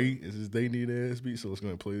Dr. Dre. Is his They Need Ass Beat? So let's go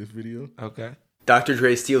and play this video. Okay. Dr.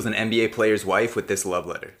 Dre steals an NBA player's wife with this love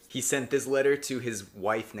letter. He sent this letter to his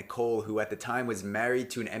wife, Nicole, who at the time was married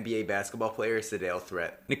to an NBA basketball player, Sedale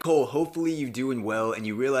Threat. Nicole, hopefully you doing well and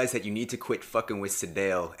you realize that you need to quit fucking with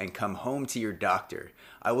Sedale and come home to your doctor.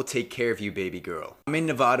 I will take care of you, baby girl. I'm in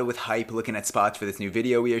Nevada with Hype looking at spots for this new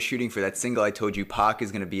video we are shooting for that single I told you Pac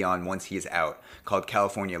is going to be on once he is out, called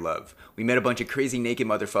California Love. We met a bunch of crazy naked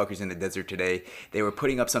motherfuckers in the desert today. They were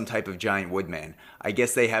putting up some type of giant woodman. I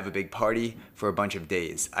guess they have a big party for a bunch of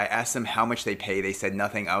days. I asked them how much they pay. They said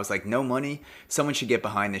nothing. I was like, no money? Someone should get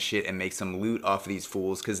behind this shit and make some loot off of these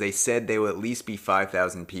fools because they said they will at least be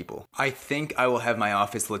 5,000 people. I think I will have my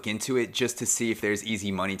office look into it just to see if there's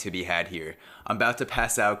easy money to be had here. I'm about to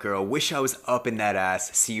pass out, girl. Wish I was up in that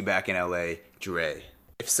ass. See you back in LA. Dre.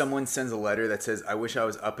 If someone sends a letter that says, I wish I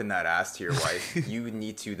was up in that ass to your wife, you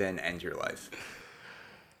need to then end your life.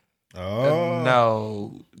 Oh.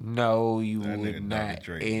 No, you would not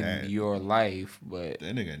end your life, but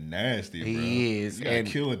that nigga nasty, bro. He is. You gotta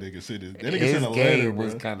kill a nigga. That nigga his sent a letter, game bro.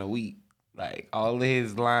 was kind of weak. Like, all of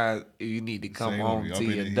his lines, you need to come home to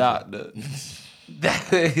your doctor.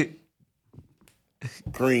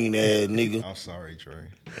 Green ass nigga. I'm sorry, Trey.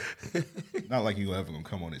 Not like you ever gonna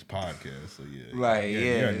come on this podcast, so yeah. Like,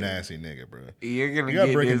 You're a nasty nigga, bro. You're gonna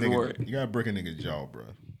get his word. You gotta break a nigga jaw, bro.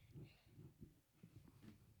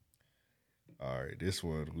 All right, this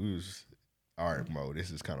one was all right, Mo.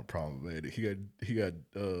 This is kind of problematic. He got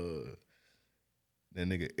That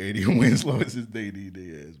nigga Eddie Winslow is his dating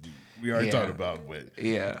ass. We already talked about, but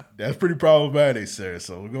yeah, that's pretty problematic, sir.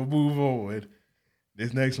 So we're gonna move on.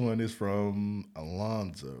 This next one is from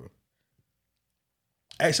Alonzo.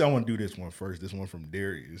 Actually, I want to do this one first. This one from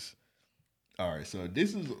Darius. All right, so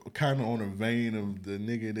this is kind of on the vein of the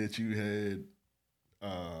nigga that you had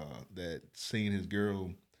that seen his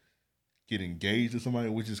girl get engaged to somebody,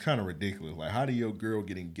 which is kind of ridiculous. Like, how do your girl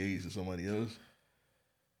get engaged to somebody else?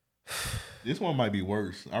 This one might be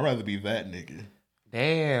worse. I'd rather be that nigga.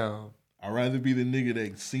 Damn. I'd rather be the nigga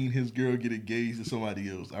that seen his girl get engaged to somebody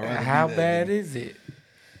else. How bad is it?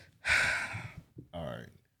 All right.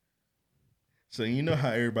 So you know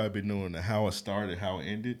how everybody been doing the how it started, how it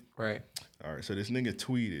ended? Right. All right. So this nigga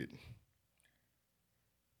tweeted,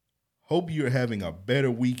 "Hope you're having a better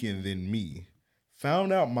weekend than me.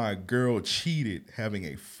 Found out my girl cheated having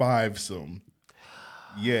a fivesome.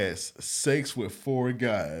 Yes, sex with 4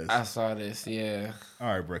 guys." I saw this, yeah.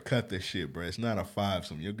 All right, bro, cut this shit, bro. It's not a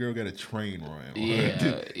fivesome. Your girl got a train run.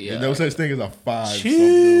 Yeah, There's no such thing as a fivesome.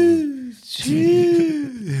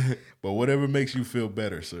 Cheese. But whatever makes you feel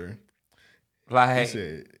better, sir. Like, he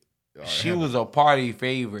said, she was a party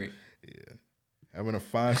favorite. Yeah. Having a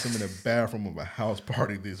fivesome in the bathroom of a house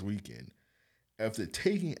party this weekend. After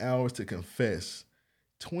taking hours to confess,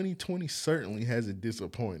 2020 certainly hasn't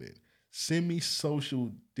disappointed. Send me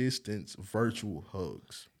social distance virtual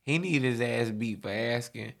hugs. He need his ass beat for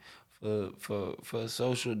asking for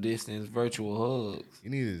social distance virtual hugs. He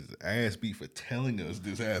need his ass beat for telling us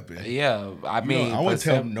this happened. Yeah, I mean, I wouldn't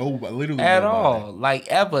tell nobody, literally at nobody. all. Like,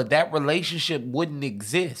 ever, that relationship wouldn't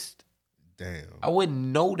exist. Damn. I wouldn't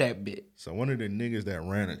know that bit. So one of the niggas that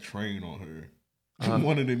ran a train on her,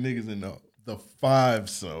 one of the niggas in the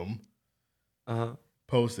fivesome,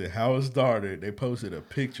 posted how it started. They posted a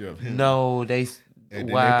picture of him. No, they. And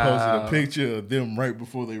then wow. they posted a picture of them right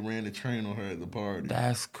before they ran the train on her at the party.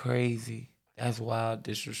 That's crazy. That's wild,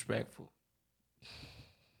 disrespectful.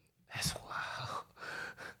 That's wild.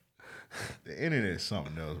 The internet is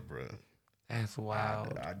something else, bro. That's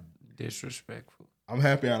wild. Disrespectful. I'm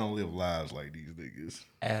happy I don't live lives like these niggas.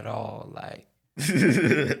 At all. Like,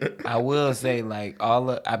 I will say, like,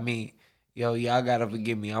 yo, y'all gotta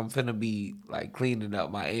forgive me. I'm finna be like cleaning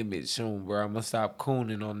up my image soon, bro. I'm gonna stop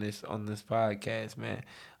cooning on this podcast, man.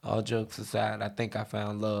 All jokes aside, I think I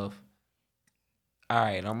found love. All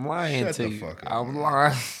right, I'm lying Shut to the you. fuck up, I'm man.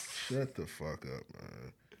 lying. Shut the fuck up,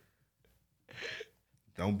 man.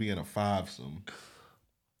 Don't be in a fivesome.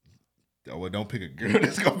 Well, don't pick a girl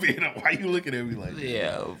that's gonna be in a. Why you looking at me like that?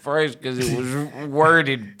 Yeah, first because it was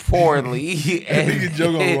worded poorly. And nigga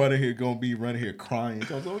Joe gonna be running here crying.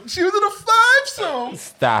 She was in a fivesome.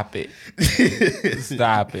 Stop it.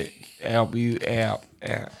 Stop it.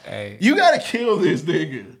 Hey. You gotta kill this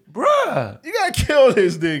nigga. Bruh. You gotta kill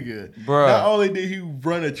this nigga. Bruh. Not only did he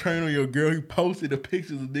run a train on your girl, he posted the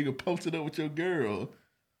pictures the nigga posted up with your girl.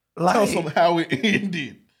 Tell us how it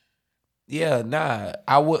ended. Yeah, nah.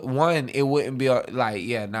 It wouldn't be like,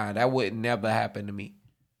 yeah, nah, that would never happen to me.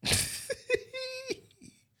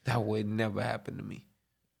 That would never happen to me.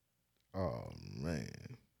 Oh,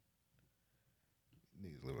 man.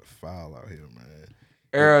 Niggas living foul out here, man.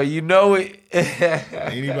 Earl, you know it.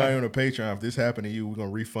 Anybody on the Patreon, if this happened to you, we're going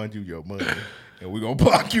to refund you your money. And we're going to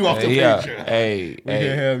block you off the Patreon. Hey, we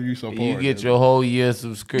can have you support. You get your whole year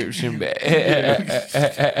subscription back.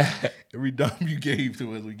 Every dime you gave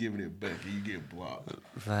to us, we're giving it back, and you get blocked.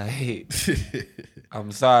 Like,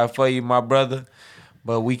 I'm sorry for you, my brother,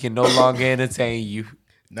 but we can no longer entertain you.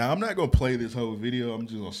 Now, I'm not going to play this whole video. I'm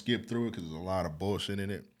just going to skip through it because there's a lot of bullshit in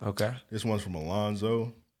it. Okay. This one's from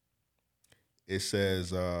Alonzo. It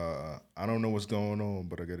says, I don't know what's going on,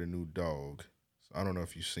 but I got a new dog. So I don't know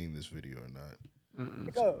if you've seen this video or not.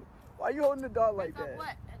 Yo, why you holding the dog like that?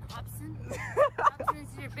 What? And Hobson? Hobson's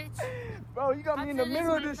your bitch. Bro, you got me in the Hobson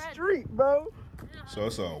middle is of the my friend. street, bro. So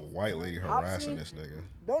it's a white lady harassing this nigga.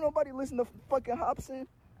 Don't nobody listen to fucking Hobson.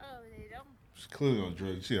 Oh, they don't? She's clearly on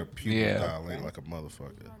drugs. She a pupil dilate like a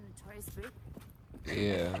motherfucker.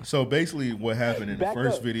 Yeah. So basically what happened in the Back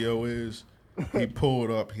first up. video is he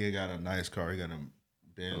pulled up, he got a nice car, he got a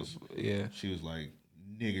Benz. Yeah. She was like,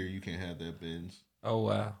 nigger, you can't have that Benz. Oh,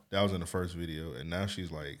 wow. That was in the first video. And now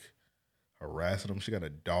she's like harassing him. She got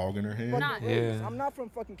a dog in her hand. Fucking racist. I'm not from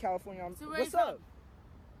fucking California. What's up?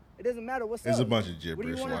 It doesn't matter. What's It's up? a bunch of What do you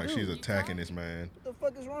gibberish. wanna Like do? she's attacking this man. What the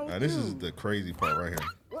fuck is wrong with Now this you? is the crazy part right here.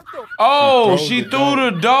 What the Oh, she threw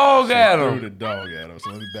the dog at She him. threw the dog at him.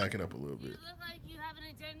 So let me back it up a little bit.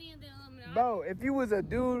 Bro, if you was a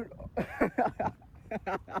dude. That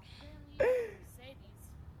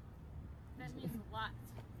means a lot.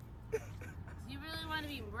 Do you really want to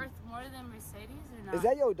be worth more than Mercedes or not? Is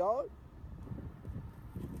that your dog?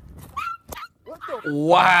 What the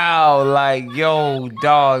Wow, like, yo,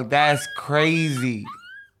 dog, that's crazy.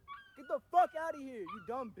 Get the fuck out of here, you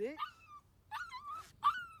dumb bitch.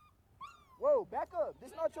 Whoa, back up.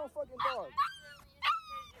 This is not your fucking dog.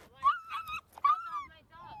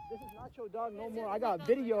 This is not your dog no more. I got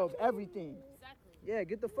video of everything. Yeah,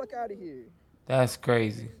 get the fuck out of here. That's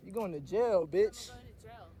crazy. You going to jail, bitch.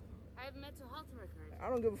 I have mental health record. I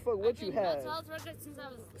don't give a fuck what you have. Mental health record since I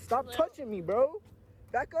was. Stop touching me, bro.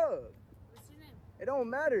 Back up. What's your name? It don't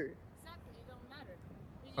matter. Exactly, it don't matter.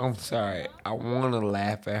 I'm sorry. I want to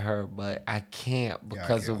laugh at her, but I can't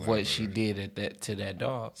because of what she did to that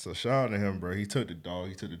dog. So shout out to him, bro. He took the dog.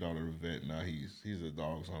 He took the dog to the vet. Now he's a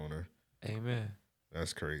dog's owner. Amen.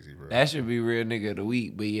 That's crazy, bro. That should be real nigga of the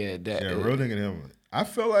week, but yeah, real nigga to him. I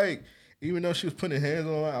feel like even though she was putting hands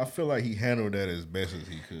on her, I feel like he handled that as best as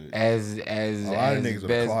he could. As a lot of niggas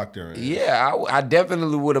would have clocked her ass. Yeah, I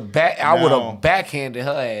definitely would have backhanded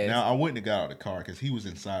her ass. Now I wouldn't have got out of the car because he was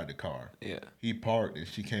inside the car. Yeah, he parked and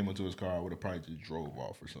she came into his car. I would have probably just drove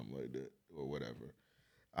off or something like that or whatever.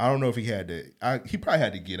 I don't know if he had to. He probably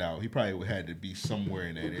had to get out. He probably had to be somewhere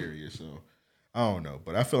in that area. So I don't know,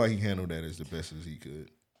 but I feel like he handled that as the best as he could.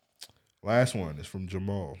 Last one is from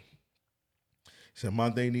Jamal. He said, My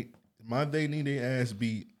day need their ass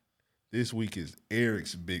beat this week is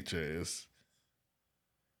Eric's bitch ass.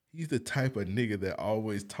 He's the type of nigga that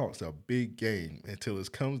always talks a big game until it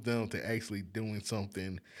comes down to actually doing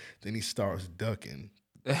something, then he starts ducking.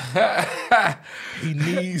 He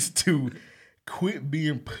needs to quit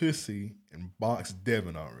being pussy and box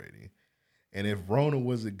Devin already. And if Rona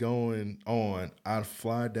wasn't going on, I'd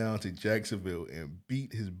fly down to Jacksonville and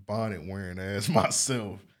beat his bonnet wearing ass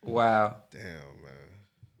myself. Wow. Damn, man.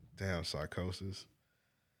 Damn, Psychosis.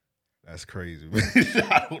 That's crazy, man.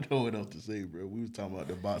 I don't know what else to say, bro. We was talking about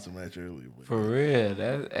the boxing match earlier. But for real.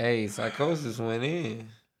 Psychosis went in.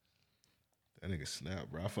 That nigga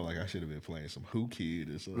snapped, bro. I feel like I should have been playing some Who Kid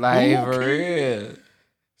or something. Like, for real.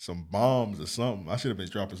 Some bombs or something. I should have been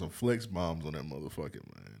dropping some flex bombs on that motherfucker,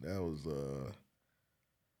 man. That was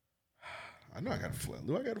I know I got a flex.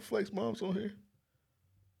 Do I got a flex bombs on here?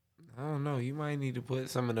 I don't know. You might need to put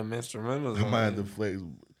some of them instrumentals I on. might have to flex.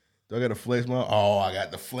 Do I got a flex bomb? Oh, I got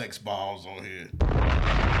the flex bombs on here.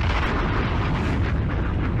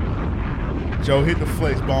 Joe, hit the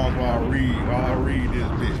flex bombs while I read this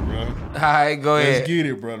bitch, bro. All right, go ahead. Let's get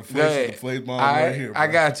it, bro. The flex bombs right here, bro. I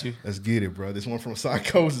got you. Let's get it, bro. This one from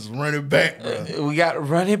Psychosis, running back, bro. We got to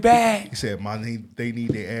run it back. He said, they need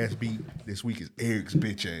their ass beat this week is Eric's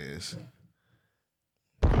bitch ass.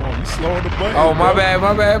 Come on, you slowing the button. Oh, my bad.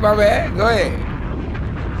 Go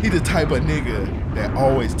ahead. He the type of nigga that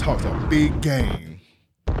always talks a big game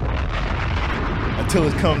until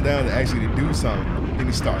it comes down to actually to do something. Then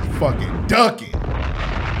he starts fucking ducking.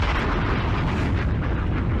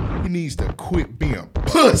 He needs to quit being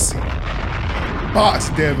pussy. Box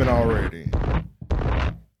Devin already.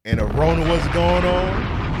 And if Rona wasn't going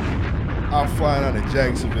on, I'll fly down to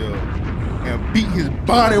Jacksonville and beat his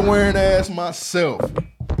bonnet wearing ass myself.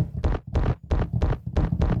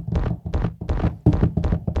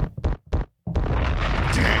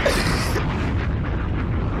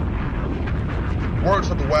 Words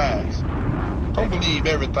of the wise. Don't believe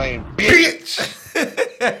everything, bitch.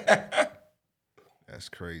 That's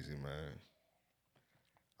crazy, man.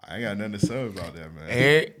 I ain't got nothing to say about that, man.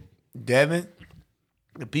 Eric, Devin,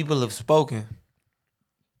 the people have spoken.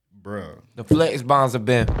 Bruh. The flex bombs have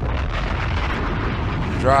been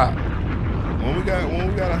dropped. When we got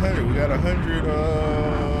 100, we got 100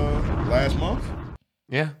 last month.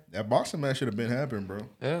 Yeah. That boxing match should have been happening, bro.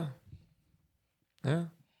 Yeah.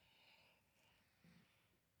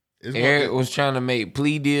 Eric was trying to make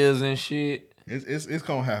plea deals and shit. It's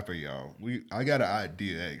gonna happen, y'all. I got an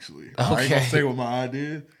idea actually. Okay. I ain't gonna say what my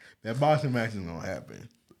idea is. That boxing match is gonna happen.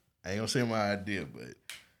 I ain't gonna say my idea, but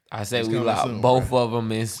I said we locked both of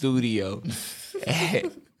them in studio.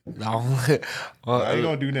 No, I ain't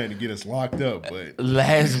gonna do nothing to get us locked up, but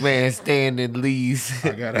last man standing leaves.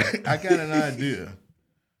 I got an idea.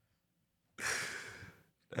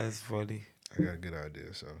 That's funny. I got a good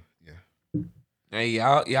idea, so yeah. Hey,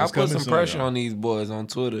 y'all put some pressure y'all. on these boys on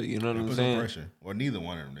Twitter. You know what I'm saying? Some pressure. Well, neither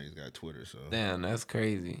one of them niggas got Twitter, so damn, that's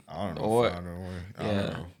crazy. I don't know. Or, I don't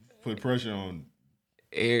know. Put pressure on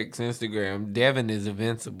Eric's Instagram. Devin is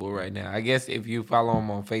invincible right now. I guess if you follow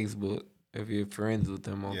him on Facebook, if you're friends with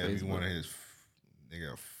him on Facebook. If you one of his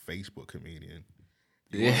nigga Facebook comedian.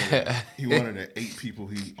 He one of the 8 people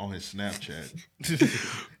he on his Snapchat.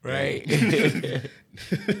 Right.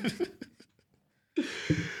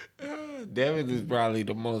 Devin is probably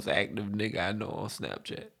the most active nigga I know on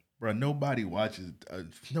Snapchat. Bro, nobody watches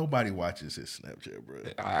his Snapchat, bro.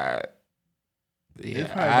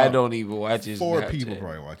 Yeah, I don't even watch his 4 Snapchat. people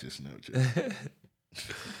probably watch his Snapchat.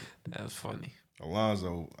 That's funny.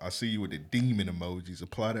 Alonzo, I see you with the demon emojis.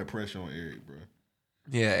 Apply that pressure on Eric, bro.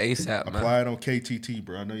 Yeah, ASAP, man. Apply it on KTT,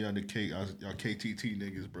 bro. I know y'all y'all KTT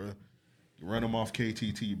niggas, bro. Run him off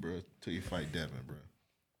KTT, bro, till you fight Devin, bro.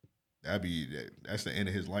 That's the end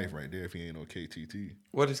of his life right there if he ain't on KTT.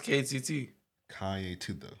 What is KTT? Kanye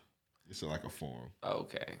to the. It's like a forum.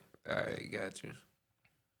 Okay. All right, got you.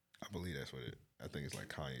 I believe that's what I think it's like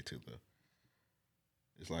Kanye to the.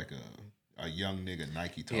 It's like a young nigga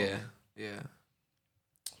Nike talk. Yeah.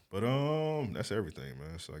 But that's everything,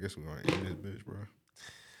 man. So I guess we're gonna end this bitch, bro.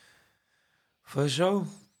 For sure.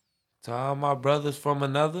 To all my brothers from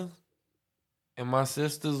another, and my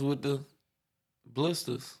sisters with the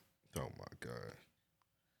blisters. Oh my God.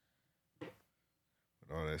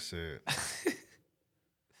 With all that said,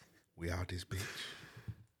 we out this bitch.